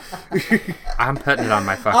button. I'm putting it on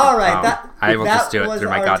my fucking All right, phone. I will that just do it was through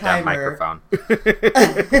my our goddamn timer. microphone.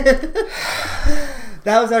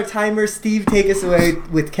 That was our timer. Steve, take us away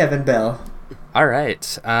with Kevin Bell. All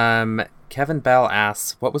right. Kevin Bell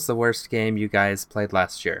asks, what was the worst game you guys played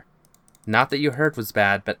last year? Not that you heard was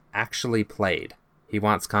bad, but actually played. He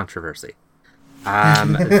wants controversy.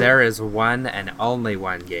 There is one and only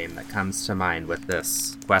one game that comes to mind with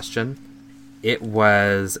this question. It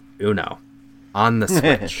was Uno on the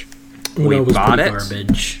Switch. We Uno was bought pretty it.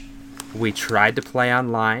 garbage. We tried to play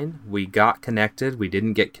online. We got connected. We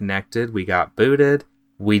didn't get connected. We got booted.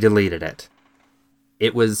 We deleted it.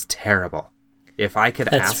 It was terrible. If I could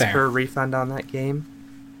That's ask fair. for a refund on that game,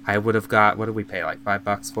 I would have got, what did we pay, like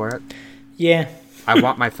 $5 for it? Yeah. I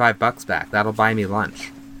want my $5 back. That'll buy me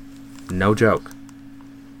lunch. No joke.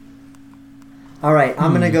 All right,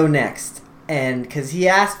 I'm going to go next. And because he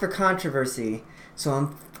asked for controversy, so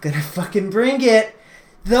I'm going to fucking bring it.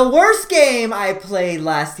 The worst game I played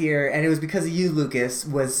last year, and it was because of you, Lucas,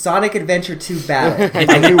 was Sonic Adventure 2 Battle.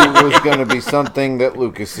 I knew it was going to be something that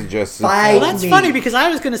Lucas suggested. Fight Well, that's me. funny because I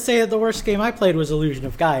was going to say that the worst game I played was Illusion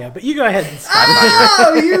of Gaia, but you go ahead and start.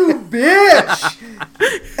 Oh, you bitch!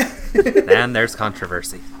 And there's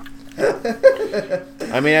controversy.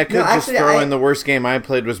 I mean, I could No, just actually, throw in the worst game I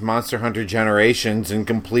played was Monster Hunter Generations and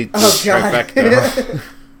complete the Oh, God. trifecta.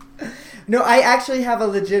 No, I actually have a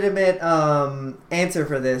legitimate answer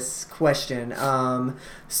for this question. I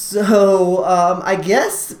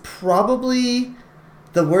guess probably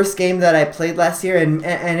the worst game that I played last year, and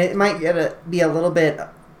it might be a little bit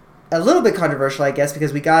controversial, I guess,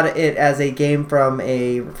 because we got it as a game for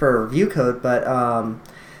a review code, but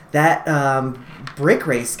that Brick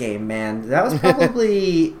Race game, man, that was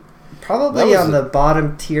probably on the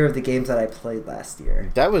bottom tier of the games that I played last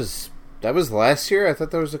year. That was last year? I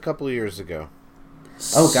thought that was a couple of years ago.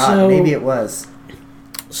 Oh God, maybe it was.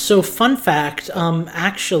 So, fun fact,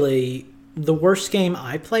 actually, the worst game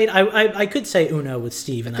I played, I could say Uno with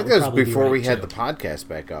Steve, and I think that would that was probably before be right we had too. the podcast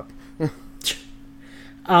back up.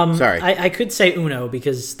 Sorry. Sorry. I could say Uno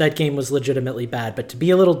because that game was legitimately bad, but to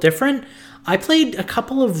be a little different, I played a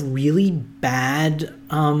couple of really bad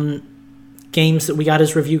games that we got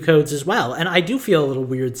as review codes as well. And I do feel a little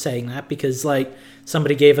weird saying that because, like,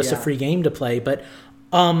 somebody gave us a free game to play, but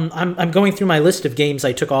I'm going through my list of games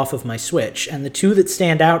I took off of my Switch, and the two that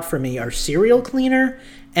stand out for me are Serial Cleaner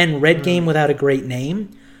and Red Game Without a Great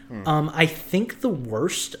Name. I think the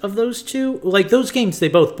worst of those two, like those games, they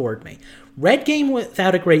both bored me. Red Game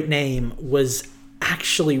Without a Great Name was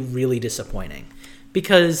actually really disappointing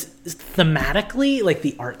because thematically, like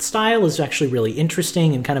the art style is actually really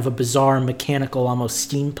interesting and kind of a bizarre mechanical, almost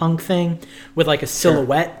steampunk thing with like a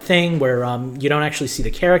silhouette thing where you don't actually see the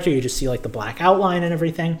character, you just see like the black outline and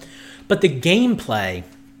everything. But the gameplay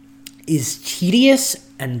is tedious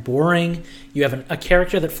and boring. You have a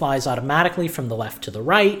character that flies automatically from the left to the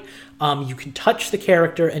right. You can touch the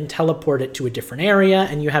character and teleport it to a different area,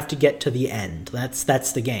 and you have to get to the end.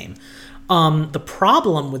 That's the game. The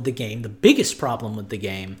problem with the game, the biggest problem with the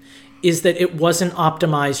game, is that it wasn't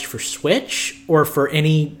optimized for Switch or for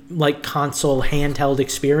any like console handheld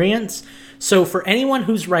experience. So for anyone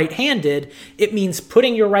who's right-handed, it means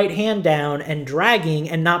putting your right hand down and dragging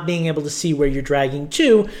and not being able to see where you're dragging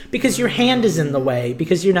to because your hand is in the way,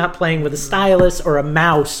 because you're not playing with a stylus or a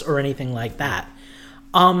mouse or anything like that.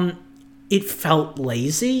 It felt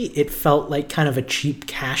lazy. It felt like kind of a cheap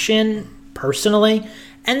cash-in, personally.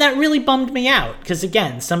 And that really bummed me out because,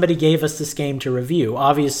 again, somebody gave us this game to review.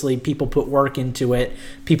 Obviously, people put work into it.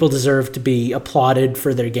 People deserve to be applauded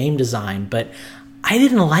for their game design, but I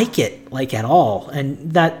didn't like it, like, at all.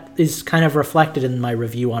 And that is kind of reflected in my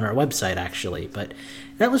review on our website, actually. But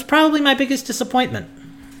that was probably my biggest disappointment.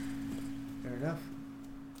 Fair enough.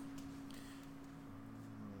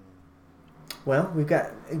 Well, we've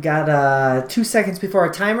got 2 seconds before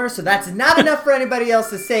our timer, so that's not enough for anybody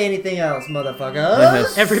else to say anything else,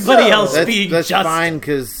 motherfucker. Everybody else That's being just just fine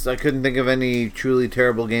because I couldn't think of any truly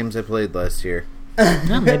terrible games I played last year.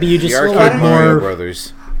 Well, maybe you just The like arcade Mario more.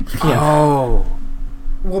 Brothers. Oh,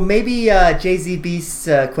 Well, maybe Jay-Z Beast's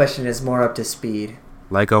question is more up to speed.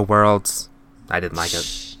 Lego Worlds. I didn't like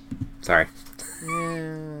it. Sorry.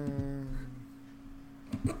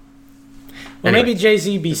 Well, Anyway. maybe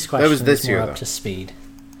Jay-Z Beast's question was this is more year, up though. to speed.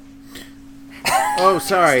 Oh,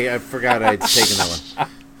 sorry, I forgot I'd taken that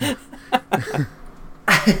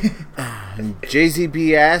one.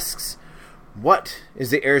 JZB asks, what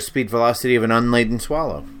is the airspeed velocity of an unladen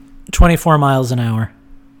swallow? 24 miles an hour.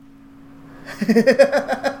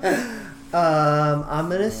 I'm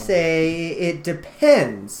going to say it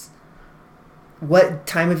depends. What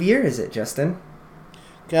time of year is it, Justin?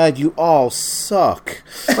 God, you all suck.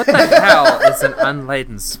 What the hell is an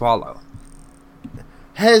unladen swallow?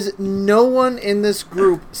 Has no one in this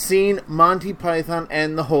group seen Monty Python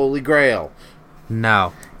and the Holy Grail?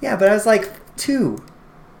 No. Yeah, but I was like 2.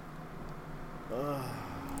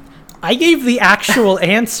 I gave the actual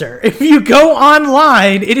answer. If you go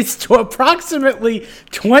online, it is to approximately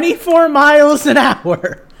 24 miles an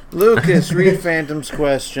hour. Lucas, read Phantom's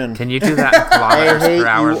question. Can you do that in I kilometers hate per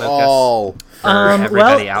hour, you Lucas? all. For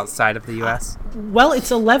everybody outside of the U.S.? Well,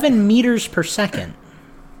 it's 11 meters per second.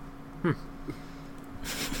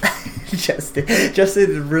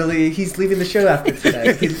 Justin really, he's leaving the show after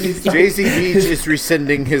tonight. He's JZ Beach is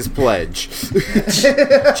rescinding his pledge.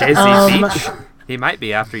 Jay-Z Beach? He might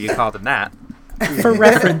be after you called him that. For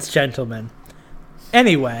reference, gentlemen.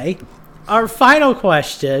 Anyway, our final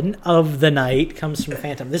question of the night comes from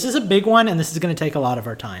Phantom. This is a big one, and this is going to take a lot of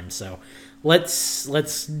our time, so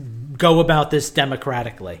let's go about this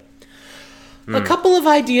democratically. A couple of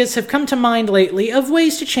ideas have come to mind lately of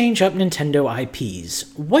ways to change up Nintendo IPs.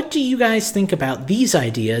 What do you guys think about these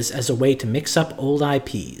ideas as a way to mix up old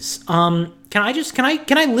IPs? Can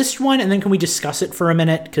I list one and then can we discuss it for a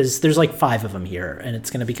minute? Because there's like 5 of them here, and it's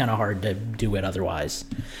going to be kind of hard to do it otherwise.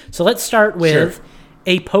 So let's start with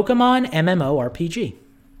A Pokemon MMORPG.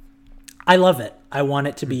 I love it. I want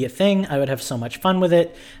it to be a thing. I would have so much fun with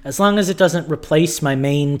it. As long as it doesn't replace my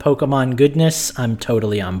main Pokemon goodness, I'm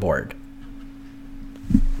totally on board.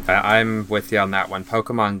 I'm with you on that one.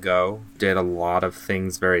 Pokemon Go did a lot of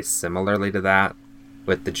things very similarly to that,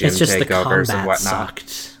 with the gym It's just the takeovers and combat whatnot.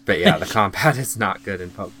 sucked. But yeah, the combat is not good in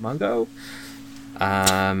Pokemon Go.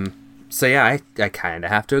 So yeah, I kind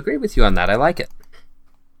of have to agree with you on that. I like it.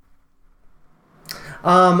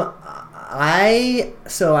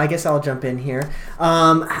 I guess I'll jump in here.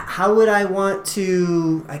 How would I want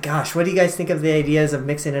to? Gosh, what do you guys think of the ideas of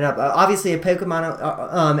mixing it up? Obviously, a Pokemon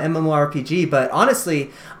MMORPG, but honestly,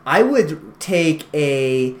 I would take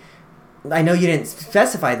a. I know you didn't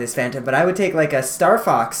specify this, Phantom, but I would take like a Star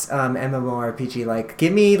Fox MMORPG. Like,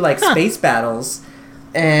 give me like space battles,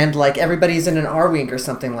 and like everybody's in an Arwing or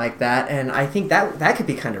something like that. And I think that could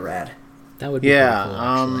be kind of rad. That would be pretty cool,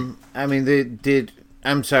 actually. I mean, they did.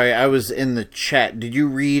 I'm sorry, I was in the chat. Did you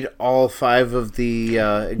read all 5 of the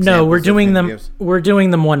examples? No, we're doing them. We're doing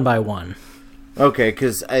them one by one. Okay,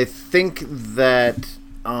 because I think that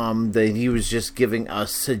he was just giving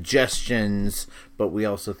us suggestions, but we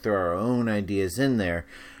also throw our own ideas in there.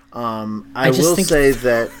 I will say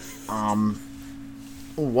that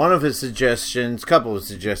one of his suggestions, couple of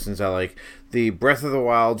suggestions I like, the Breath of the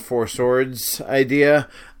Wild 4 Swords idea.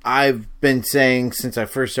 I've been saying since I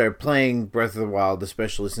first started playing Breath of the Wild,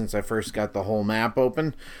 especially since I first got the whole map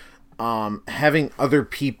open, having other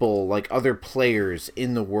people, like other players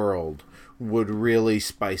in the world, would really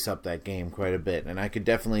spice up that game quite a bit. And I could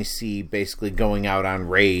definitely see basically going out on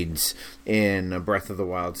raids in a Breath of the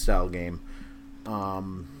Wild style game. All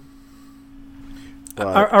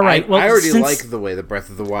right. I already like the way the Breath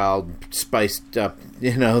of the Wild spiced up,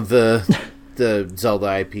 the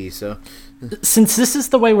Zelda IP, so... Since this is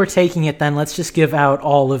the way we're taking it, then let's just give out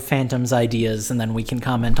all of Phantom's ideas, and then we can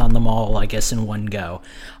comment on them all, I guess, in one go.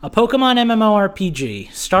 A Pokemon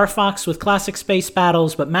MMORPG, Star Fox with classic space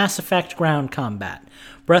battles, but Mass Effect ground combat.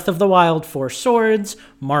 Breath of the Wild 4 Swords,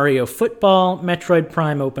 Mario Football, Metroid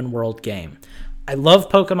Prime open world game. I love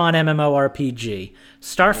Pokemon MMORPG.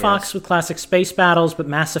 Star Fox with classic space battles, but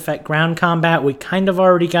Mass Effect ground combat. We kind of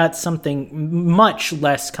already got something much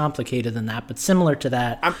less complicated than that, but similar to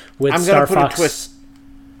that with Star Fox.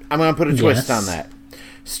 I'm going to put a twist on that.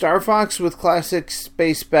 Star Fox with classic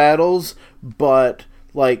space battles, but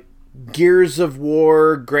like Gears of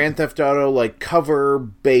War, Grand Theft Auto, like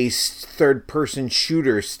cover-based third-person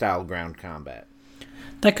shooter style ground combat.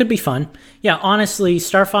 That could be fun. Yeah, honestly,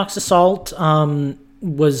 Star Fox Assault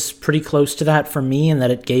was pretty close to that for me in that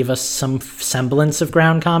it gave us some semblance of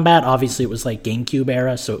ground combat. Obviously, it was like GameCube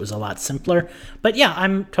era, so it was a lot simpler. But yeah,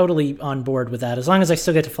 I'm totally on board with that. As long as I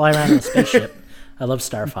still get to fly around in a spaceship. I love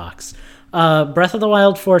Star Fox. Breath of the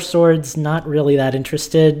Wild 4 Swords, not really that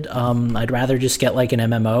interested. I'd rather just get like an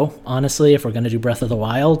MMO, honestly, if we're going to do Breath of the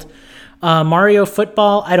Wild. Mario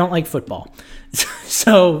Football, I don't like football.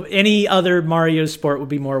 So any other Mario sport would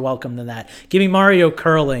be more welcome than that. Give me Mario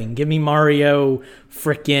curling. Give me Mario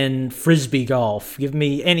frickin' frisbee golf. Give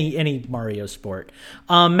me any Mario sport.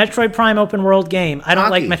 Metroid Prime open world game. I don't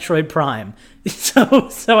like Metroid Prime.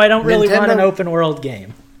 So I don't really want an open world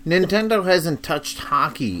game. Nintendo hasn't touched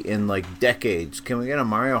hockey in like decades. Can we get a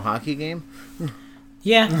Mario hockey game?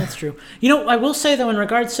 Yeah, that's true. I will say though, in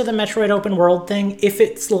regards to the Metroid open world thing, if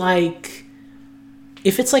it's like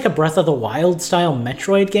a Breath of the Wild style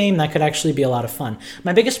Metroid game, that could actually be a lot of fun.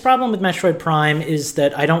 My biggest problem with Metroid Prime is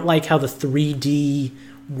that I don't like how the 3D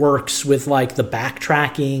works with like the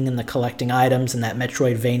backtracking and the collecting items and that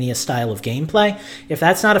Metroidvania style of gameplay. If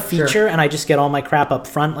that's not a feature and I just get all my crap up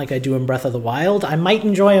front like I do in Breath of the Wild, I might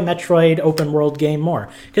enjoy a Metroid open world game more.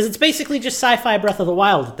 Because it's basically just sci-fi Breath of the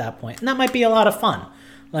Wild at that point. And that might be a lot of fun.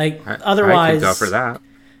 Like, otherwise... I could go for that.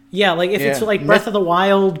 Yeah, like if it's like Breath of the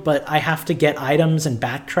Wild, but I have to get items and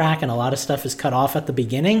backtrack and a lot of stuff is cut off at the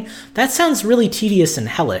beginning, that sounds really tedious and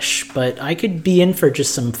hellish, but I could be in for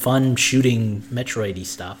just some fun shooting Metroid-y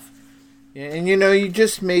stuff. Yeah, and you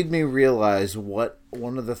just made me realize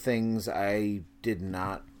one of the things I didn't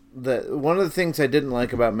like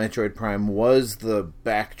about Metroid Prime was the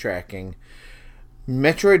backtracking.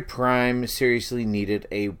 Metroid Prime seriously needed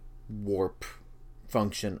a warp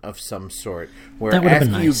function of some sort where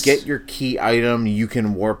after you get your key item you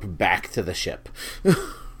can warp back to the ship.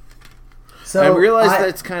 So I realize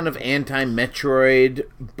that's kind of anti-Metroid,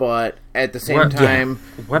 but at the same time,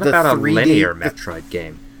 what about a linear Metroid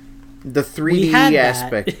game? The 3D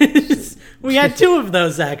aspect. We had two of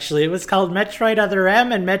those, actually. It was called Metroid Other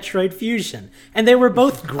M and Metroid Fusion. And they were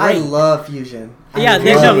both great. I love Fusion.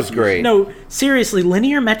 Fusion was great. No, seriously,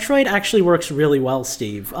 linear Metroid actually works really well,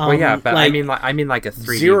 Steve. Well, yeah, but I mean like a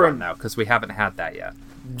 3D one now, because we haven't had that yet.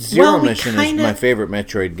 Zero Mission is my favorite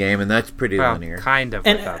Metroid game, and that's pretty linear. Kind of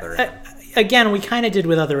with Other M. Again, we kind of did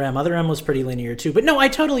with Other M. Other M was pretty linear too. But no, I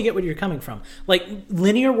totally get where you're coming from. Like,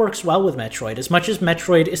 linear works well with Metroid. As much as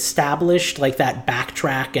Metroid established, like, that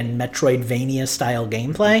backtrack and Metroidvania-style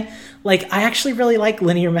gameplay, like, I actually really like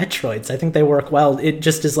linear Metroids. I think they work well. It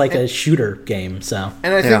just is like a shooter game, so.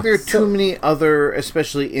 And I think there are too many other,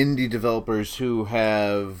 especially indie developers, who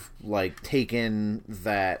have, like, taken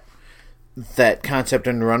that concept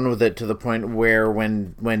and run with it to the point where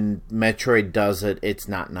when Metroid does it, it's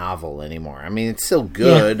not novel anymore. I mean, it's still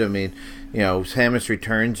good. Yeah. I mean, Samus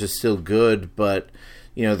Returns is still good, but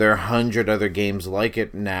there are 100 other games like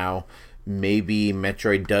it now. Maybe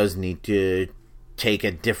Metroid does need to take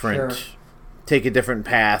a different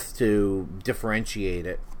path to differentiate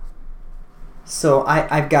it. So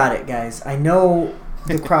I've got it, guys. I know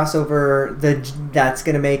the crossover that's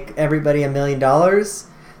going to make everybody $1 million.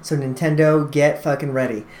 So Nintendo, get fucking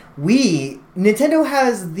ready. Nintendo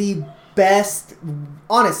has the best,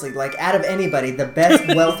 honestly, like, out of anybody, the best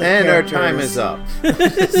wealth of characters. And our time is up.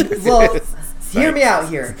 Well, hear me out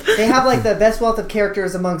here. They have, like, the best wealth of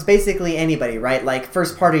characters amongst basically anybody, right? Like,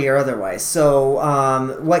 first party or otherwise.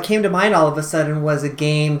 So what came to mind all of a sudden was a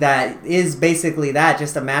game that is basically that,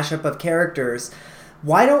 just a mashup of characters.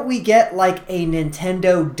 Why don't we get, like, a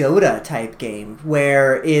Nintendo Dota type game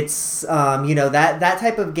where it's, that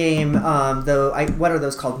type of game, what are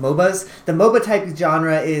those called? MOBAs? The MOBA type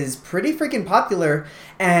genre is pretty freaking popular,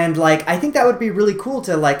 and, like, I think that would be really cool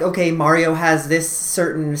to, like, okay, Mario has this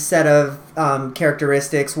certain set of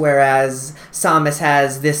characteristics, whereas Samus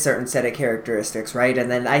has this certain set of characteristics, right? And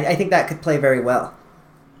then I think that could play very well.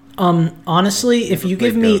 Honestly, if you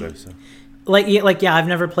give me... Dota, so. I've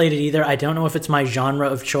never played it either. I don't know if it's my genre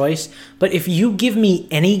of choice, but if you give me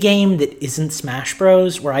any game that isn't Smash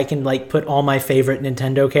Bros, where I can, like, put all my favorite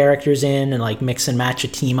Nintendo characters in and, like, mix and match a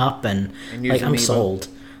team up and like, I'm sold.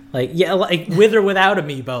 Like, yeah, like, with or without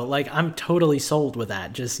Amiibo, like, I'm totally sold with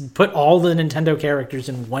that. Just put all the Nintendo characters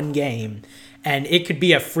in one game, and it could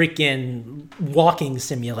be a freaking walking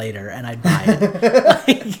simulator, and I'd buy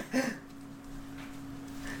it.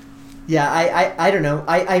 Yeah, I don't know.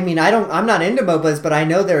 I'm not into MOBAs, but I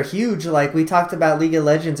know they're huge. Like, we talked about League of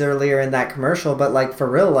Legends earlier in that commercial, but, like, for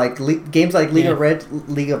real, like, games like League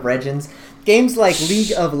of Legends, games like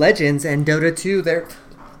League of Legends and Dota 2, they're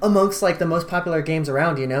amongst, like, the most popular games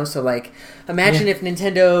around, So, like, imagine if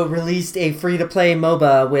Nintendo released a free-to-play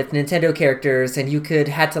MOBA with Nintendo characters, and you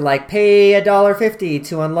had to, like, pay $1.50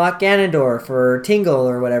 to unlock Ganondorf or Tingle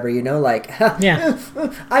or whatever, Like, yeah.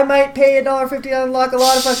 I might pay $1.50 to unlock a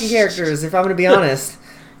lot of fucking characters, if I'm going to be honest.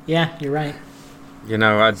 Yeah, you're right.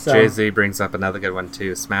 Jay-Z brings up another good one,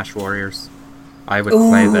 too. Smash Warriors. I would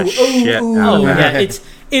play the shit out of that. Yeah,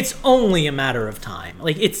 it's only a matter of time.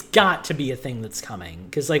 Like, it's got to be a thing that's coming.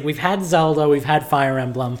 Because, like, we've had Zelda, we've had Fire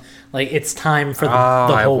Emblem. Like, it's time for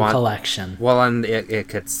the whole collection. Well, and it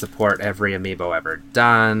could support every amiibo ever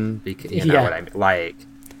done. Because, you know what I mean? Like...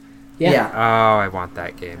 Yeah. Oh, I want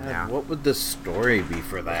that game now. What would the story be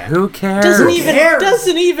for that? Who cares? Doesn't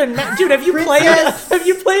even dude, have you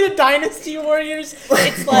played a Dynasty Warriors?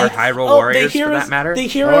 It's like or Hyrule Warriors, for that matter. The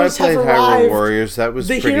heroes have arrived. Hyrule Warriors. That was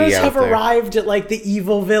the pretty heroes out have there. arrived at, like, the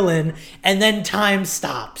evil villain, and then time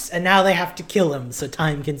stops, and now they have to kill him so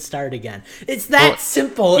time can start again. It's that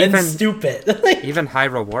simple and stupid. Even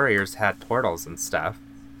Hyrule Warriors had portals and stuff,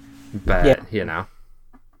 but yes,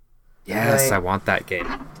 right. I want that game.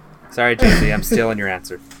 Sorry, Jay-Z, I'm stealing your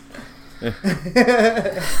answer.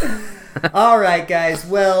 All right, guys.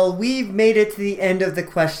 Well, we've made it to the end of the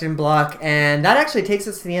question block, and that actually takes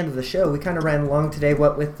us to the end of the show. We kind of ran along today,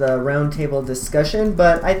 what with the roundtable discussion,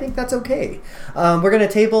 but I think that's okay. We're going to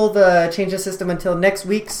table the change of system until next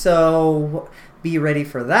week, so be ready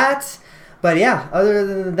for that. But yeah, other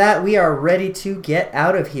than that, we are ready to get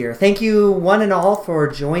out of here. Thank you, one and all, for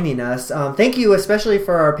joining us. Thank you especially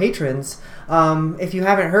for our patrons. If you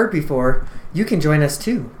haven't heard before, you can join us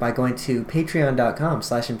too by going to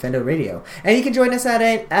patreon.com/InfendoRadio. And you can join us at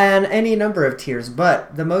any number of tiers.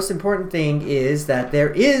 But the most important thing is that there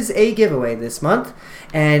is a giveaway this month,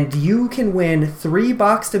 and you can win 3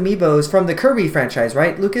 boxed amiibos from the Kirby franchise,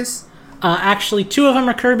 right, Lucas? Actually, 2 of them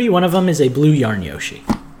are Kirby, one of them is a blue Yarn Yoshi.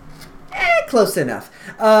 Close enough.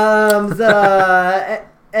 And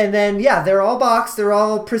then, yeah, they're all boxed. They're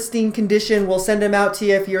all pristine condition. We'll send them out to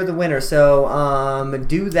you if you're the winner. So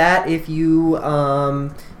do that if you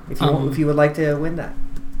would like to win that.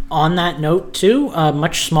 On that note, too, a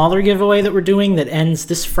much smaller giveaway that we're doing that ends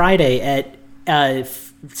this Friday at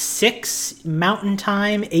 6 Mountain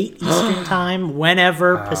Time, 8 Eastern Time,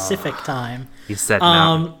 whenever Pacific Time. You said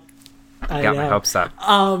no. I Got know. my hopes up.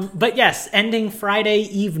 But yes, ending Friday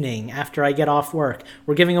evening after I get off work,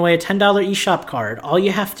 we're giving away a $10 eShop card. All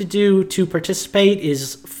you have to do to participate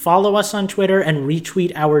is follow us on Twitter and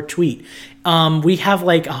retweet our tweet. We have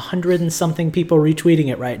like 100 and something people retweeting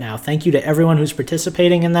it right now. Thank you to everyone who's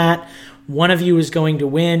participating in that. One of you is going to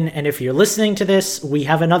win, and if you're listening to this, we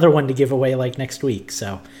have another one to give away like next week.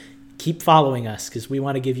 So keep following us because we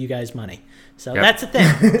want to give you guys money. So that's the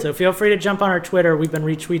thing. So feel free to jump on our Twitter. We've been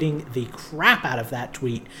retweeting the crap out of that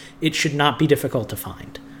tweet. It should not be difficult to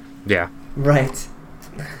find. Yeah. Right.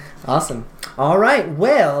 Awesome. All right.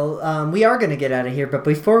 Well, we are going to get out of here, but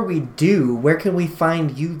before we do, where can we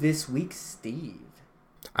find you this week, Steve?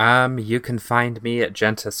 You can find me at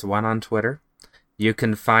Gentis1 on Twitter. You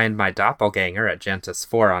can find my doppelganger at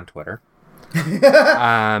Gentis4 on Twitter.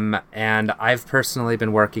 And I've personally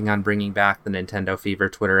been working on bringing back the Nintendo Fever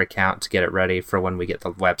Twitter account to get it ready for when we get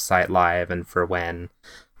the website live and for when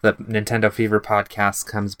the Nintendo Fever podcast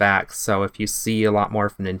comes back. So if you see a lot more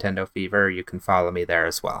from Nintendo Fever, you can follow me there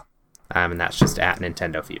as well. And that's just at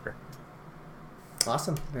Nintendo Fever.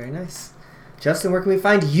 Awesome. Very nice. Justin, where can we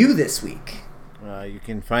find you this week? You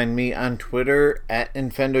can find me on Twitter at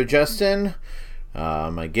InfendoJustin.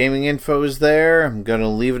 My gaming info is there. I'm going to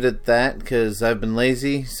leave it at that because I've been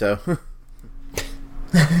lazy, so...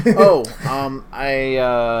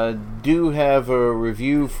 I do have a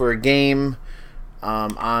review for a game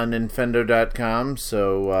on Infendo.com,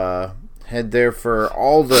 so head there for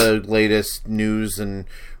all the latest news and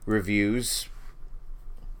reviews,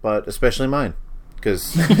 but especially mine,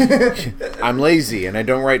 because I'm lazy and I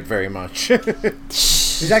don't write very much.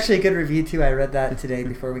 There's actually a good review, too. I read that today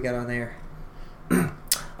before we got on there.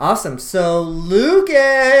 Awesome. So,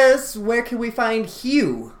 Lucas, where can we find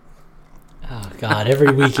Hugh? Oh, God.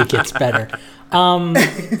 Every week it gets better.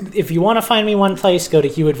 If you want to find me one place, go to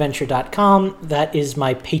HughAdventure.com. That is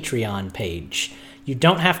my Patreon page. You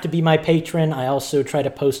don't have to be my patron. I also try to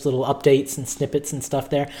post little updates and snippets and stuff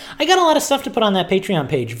there. I got a lot of stuff to put on that Patreon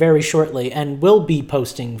page very shortly and will be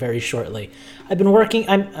posting very shortly. I've been working...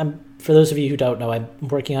 For those of you who don't know, I'm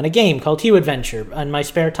working on a game called Hugh Adventure in my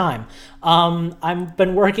spare time. I've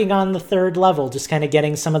been working on the 3rd level, just kind of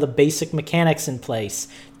getting some of the basic mechanics in place.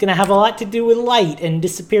 It's going to have a lot to do with light and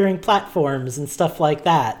disappearing platforms and stuff like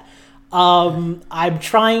that. I'm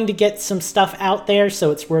trying to get some stuff out there so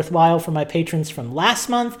it's worthwhile for my patrons from last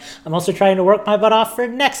month. I'm also trying to work my butt off for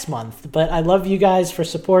next month. But I love you guys for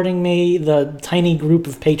supporting me. The tiny group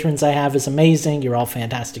of patrons I have is amazing. You're all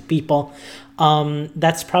fantastic people.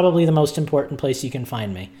 That's probably the most important place you can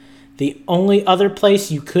find me. The only other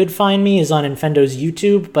place you could find me is on Infendo's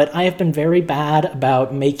YouTube, but I have been very bad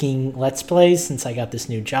about making Let's Plays since I got this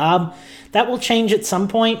new job. That will change at some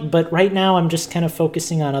point, but right now I'm just kind of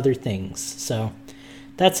focusing on other things. So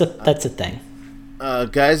that's a thing.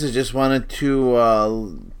 Guys, I just wanted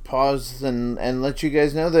to pause and let you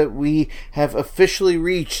guys know that we have officially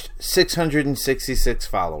reached 666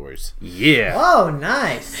 followers. Yeah. Oh,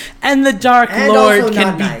 nice. And the Dark And Lord also can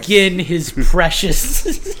not nice. begin his precious...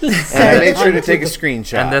 And I made sure to take a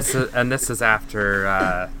screenshot. And this is after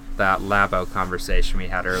that Labo conversation we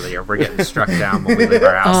had earlier. We're getting struck down when we leave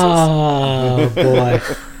our houses. Oh, boy.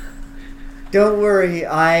 Don't worry,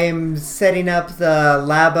 I'm setting up the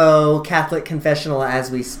Labo Catholic confessional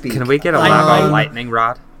as we speak. Can we get a I Labo might- lightning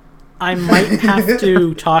rod? I might have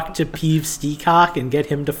to talk to Peeve Steacock and get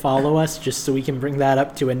him to follow us just so we can bring that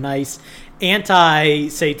up to a nice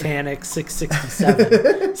anti-satanic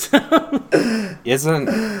 667. So,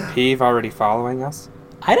 Isn't Peeve already following us?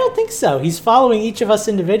 I don't think so. He's following each of us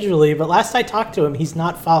individually, but last I talked to him, he's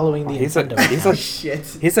not following the Nintendo.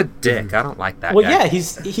 Shit. He's a dick. I don't like that Well, guy. yeah,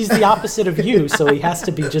 he's the opposite of you, so he has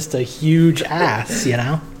to be just a huge ass, you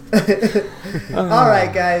know? All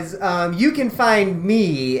right, guys. You can find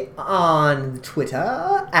me on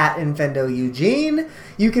Twitter at InfendoEugene.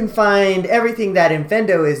 You can find everything that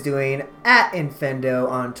Infendo is doing at Infendo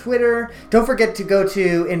on Twitter. Don't forget to go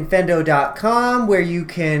to Infendo.com where you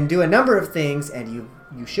can do a number of things, and you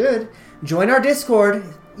should join our Discord.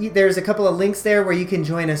 There's a couple of links there where you can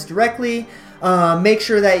join us directly. Make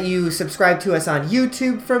sure that you subscribe to us on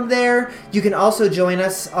YouTube from there. You can also join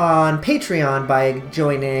us on Patreon by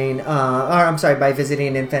by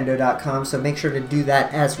visiting Infendo.com. So make sure to do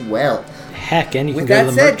that as well. Heck, and you can With go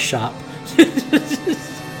to that the said- merch shop.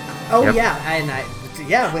 Oh Yep.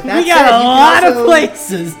 yeah, with that We said, got a you can lot of also-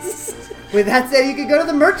 places. With that said, you can go to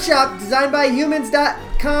the merch shop designedbyhumans.com.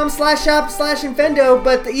 Infendo,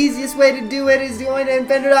 but the easiest way to do it is going to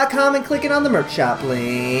Infendo.com and clicking on the merch shop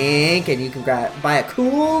link, and you can buy a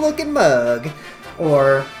cool looking mug,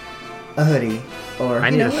 or a hoodie, or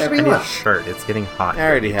whatever you want. A shirt. It's getting hot. I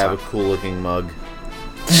already have a cool looking mug.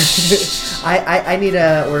 I need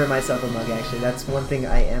to order myself a mug, actually. That's one thing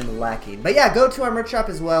I am lacking. But yeah, go to our merch shop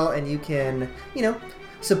as well, and you can,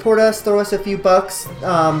 support us, throw us a few bucks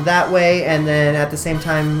that way, and then at the same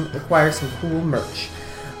time acquire some cool merch.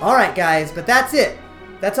 All right, guys, but that's it.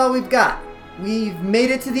 That's all we've got. We've made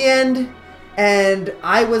it to the end, and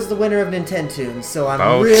I was the winner of Nintendo's, so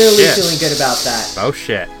I'm really feeling good about that. Oh,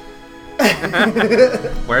 shit.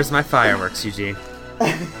 Where's my fireworks, Eugene?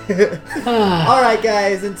 All right,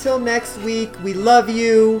 guys, until next week, we love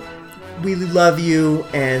you,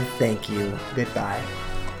 and thank you. Goodbye.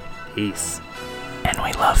 Peace. And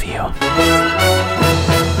we love you.